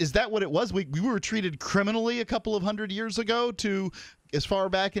 is that what it was? We were treated criminally a couple of hundred years ago to as far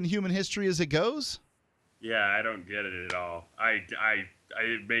back in human history as it goes. Yeah, I don't get it at all.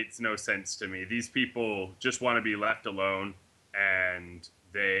 It makes no sense to me. These people just want to be left alone, and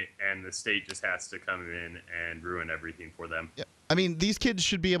the state just has to come in and ruin everything for them. Yeah. I mean, these kids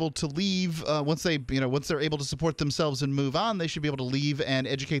should be able to leave once they're able to support themselves and move on. They should be able to leave and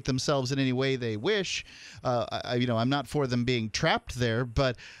educate themselves in any way they wish. I'm not for them being trapped there,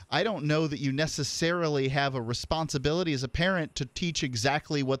 but I don't know that you necessarily have a responsibility as a parent to teach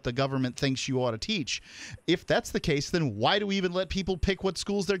exactly what the government thinks you ought to teach. If that's the case, then why do we even let people pick what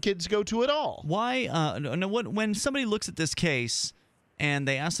schools their kids go to at all? Why? When somebody looks at this case and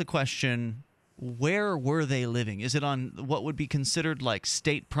they ask the question, where were they living? Is it on what would be considered like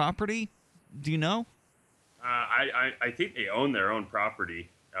state property? Do you know? I think they own their own property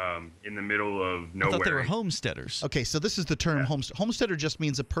in the middle of nowhere. I thought they were homesteaders. Okay, so this is the term homesteader. Just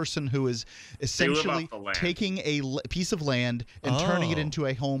means a person who is essentially taking a piece of land and turning it into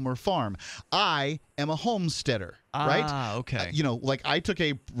a home or farm. I am a homesteader, right? Ah, okay. Like I took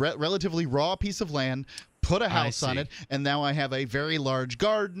a relatively raw piece of land, put a house on it, and now I have a very large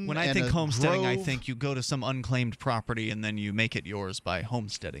garden. When I think homesteading, I think you go to some unclaimed property and then you make it yours by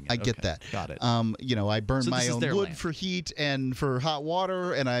homesteading it. I get that. Got it. I burn my own wood land. for heat and for hot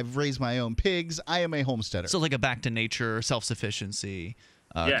water, and I've raised my own pigs. I am a homesteader. So like a back to nature, self-sufficiency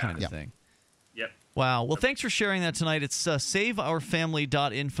kind of thing. Yep. Wow. Well, thanks for sharing that tonight. It's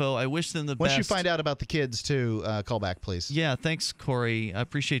saveourfamily.info. I wish them the best. Once you find out about the kids, too, call back, please. Yeah, thanks, Corey. I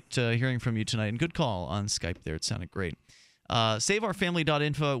appreciate hearing from you tonight. And good call on Skype there. It sounded great.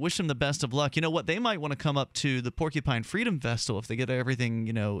 Saveourfamily.info. I wish them the best of luck. You know what? They might want to come up to the Porcupine Freedom Festival if they get everything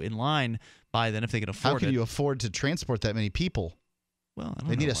in line by then, if they can afford it. How can you afford to transport that many people? Well, I don't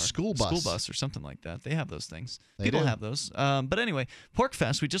they know, need a Mark. school bus. School bus or something like that. They have those things. They People do. have those. But anyway,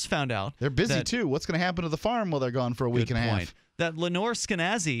 PorcFest, we just found out. They're busy, too. What's going to happen to the farm while they're gone for a week and a half? That Lenore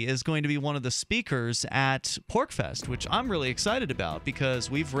Skenazy is going to be one of the speakers at PorcFest, which I'm really excited about because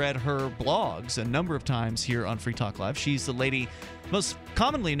we've read her blogs a number of times here on Free Talk Live. She's the lady most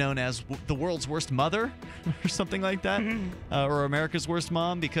commonly known as the world's worst mother or something like that, or America's worst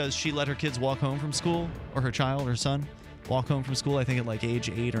mom because she let her kids walk home from school, or her child, her son. Walk home from school, I think at like age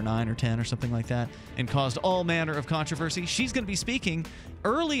 8 or 9 or 10 or something like that, and caused all manner of controversy. She's going to be speaking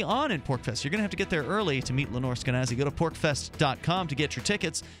early on in PorcFest. You're going to have to get there early to meet Lenore Skenazy. Go to porcfest.com to get your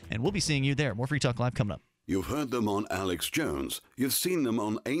tickets, and we'll be seeing you there. More Free Talk Live coming up. You've heard them on Alex Jones. You've seen them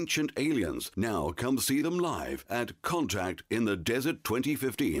on Ancient Aliens. Now come see them live at Contact in the Desert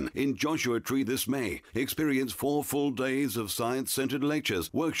 2015 in Joshua Tree this May. Experience 4 full days of science-centered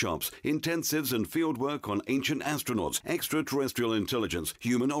lectures, workshops, intensives, and fieldwork on ancient astronauts, extraterrestrial intelligence,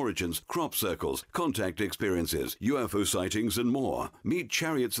 human origins, crop circles, contact experiences, UFO sightings, and more. Meet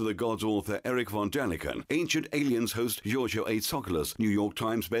Chariots of the Gods author Eric von Daniken, Ancient Aliens host Giorgio A. Tsoukalos, New York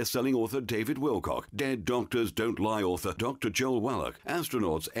Times bestselling author David Wilcock, Dead Doctors Don't Lie author Dr. Joel Wallach,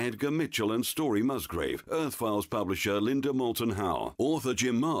 astronauts Edgar Mitchell and Story Musgrave, Earth Files publisher Linda Moulton Howe, author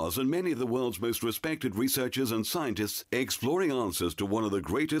Jim Mars, and many of the world's most respected researchers and scientists exploring answers to one of the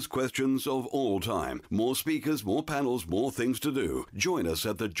greatest questions of all time. More speakers, more panels, more things to do. Join us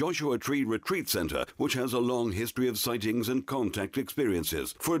at the Joshua Tree Retreat Center, which has a long history of sightings and contact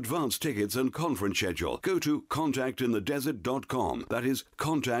experiences. For advance tickets and conference schedule, go to contactinthedesert.com. That is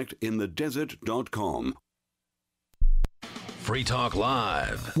contactinthedesert.com. Free Talk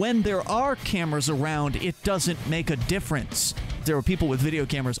Live. When there are cameras around, it doesn't make a difference. There were people with video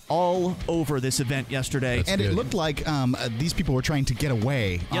cameras all over this event yesterday. It looked like these people were trying to get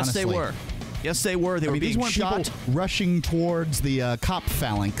away, Yes, honestly. they were. Yes, they were. They were being these weren't shot. people rushing towards the cop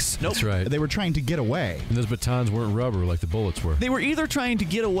phalanx. Nope. That's right. They were trying to get away. And those batons weren't rubber like the bullets were. They were either trying to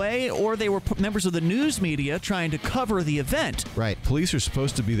get away or they were members of the news media trying to cover the event. Right. Police are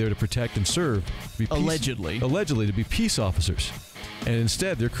supposed to be there to protect and serve. Allegedly. Allegedly, to be peace officers. And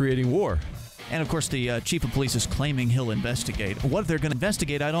instead, they're creating war. And, of course, the chief of police is claiming he'll investigate. What they're going to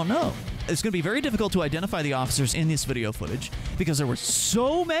investigate, I don't know. It's going to be very difficult to identify the officers in this video footage because there were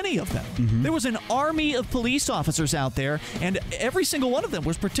so many of them. Mm-hmm. There was an army of police officers out there, and every single one of them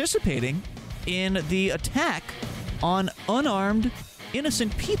was participating in the attack on unarmed,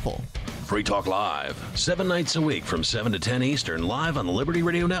 innocent people. Free Talk Live, 7 nights a week from 7 to 10 Eastern, live on the Liberty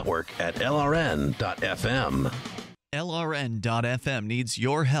Radio Network at LRN.FM. LRN.FM needs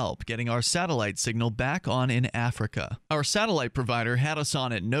your help getting our satellite signal back on in Africa. Our satellite provider had us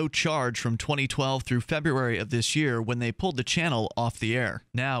on at no charge from 2012 through February of this year when they pulled the channel off the air.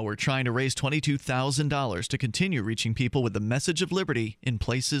 Now we're trying to raise $22,000 to continue reaching people with the message of liberty in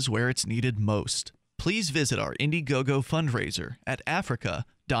places where it's needed most. Please visit our Indiegogo fundraiser at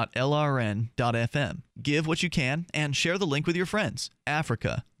africa.lrn.fm. Give what you can and share the link with your friends.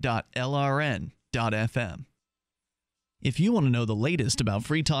 africa.lrn.fm. If you want to know the latest about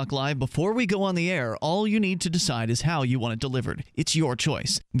Free Talk Live before we go on the air, all you need to decide is how you want it delivered. It's your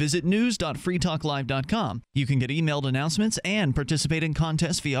choice. Visit news.freetalklive.com. You can get emailed announcements and participate in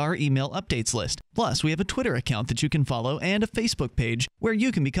contests via our email updates list. Plus, we have a Twitter account that you can follow and a Facebook page where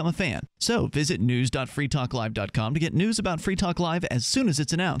you can become a fan. So visit news.freetalklive.com to get news about Free Talk Live as soon as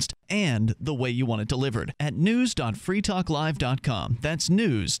it's announced and the way you want it delivered at news.freetalklive.com. That's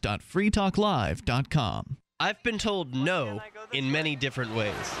news.freetalklive.com. I've been told no in many different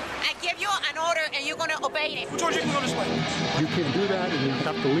ways. I give you an order and you're going to obey it. George, you can go this way. You can do that and you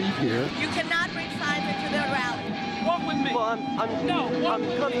have to leave here. You cannot bring signs into the rally. Walk with me. Well, I'm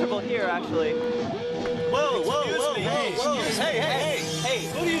comfortable here, actually. Whoa, Hey,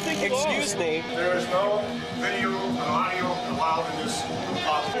 who do you think you are? Excuse me. There is no video and audio allowed in this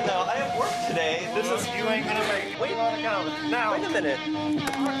office. No, I have work today. You ain't going to make it. Wait on account. Now. Wait a minute.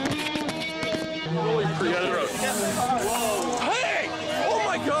 Whoa. Hey! Oh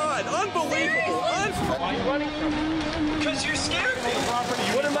my God! Unbelievable! Why are you running from me? Because you're scared me.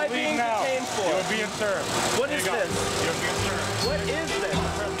 What am I being detained for? You're being served. What is this? You're being served. What is this?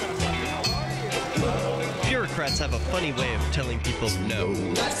 Bureaucrats have a funny way of telling people no.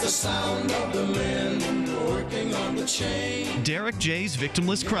 That's the sound of the men working on the chain. Derek J's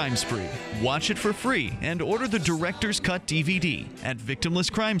Victimless Crime Spree. Watch it for free and order the Director's Cut DVD at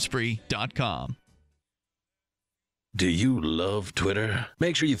victimlesscrimespree.com. Do you love Twitter?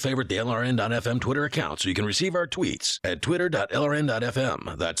 Make sure you favorite the LRN.FM Twitter account so you can receive our tweets at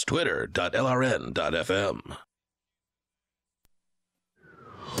twitter.lrn.fm. That's twitter.lrn.fm.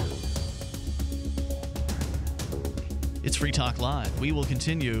 It's Free Talk Live. We will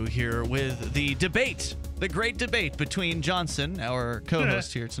continue here with the debate, the great debate between Johnson, our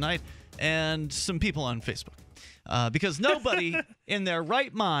co-host here tonight, and some people on Facebook. Because nobody in their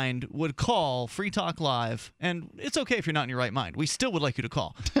right mind would call Free Talk Live, and it's okay if you're not in your right mind. We still would like you to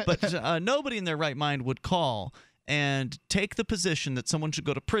call. But nobody in their right mind would call and take the position that someone should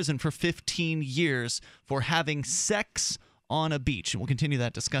go to prison for 15 years for having sex on a beach. And we'll continue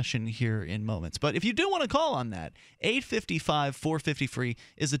that discussion here in moments. But if you do want to call on that, 855-450-FREE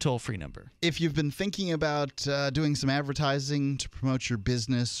is the toll-free number. If you've been thinking about doing some advertising to promote your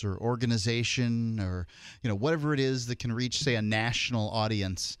business or organization or whatever it is that can reach, say, a national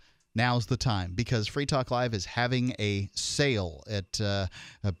audience, now's the time, because Free Talk Live is having a sale at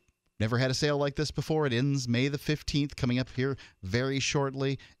never had a sale like this before. It ends May the 15th, coming up here very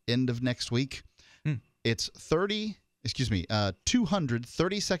shortly, end of next week. It's 200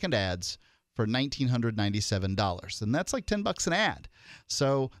 30-second ads for $1,997, and that's like $10 an ad.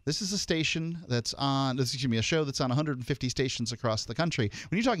 So this is a station that's on, a show that's on 150 stations across the country.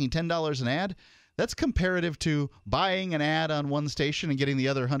 When you're talking $10 an ad, that's comparative to buying an ad on one station and getting the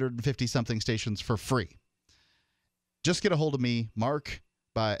other 150-something stations for free. Just get a hold of me, Mark,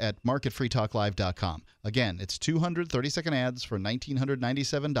 at mark@freetalklive.com. Again, it's 200 30-second ads for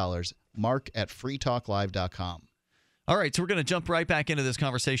 $1,997, Mark at freetalklive.com. All right, so we're going to jump right back into this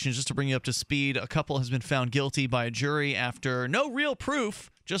conversation just to bring you up to speed. A couple has been found guilty by a jury after no real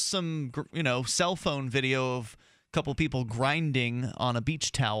proof, just some, cell phone video of a couple people grinding on a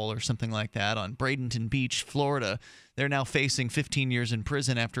beach towel or something like that on Bradenton Beach, Florida. They're now facing 15 years in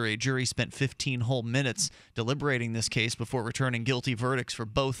prison after a jury spent 15 whole minutes deliberating this case before returning guilty verdicts for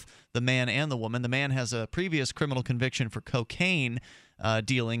both the man and the woman. The man has a previous criminal conviction for cocaine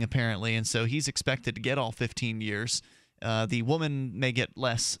dealing, apparently, and so he's expected to get all 15 years. The woman may get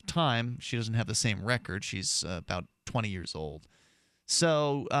less time. She doesn't have the same record. She's about 20 years old.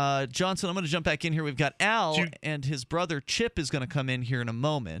 So, Johnson, I'm going to jump back in here. We've got Al, and his brother Chip is going to come in here in a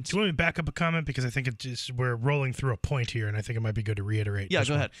moment. Do you want me to back up a comment? Because I think we're rolling through a point here, and I think it might be good to reiterate. Yeah,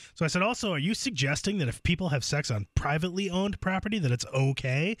 go ahead. So I said, also, are you suggesting that if people have sex on privately owned property, that it's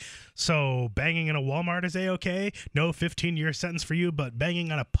okay? So banging in a Walmart is A-okay? No 15-year sentence for you, but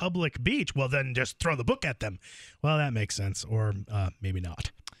banging on a public beach, well, then just throw the book at them. Well, that makes sense, or maybe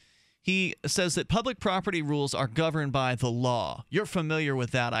not. He says that public property rules are governed by the law. You're familiar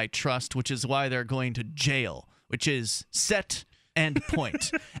with that, I trust, which is why they're going to jail, which is set and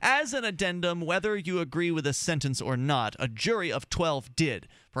point. As an addendum, whether you agree with a sentence or not, a jury of 12 did.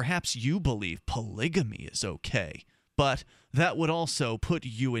 Perhaps you believe polygamy is okay, but that would also put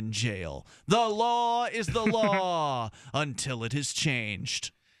you in jail. The law is the law until it is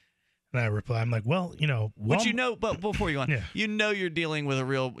changed. And I reply, I'm like, well, Which but before you go on, Yeah. you're dealing with a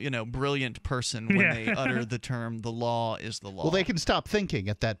real, brilliant person when Yeah. they utter the term, the law is the law. Well, they can stop thinking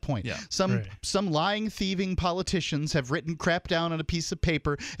at that point. Yeah. Some lying, thieving politicians have written crap down on a piece of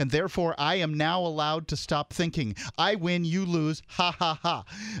paper, and therefore I am now allowed to stop thinking. I win, you lose, ha ha ha.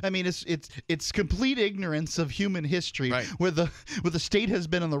 I mean, it's complete ignorance of human history, where the state has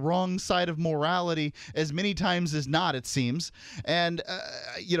been on the wrong side of morality as many times as not, it seems. And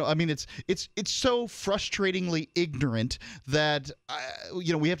I mean, it's so frustratingly ignorant that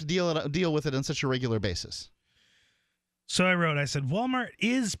we have to deal with it on such a regular basis. So I said, Walmart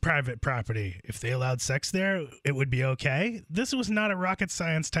is private property. If they allowed sex there, it would be okay. This was not a rocket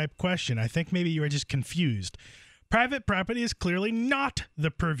science type question. I think maybe you were just confused. Private property is clearly not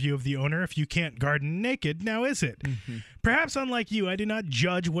the purview of the owner if you can't garden naked, now is it? Mm-hmm. Perhaps unlike you, I do not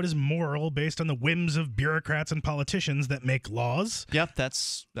judge what is moral based on the whims of bureaucrats and politicians that make laws. Yep,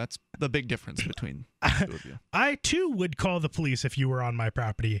 that's the big difference between the two of you. I, too, would call the police if you were on my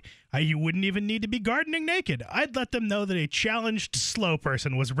property. You wouldn't even need to be gardening naked. I'd let them know that a challenged slow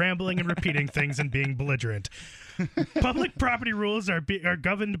person was rambling and repeating things and being belligerent. Public property rules are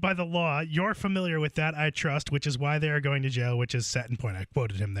governed by the law. You're familiar with that, I trust, which is why they are going to jail, which is set in point. I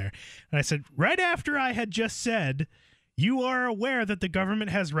quoted him there. And I said, right after I had just said, you are aware that the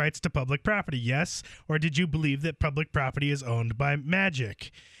government has rights to public property, yes? Or did you believe that public property is owned by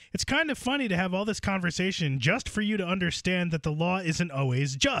magic? It's kind of funny to have all this conversation just for you to understand that the law isn't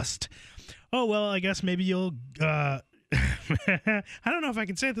always just. Oh, well, I guess maybe you'll... I don't know if I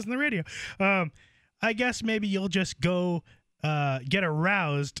can say this on the radio. I guess maybe you'll just go get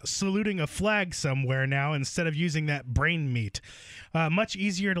aroused saluting a flag somewhere now instead of using that brain meat. Much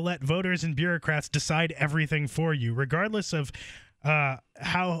easier to let voters and bureaucrats decide everything for you, regardless of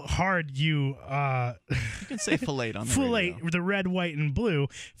how hard you You can say fillet on the fillet radio. the red, white, and blue.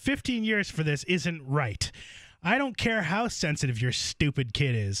 15 years for this isn't right. I don't care how sensitive your stupid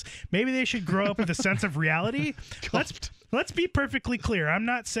kid is. Maybe they should grow up with a sense of reality. Let's be perfectly clear. I'm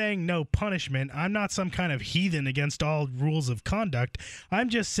not saying no punishment. I'm not some kind of heathen against all rules of conduct. I'm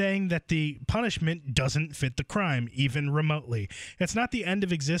just saying that the punishment doesn't fit the crime, even remotely. It's not the end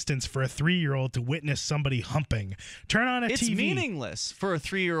of existence for a 3-year-old to witness somebody humping. Turn on a TV. It's meaningless for a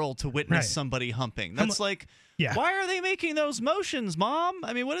 3-year-old to witness somebody humping. That's why are they making those motions, Mom?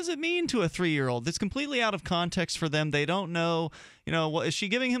 I mean, what does it mean to a 3-year-old? It's completely out of context for them. They don't know, is she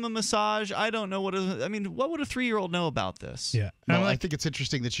giving him a massage? I don't know what would a 3-year-old know about this? Yeah. Well, I think it's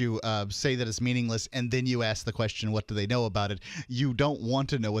interesting that you say that it's meaningless, and then you ask the question, what do they know about it? You don't want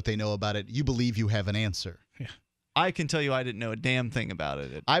to know what they know about it. You believe you have an answer. Yeah. I can tell you I didn't know a damn thing about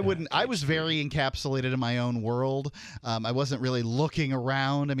it. I was very encapsulated in my own world. I wasn't really looking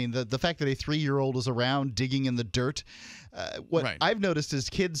around. I mean, the fact that a 3-year-old was around digging in the dirt, I've noticed is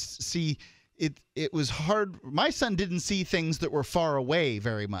kids see it was hard. My son didn't see things that were far away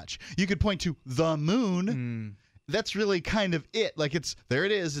very much. You could point to the moon. That's really kind of it. Like there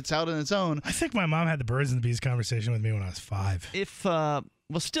it is. It's out on its own. I think my mom had the birds and the bees conversation with me when I was 5.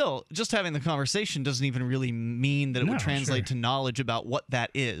 Well, still, just having the conversation doesn't even really mean that it would translate to knowledge about what that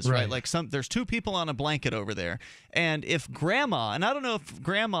is, right? Like there's 2 people on a blanket over there, and if Grandma, and I don't know if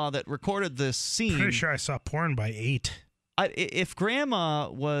Grandma that recorded this scene, Pretty sure I saw porn by 8. If Grandma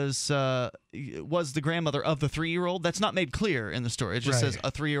was the grandmother of the 3-year-old, that's not made clear in the story. It just says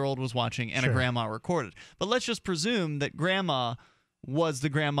a 3-year-old was watching and a grandma recorded. But let's just presume that Grandma was the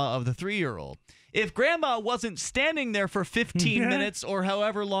grandma of the 3-year-old. If Grandma wasn't standing there for 15 minutes or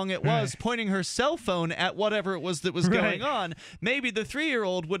however long it was, pointing her cell phone at whatever it was that was going on, maybe the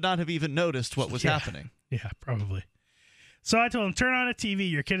 3-year-old would not have even noticed what was happening. Yeah, probably. So I told him, turn on a TV.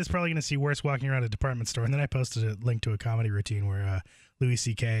 Your kid is probably going to see worse walking around a department store. And then I posted a link to a comedy routine where Louis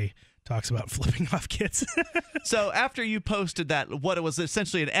C.K. talks about flipping off kids. So after you posted that, what it was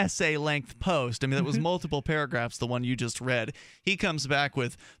essentially an essay-length post, I mean, it was multiple paragraphs, the one you just read, he comes back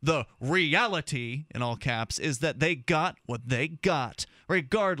with, the reality, in all caps, is that they got what they got,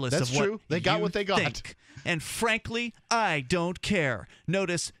 regardless of what They got you what they got. think. And frankly, I don't care.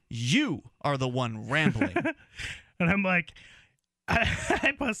 Notice you are the one rambling. And I'm like,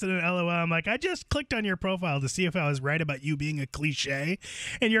 I posted an LOL. I'm like, I just clicked on your profile to see if I was right about you being a cliche.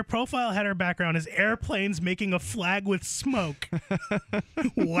 And your profile header background is airplanes making a flag with smoke.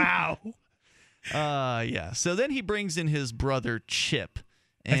 Wow. Yeah. So then he brings in his brother, Chip.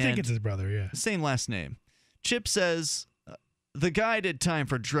 I think it's his brother, yeah. Same last name. Chip says, the guy did time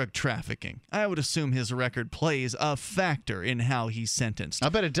for drug trafficking. I would assume his record plays a factor in how he's sentenced. I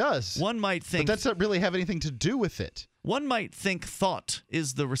bet it does. One might think... But that doesn't really have anything to do with it. One might think thought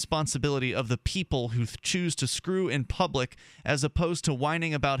is the responsibility of the people who choose to screw in public, as opposed to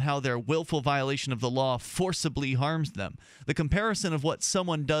whining about how their willful violation of the law forcibly harms them. The comparison of what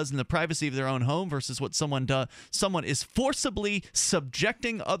someone does in the privacy of their own home versus what someone is forcibly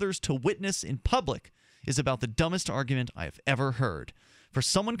subjecting others to witness in public is about the dumbest argument I have ever heard. For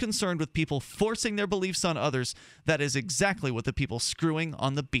someone concerned with people forcing their beliefs on others, that is exactly what the people screwing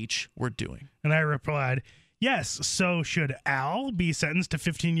on the beach were doing. And I replied, yes, so should Al be sentenced to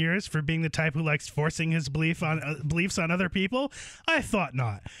 15 years for being the type who likes forcing his beliefs on other people? I thought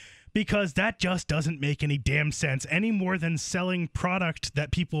not. Because that just doesn't make any damn sense any more than selling product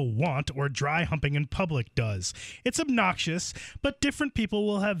that people want or dry humping in public does. It's obnoxious, but different people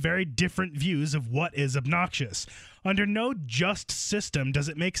will have very different views of what is obnoxious. Under no just system does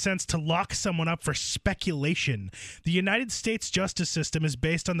it make sense to lock someone up for speculation. The United States justice system is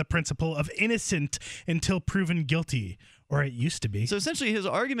based on the principle of innocent until proven guilty, or it used to be. So essentially his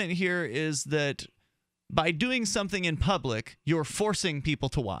argument here is that by doing something in public, you're forcing people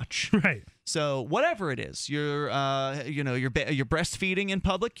to watch. Right. So whatever it is, you're breastfeeding in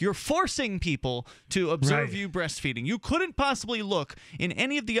public, you're forcing people to observe you breastfeeding. You couldn't possibly look in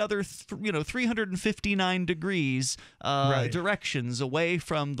any of the other 359 degrees directions away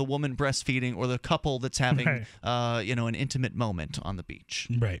from the woman breastfeeding or the couple that's having an intimate moment on the beach.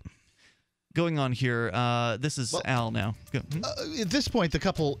 Right. Going on here, this is Al now. At this point, the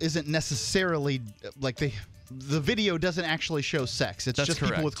couple isn't necessarily like the video doesn't actually show sex. It's just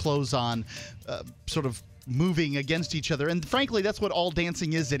people with clothes on, sort of moving against each other. And frankly, that's what all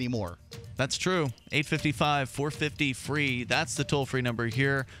dancing is anymore. That's true. 855-450-FREE. That's the toll-free number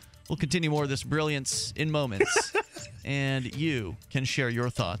here. We'll continue more of this brilliance in moments. And you can share your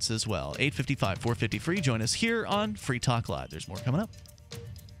thoughts as well. 855-450-FREE. Join us here on Free Talk Live. There's more coming up.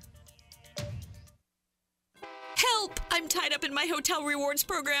 Help! I'm tied up in my hotel rewards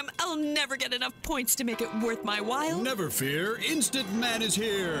program. I'll never get enough points to make it worth my while. Never fear. Instant Man is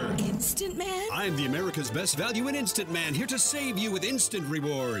here. Instant Man? I'm the America's Best Value in Instant Man, here to save you with instant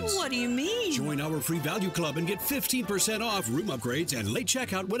rewards. What do you mean? Join our free value club and get 15% off room upgrades and late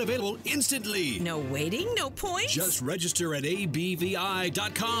checkout when available instantly. No waiting, no points? Just register at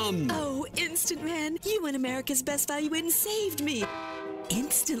abvi.com. Oh, Instant Man, you and America's Best Value in saved me.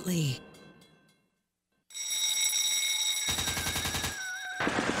 Instantly.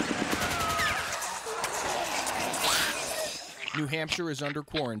 New Hampshire is under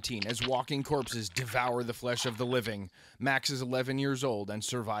quarantine as walking corpses devour the flesh of the living. Max is 11 years old and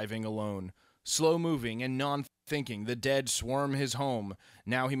surviving alone. Slow-moving and non-thinking, the dead swarm his home.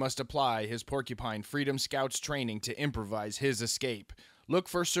 Now he must apply his Porcupine Freedom Scouts training to improvise his escape. Look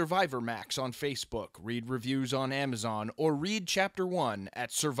for Survivor Max on Facebook, read reviews on Amazon, or read Chapter 1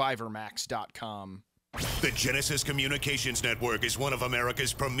 at survivormax.com. The Genesis Communications Network is one of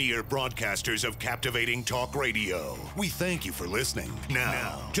America's premier broadcasters of captivating talk radio. We thank you for listening.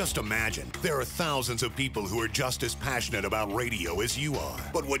 Now, just imagine, there are thousands of people who are just as passionate about radio as you are.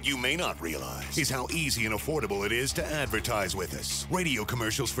 But what you may not realize is how easy and affordable it is to advertise with us. Radio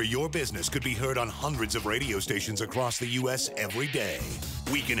commercials for your business could be heard on hundreds of radio stations across the U.S. every day.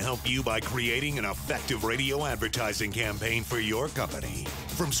 We can help you by creating an effective radio advertising campaign for your company.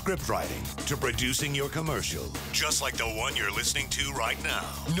 From script writing to producing your commercial, just like the one you're listening to right now.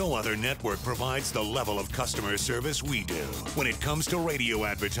 No other network provides the level of customer service we do. When it comes to radio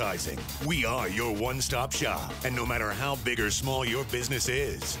advertising, we are your one-stop shop. And no matter how big or small your business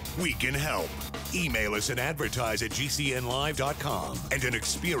is, we can help. Email us at advertise@gcnlive.com, and an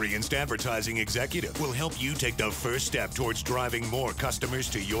experienced advertising executive will help you take the first step towards driving more customers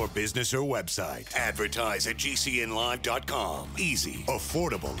to your business or website. Advertise@gcnlive.com. Easy,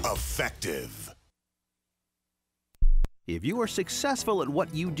 affordable, effective. If you are successful at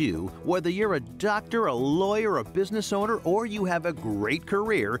what you do, whether you're a doctor, a lawyer, a business owner, or you have a great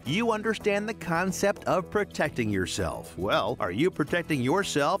career, you understand the concept of protecting yourself. Well, are you protecting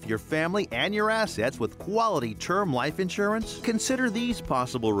yourself, your family, and your assets with quality term life insurance? Consider these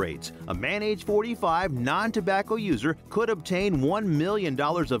possible rates. A man age 45, non-tobacco user could obtain $1 million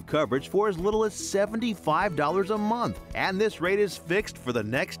of coverage for as little as $75 a month, and this rate is fixed for the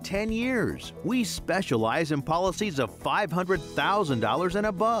next 10 years. We specialize in policies of 5 $500,000 and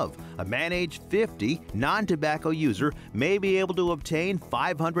above. A man age 50, non-tobacco user may be able to obtain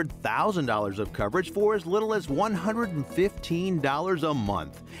 $500,000 of coverage for as little as $115 a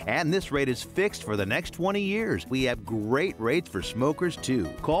month. And this rate is fixed for the next 20 years. We have great rates for smokers, too.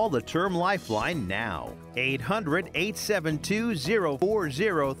 Call the Term Lifeline now.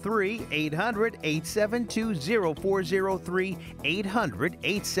 800-872-0403, 800-872-0403,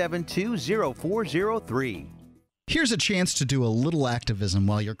 800-872-0403. Here's a chance to do a little activism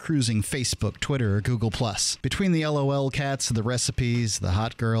while you're cruising Facebook, Twitter, or Google+. Between the LOL cats, the recipes, the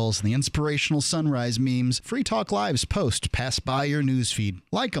hot girls, and the inspirational sunrise memes, Free Talk Live's posts pass by your newsfeed.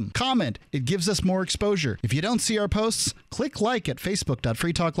 Like them, comment. It gives us more exposure. If you don't see our posts, click like at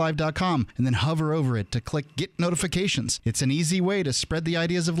facebook.freetalklive.com and then hover over it to click Get Notifications. It's an easy way to spread the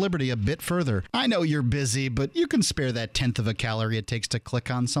ideas of liberty a bit further. I know you're busy, but you can spare that 1/10 of a calorie it takes to click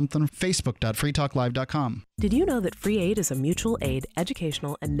on something. facebook.freetalklive.com. Did you know that Free Aid is a mutual aid,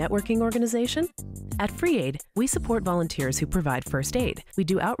 educational, and networking organization? At Free Aid, we support volunteers who provide first aid. We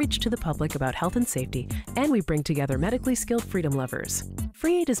do outreach to the public about health and safety, and we bring together medically skilled freedom lovers.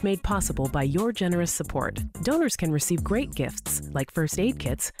 Free Aid is made possible by your generous support. Donors can receive great gifts like first aid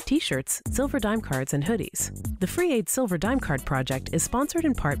kits, t-shirts, silver dime cards, and hoodies. The Free Aid Silver Dime Card Project is sponsored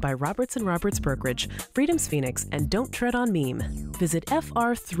in part by Roberts & Roberts Brokerage, Freedom's Phoenix, and Don't Tread on Meme. Visit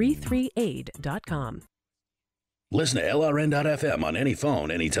fr33aid.com. Listen to LRN.FM on any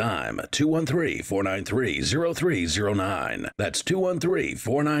phone, anytime. 213-493-0309. That's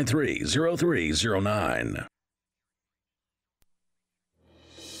 213-493-0309.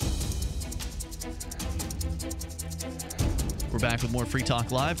 We're back with more Free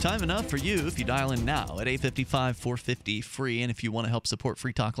Talk Live. Time enough for you if you dial in now at 855-450-FREE. And if you want to help support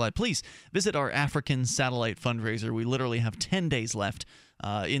Free Talk Live, please visit our African Satellite fundraiser. We literally have 10 days left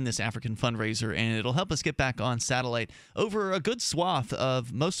in this African fundraiser, and it'll help us get back on satellite over a good swath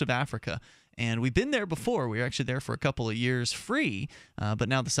of most of Africa. And we've been there before. We were actually there for a couple of years free, but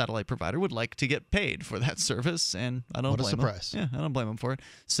now the satellite provider would like to get paid for that service, and I don't blame them. What a surprise. Yeah, I don't blame them for it.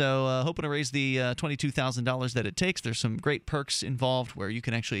 So hoping to raise the $22,000 that it takes. There's some great perks involved where you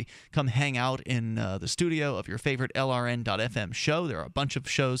can actually come hang out in the studio of your favorite LRN.FM show. There are a bunch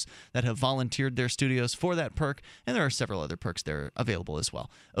of shows that have volunteered their studios for that perk, and there are several other perks there available as well.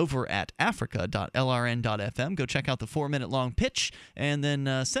 Over at africa.lrn.fm, go check out the 4-minute-long pitch, and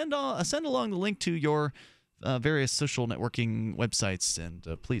then send along the link to your various social networking websites, and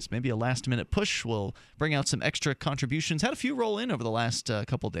please, maybe a last-minute push will bring out some extra contributions. Had a few roll in over the last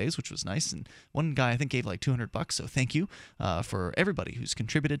couple of days, which was nice, and one guy I think gave like $200, so thank you for everybody who's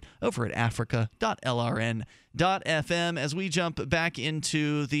contributed over at africa.lrn.fm as we jump back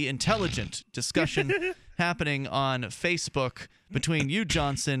into the intelligent discussion happening on Facebook between you,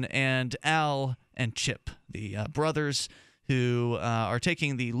 Johnson, and Al and Chip, the brothers who are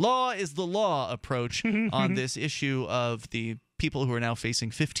taking the law is the law approach on this issue of the people who are now facing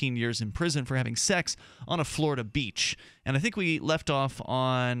 15 years in prison for having sex on a Florida beach. And I think we left off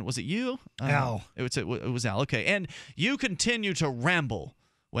on, was it you? Al. It was Al, okay. And you continue to ramble.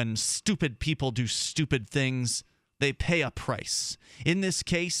 When stupid people do stupid things, they pay a price. In this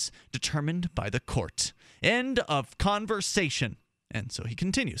case, determined by the court. End of conversation. And so he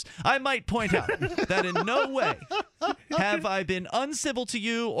continues. I might point out that in no way have I been uncivil to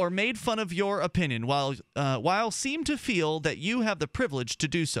you or made fun of your opinion, while seem to feel that you have the privilege to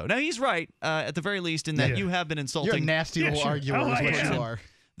do so. Now, he's right, at the very least, in that you have been insulting. You're a nasty little arguer is what you are.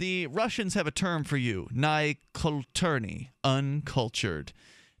 The Russians have a term for you, naikulturny, uncultured.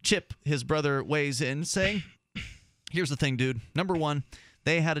 Chip, his brother, weighs in, saying, here's the thing, dude. Number one,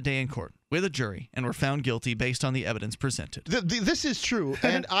 they had a day in court with a jury and were found guilty based on the evidence presented. This is true,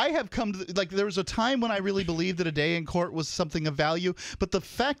 and I have come to there was a time when I really believed that a day in court was something of value, but the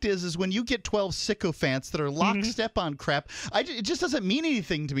fact is when you get 12 sycophants that are lockstep on crap, it just doesn't mean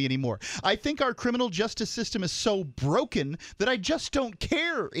anything to me anymore. I think our criminal justice system is so broken that I just don't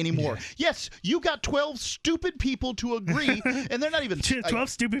care anymore. Yeah. Yes, you got 12 stupid people to agree, and they're not even 12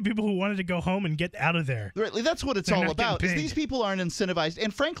 stupid people who wanted to go home and get out of there. Right, that's what it's all about. Is these people aren't incentivized,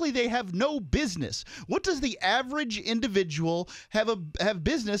 and frankly, they have no business. What does the average individual have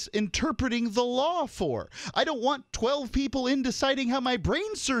business interpreting the law for? I don't want 12 people in deciding how my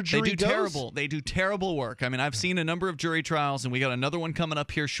brain surgery goes. They do terrible work. I mean, I've seen a number of jury trials, and we got another one coming up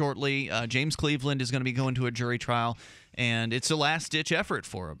here shortly. James Cleveland is going to be going to a jury trial, and it's a last-ditch effort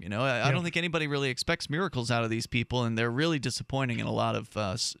for him. You know, I don't think anybody really expects miracles out of these people, and they're really disappointing in a lot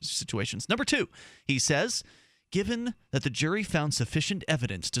of situations. Number two, he says, given that the jury found sufficient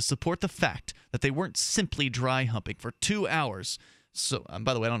evidence to support the fact that they weren't simply dry humping for 2 hours, So,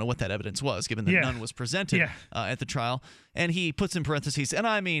 by the way, I don't know what that evidence was, given that none was presented at the trial. And he puts in parentheses, and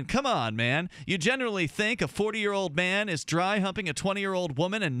I mean, come on, man. You generally think a 40-year-old man is dry humping a 20-year-old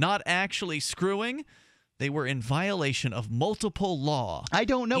woman and not actually screwing? They were in violation of multiple law. I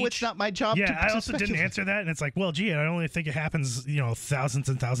don't know. It's not my job to I also didn't answer that, and it's like, well, gee, I only think it happens, thousands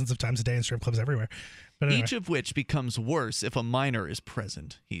and thousands of times a day in strip clubs everywhere. But anyway. Each of which becomes worse if a minor is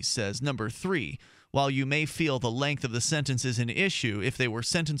present, he says. Number 3, while you may feel the length of the sentence is an issue, if they were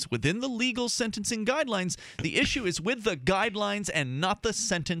sentenced within the legal sentencing guidelines, the issue is with the guidelines and not the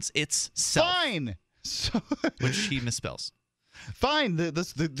sentence itself. Fine. Which he misspells. Fine,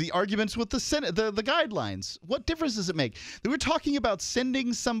 the arguments with the guidelines. What difference does it make? They were talking about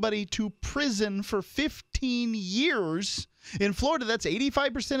sending somebody to prison for 15 years. In Florida, that's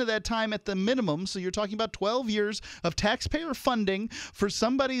 85% of that time at the minimum. So you're talking about 12 years of taxpayer funding for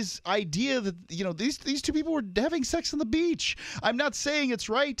somebody's idea that, these two people were having sex on the beach. I'm not saying it's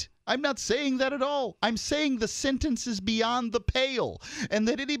right. I'm not saying that at all. I'm saying the sentence is beyond the pale, and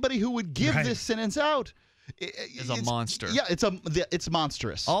that anybody who would give this sentence out is a monster. Yeah, it's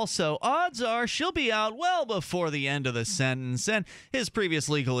monstrous. Also, odds are she'll be out well before the end of the sentence, and his previous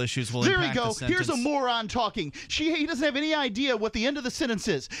legal issues will impact the sentence. There we go. Here's a moron talking. He doesn't have any idea what the end of the sentence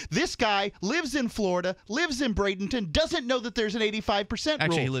is. This guy lives in Florida, lives in Bradenton, doesn't know that there's an 85% rule.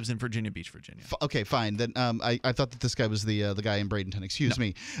 Actually, he lives in Virginia Beach, Virginia. Okay, fine. Then I thought that this guy was the guy in Bradenton. Excuse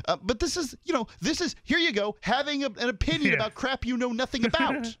me. But this is, here you go, having an opinion about crap you know nothing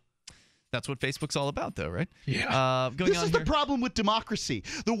about. That's what Facebook's all about, though, right? Yeah. This is the problem with democracy.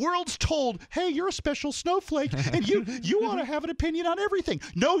 The world's told, hey, you're a special snowflake, and you ought to have an opinion on everything.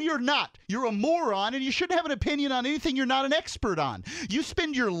 No, you're not. You're a moron, and you shouldn't have an opinion on anything you're not an expert on. You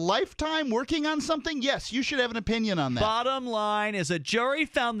spend your lifetime working on something, yes, you should have an opinion on that. Bottom line is a jury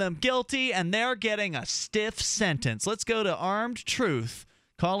found them guilty, and they're getting a stiff sentence. Let's go to Armed Truth,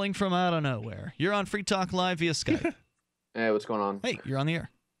 calling from out of nowhere. You're on Free Talk Live via Skype. Hey, what's going on? Hey, you're on the air.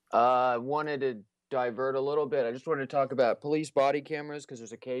 I wanted to divert a little bit. I just wanted to talk about police body cameras because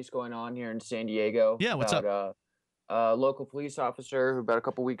there's a case going on here in San Diego. Yeah, what's up? A local police officer who about a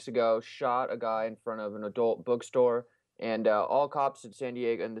couple weeks ago shot a guy in front of an adult bookstore, and all cops in San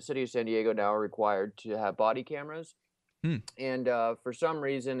Diego and the city of San Diego now are required to have body cameras. And for some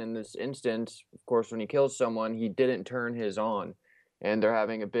reason, in this instance, of course, when he kills someone, he didn't turn his on. And they're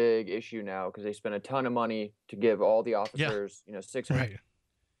having a big issue now because they spent a ton of money to give all the officers, $600. Right.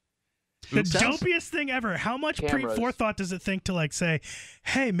 The dopiest thing ever. How much pre-forethought does it think to say,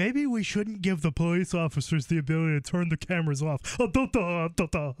 hey, maybe we shouldn't give the police officers the ability to turn the cameras off? Well,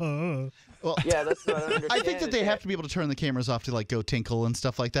 yeah, that's what I understand. I think that they have to be able to turn the cameras off to go tinkle and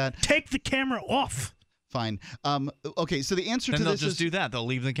stuff like that. Take the camera off. Fine. Okay, so the answer to this is... they'll just do that. They'll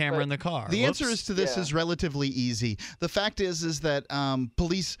leave the camera in the car. The answer to this is relatively easy. The fact is that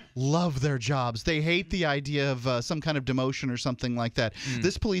police love their jobs. They hate the idea of some kind of demotion or something like that.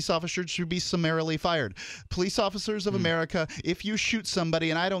 This police officer should be summarily fired. Police officers of America, if you shoot somebody,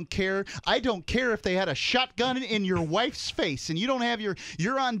 and I don't care if they had a shotgun in your wife's face and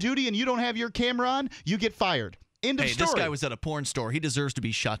you're on duty and you don't have your camera on, you get fired. End of story. This guy was at a porn store. He deserves to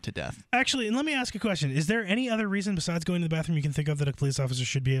be shot to death. Actually, and let me ask a question. Is there any other reason besides going to the bathroom you can think of that a police officer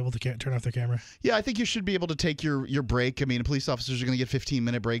should be able to turn off their camera? Yeah, I think you should be able to take your break. I mean, police officers are going to get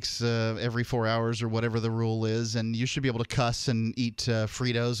 15-minute breaks every 4 hours or whatever the rule is, and you should be able to cuss and eat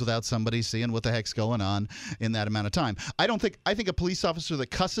Fritos without somebody seeing what the heck's going on in that amount of time. I think a police officer that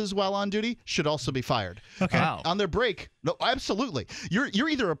cusses while on duty should also be fired. Okay. Wow. On their break. No, absolutely. You're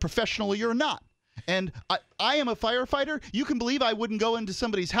either a professional or you're not. And I am a firefighter. You can believe I wouldn't go into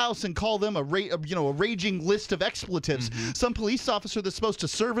somebody's house and call them a raging list of expletives. Some police officer that's supposed to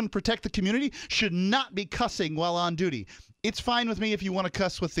serve and protect the community should not be cussing while on duty. It's fine with me if you want to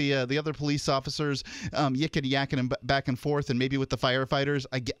cuss with the other police officers, yakking and back and forth, and maybe with the firefighters.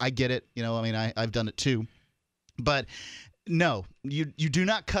 I get it. I've done it too. But no, you do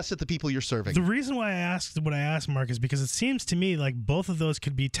not cuss at the people you're serving. The reason why I asked what I asked, Mark, is because it seems to me like both of those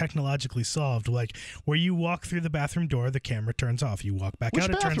could be technologically solved. Like where you walk through the bathroom door, the camera turns off. You walk back out,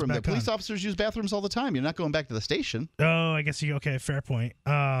 it turns back on. Police officers use bathrooms all the time. You're not going back to the station. Oh, I guess okay, fair point.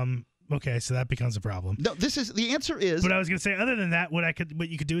 Okay, so that becomes a problem. No, the answer is. But I was going to say, other than that, what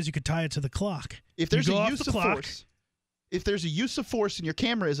you could do is you could tie it to the clock. If there's a use of force and your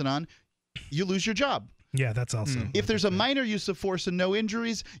camera isn't on, you lose your job. Yeah, that's also. If there's a minor use of force and no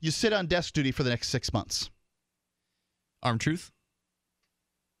injuries, you sit on desk duty for the next 6 months. Armed Truth?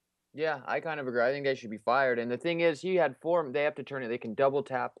 Yeah, I kind of agree. I think they should be fired. And the thing is, he had they have to turn it, they can double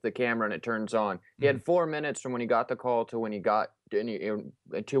tap the camera and it turns on. He had 4 minutes from when he got the call to when he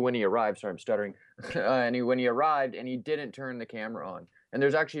arrived. Sorry, I'm stuttering. When he arrived, and he didn't turn the camera on. And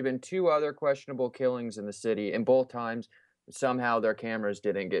there's actually been 2 other questionable killings in the city, and both times, somehow their cameras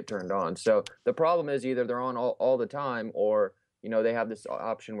didn't get turned on. So the problem is either they're on all the time, or they have this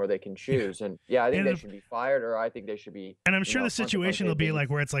option where they can choose. And I think they should be fired, or I think they should be. And I'm sure the situation will be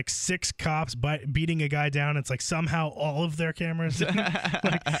like where it's like 6 cops beating a guy down. It's like somehow all of their cameras.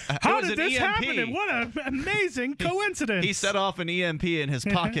 Like, how did this happen? And what an amazing coincidence! He set off an EMP in his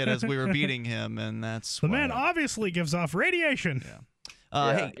pocket as we were beating him, and that's the man obviously gives off radiation.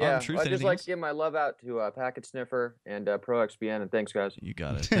 Hey, I'd just like to give my love out to Packet Sniffer and Pro XPN, and thanks, guys. You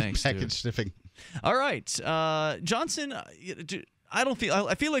got it. Thanks, Packet sniffing. All right, Johnson.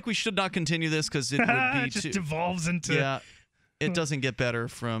 I feel like we should not continue this because it would be it just devolves into. It doesn't get better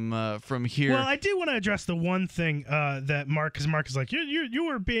from here. Well, I do want to address the one thing that Mark is like, you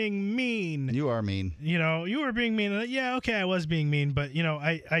were being mean. You are mean. You were being mean. Yeah, okay, I was being mean, but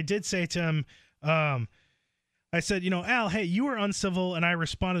I did say to him, I said, Al, hey, you were uncivil, and I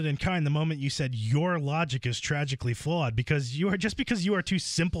responded in kind the moment you said your logic is tragically flawed because you are too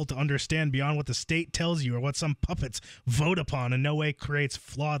simple to understand beyond what the state tells you or what some puppets vote upon in no way creates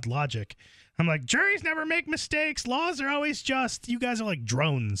flawed logic. I'm like, juries never make mistakes. Laws are always just. You guys are like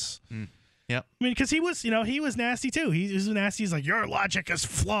drones. Yep. I mean, because he was nasty too. He was nasty. He's like, your logic is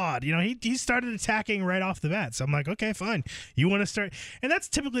flawed. He started attacking right off the bat. So I'm like, okay, fine. You want to start, and that's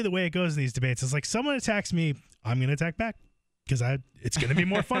typically the way it goes in these debates. It's like someone attacks me, I'm going to attack back because it's going to be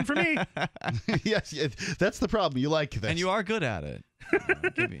more fun for me. Yes, that's the problem. You like this, and you are good at it.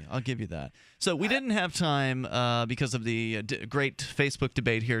 I'll give you that. So we didn't have time because of the great Facebook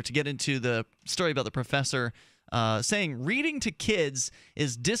debate here to get into the story about the professor saying reading to kids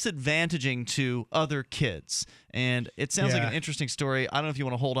is disadvantaging to other kids. And it sounds like an interesting story. I don't know if you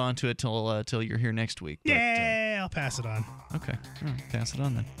want to hold on to it till you're here next week. But, I'll pass it on. Okay. Pass it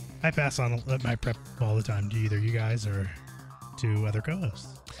on then. I pass on my prep all the time to either you guys or to other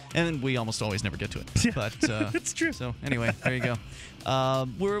co-hosts. And we almost always never get to it. But it's true. So anyway, there you go.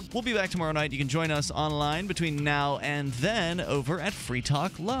 We'll be back tomorrow night. You can join us online between now and then over at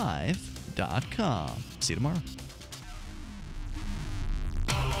freetalklive.com. See you tomorrow.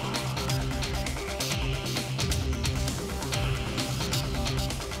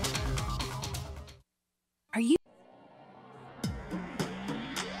 Are you?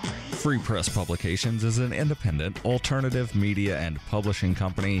 Free Press Publications is an independent, alternative media and publishing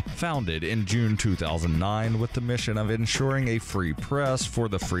company founded in June 2009 with the mission of ensuring a free press for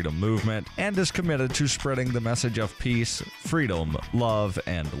the freedom movement and is committed to spreading the message of peace, freedom, love,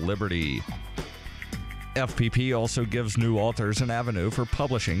 and liberty. FPP also gives new authors an avenue for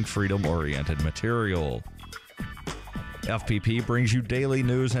publishing freedom-oriented material. FPP brings you daily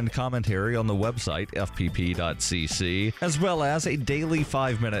news and commentary on the website fpp.cc, as well as a daily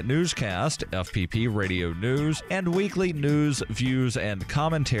 5-minute newscast, FPP Radio News, and weekly news, views, and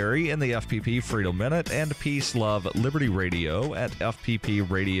commentary in the FPP Freedom Minute and Peace, Love, Liberty Radio at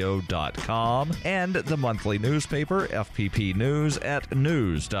fppradio.com, and the monthly newspaper FPP News at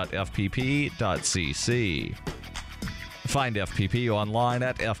news.fpp.cc. Find FPP online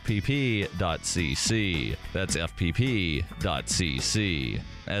at fpp.cc. That's fpp.cc,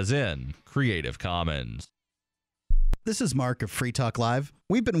 as in Creative Commons. This is Mark of Free Talk Live.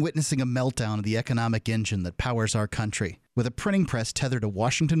 We've been witnessing a meltdown of the economic engine that powers our country. With a printing press tethered to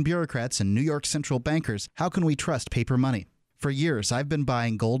Washington bureaucrats and New York central bankers, how can we trust paper money? For years, I've been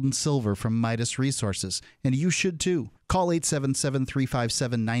buying gold and silver from Midas Resources, and you should too. Call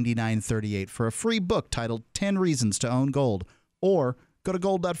 877-357-9938 for a free book titled 10 Reasons to Own Gold, or go to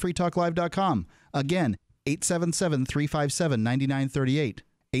gold.freetalklive.com. Again, 877-357-9938.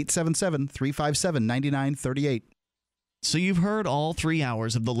 877-357-9938. So you've heard all 3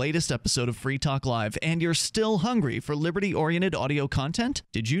 hours of the latest episode of Free Talk Live, and you're still hungry for liberty-oriented audio content?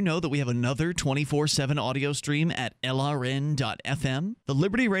 Did you know that we have another 24/7 audio stream at LRN.FM? The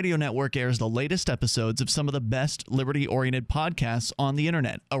Liberty Radio Network airs the latest episodes of some of the best liberty-oriented podcasts on the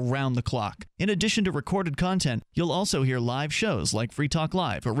internet around the clock. In addition to recorded content, you'll also hear live shows like Free Talk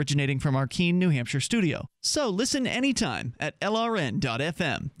Live, originating from our Keene, New Hampshire studio. So listen anytime at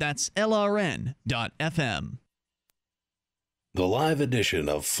LRN.FM. That's LRN.FM. The live edition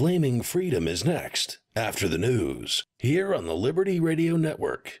of Flaming Freedom is next, after the news, here on the Liberty Radio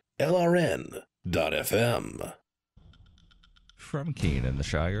Network, LRN.FM. From Keene in the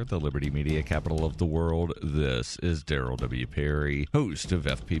Shire, the Liberty Media capital of the world, this is Daryl W. Perry, host of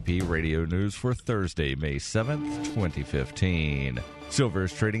FPP Radio News for Thursday, May 7th, 2015. Silver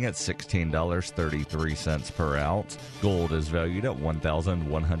is trading at $16.33 per ounce. Gold is valued at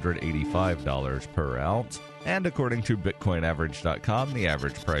 $1,185 per ounce. And according to BitcoinAverage.com, the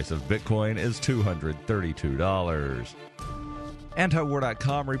average price of Bitcoin is $232.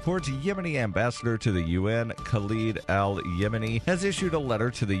 Antiwar.com reports Yemeni ambassador to the UN, Khalid al-Yemeni, has issued a letter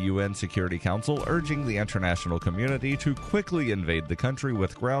to the UN Security Council urging the international community to quickly invade the country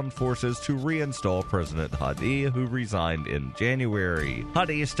with ground forces to reinstall President Hadi, who resigned in January.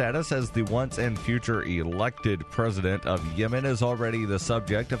 Hadi's status as the once and future elected president of Yemen is already the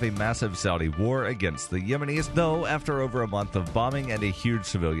subject of a massive Saudi war against the Yemenis, though after over a month of bombing and a huge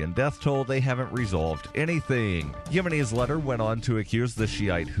civilian death toll, they haven't resolved anything. Yemeni's letter went on to accuse the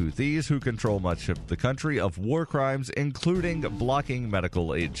Shiite Houthis, who control much of the country, of war crimes, including blocking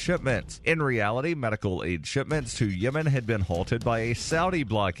medical aid shipments. In reality, medical aid shipments to Yemen had been halted by a Saudi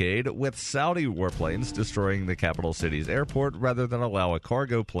blockade, with Saudi warplanes destroying the capital city's airport rather than allow a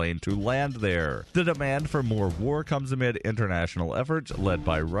cargo plane to land there. The demand for more war comes amid international efforts led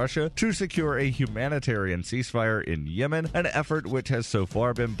by Russia to secure a humanitarian ceasefire in Yemen, an effort which has so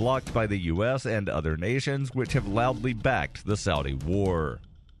far been blocked by the U.S. and other nations, which have loudly backed the Saudi war.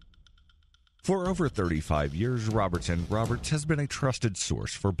 For over 35 years, Robertson Roberts has been a trusted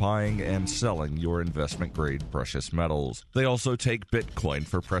source for buying and selling your investment-grade precious metals. They also take Bitcoin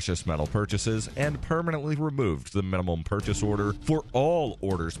for precious metal purchases and permanently removed the minimum purchase order for all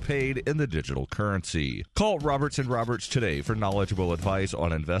orders paid in the digital currency. Call Robertson Roberts today for knowledgeable advice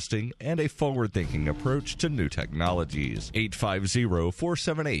on investing and a forward-thinking approach to new technologies.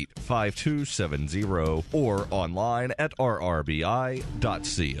 850-478-5270 or online at rrbi.co.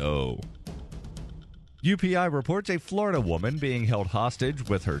 UPI reports a Florida woman being held hostage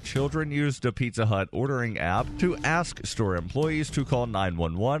with her children used a Pizza Hut ordering app to ask store employees to call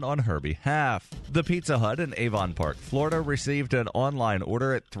 911 on her behalf. The Pizza Hut in Avon Park, Florida received an online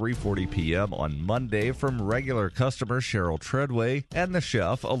order at 3:40 p.m. on Monday from regular customer Cheryl Treadway, and the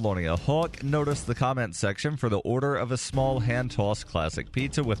chef, Alonia Hawk, noticed the comment section for the order of a small hand-tossed classic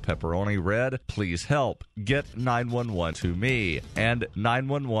pizza with pepperoni read, "Please help, get 911 to me," and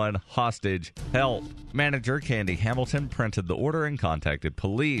 911 hostage help. Manager Candy Hamilton printed the order and contacted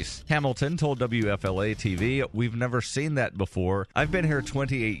police. Hamilton told WFLA TV, "We've never seen that before. I've been here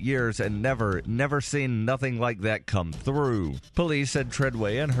 28 years and never seen nothing like that come through." Police said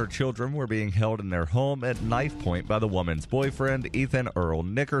Treadway and her children were being held in their home at knife point by the woman's boyfriend, Ethan Earl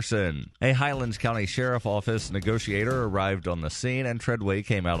Nickerson. A Highlands County Sheriff Office negotiator arrived on the scene, and Treadway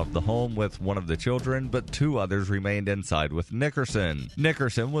came out of the home with one of the children, but two others remained inside with Nickerson.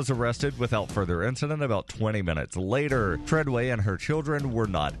 Nickerson was arrested without further incident about 20 minutes later. Treadway and her children were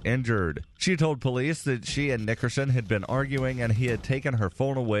not injured. She told police that she and Nickerson had been arguing and he had taken her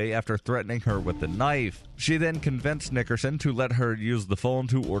phone away after threatening her with the knife. She then convinced Nickerson to let her use the phone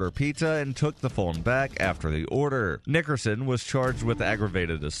to order pizza and took the phone back after the order. Nickerson was charged with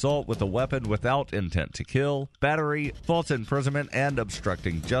aggravated assault with a weapon without intent to kill, battery, false imprisonment, and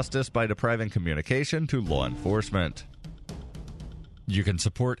obstructing justice by depriving communication to law enforcement. You can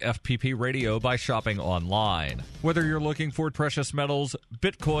support FPP Radio by shopping online. Whether you're looking for precious metals,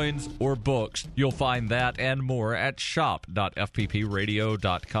 bitcoins, or books, you'll find that and more at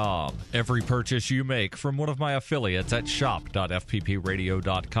shop.fppradio.com. Every purchase you make from one of my affiliates at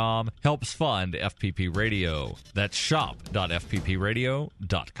shop.fppradio.com helps fund FPP Radio. That's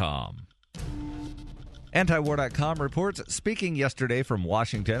shop.fppradio.com. Antiwar.com reports, speaking yesterday from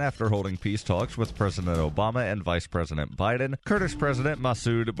Washington after holding peace talks with President Obama and Vice President Biden, Kurdish President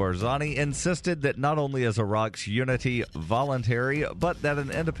Masoud Barzani insisted that not only is Iraq's unity voluntary, but that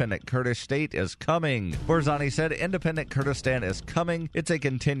an independent Kurdish state is coming. Barzani said, "Independent Kurdistan is coming. It's a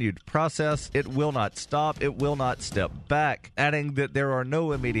continued process. It will not stop. It will not step back," adding that there are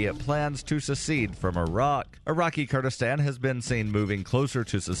no immediate plans to secede from Iraq. Iraqi Kurdistan has been seen moving closer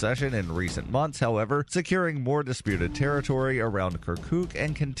to secession in recent months, however, securing more disputed territory around Kirkuk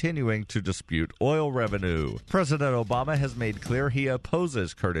and continuing to dispute oil revenue. President Obama has made clear he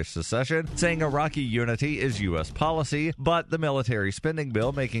opposes Kurdish secession, saying Iraqi unity is U.S. policy, but the military spending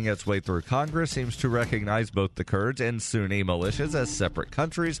bill making its way through Congress seems to recognize both the Kurds and Sunni militias as separate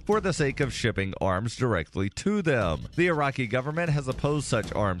countries for the sake of shipping arms directly to them. The Iraqi government has opposed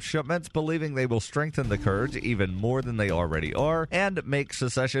such arms shipments, believing they will strengthen the Kurds even more than they already are and make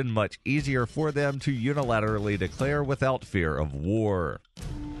secession much easier for them to unilaterally declare without fear of war.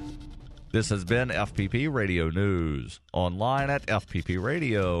 This has been FPP Radio News, online at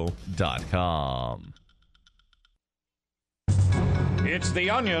fppradio.com. It's the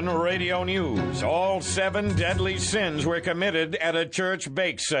Onion Radio News. All 7 deadly sins were committed at a church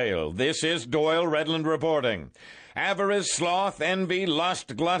bake sale. This is Doyle Redland reporting. Avarice, sloth, envy,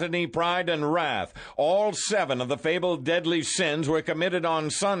 lust, gluttony, pride, and wrath. All 7 of the fabled deadly sins were committed on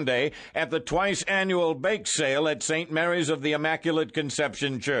Sunday at the twice-annual bake sale at St. Mary's of the Immaculate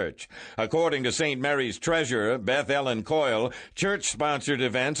Conception Church. According to St. Mary's treasurer, Beth Ellen Coyle, church-sponsored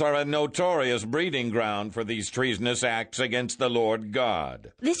events are a notorious breeding ground for these treasonous acts against the Lord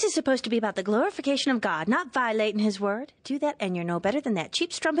God. This is supposed to be about the glorification of God, not violating his word. Do that and you're no better than that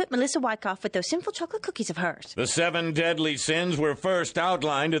cheap strumpet Melissa Wyckoff with those sinful chocolate cookies of hers. The 7 deadly sins were first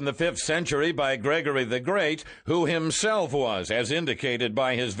outlined in the 5th century by Gregory the Great, who himself was, as indicated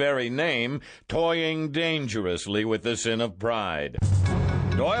by his very name, toying dangerously with the sin of pride.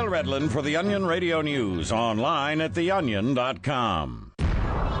 Doyle Redland for the Onion Radio News, online at theonion.com.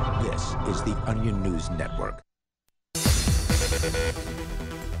 This is the Onion News Network.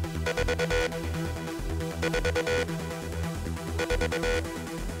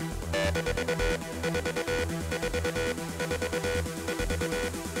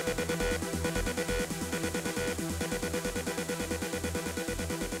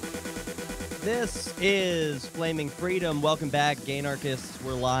 This is Flaming Freedom. Welcome back, Gaynarchists.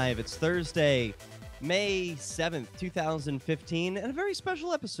 We're live. It's Thursday, May 7th, 2015, and a very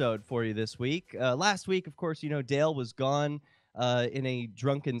special episode for you this week. Last week, of course, you know, Dale was gone in a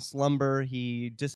drunken slumber. He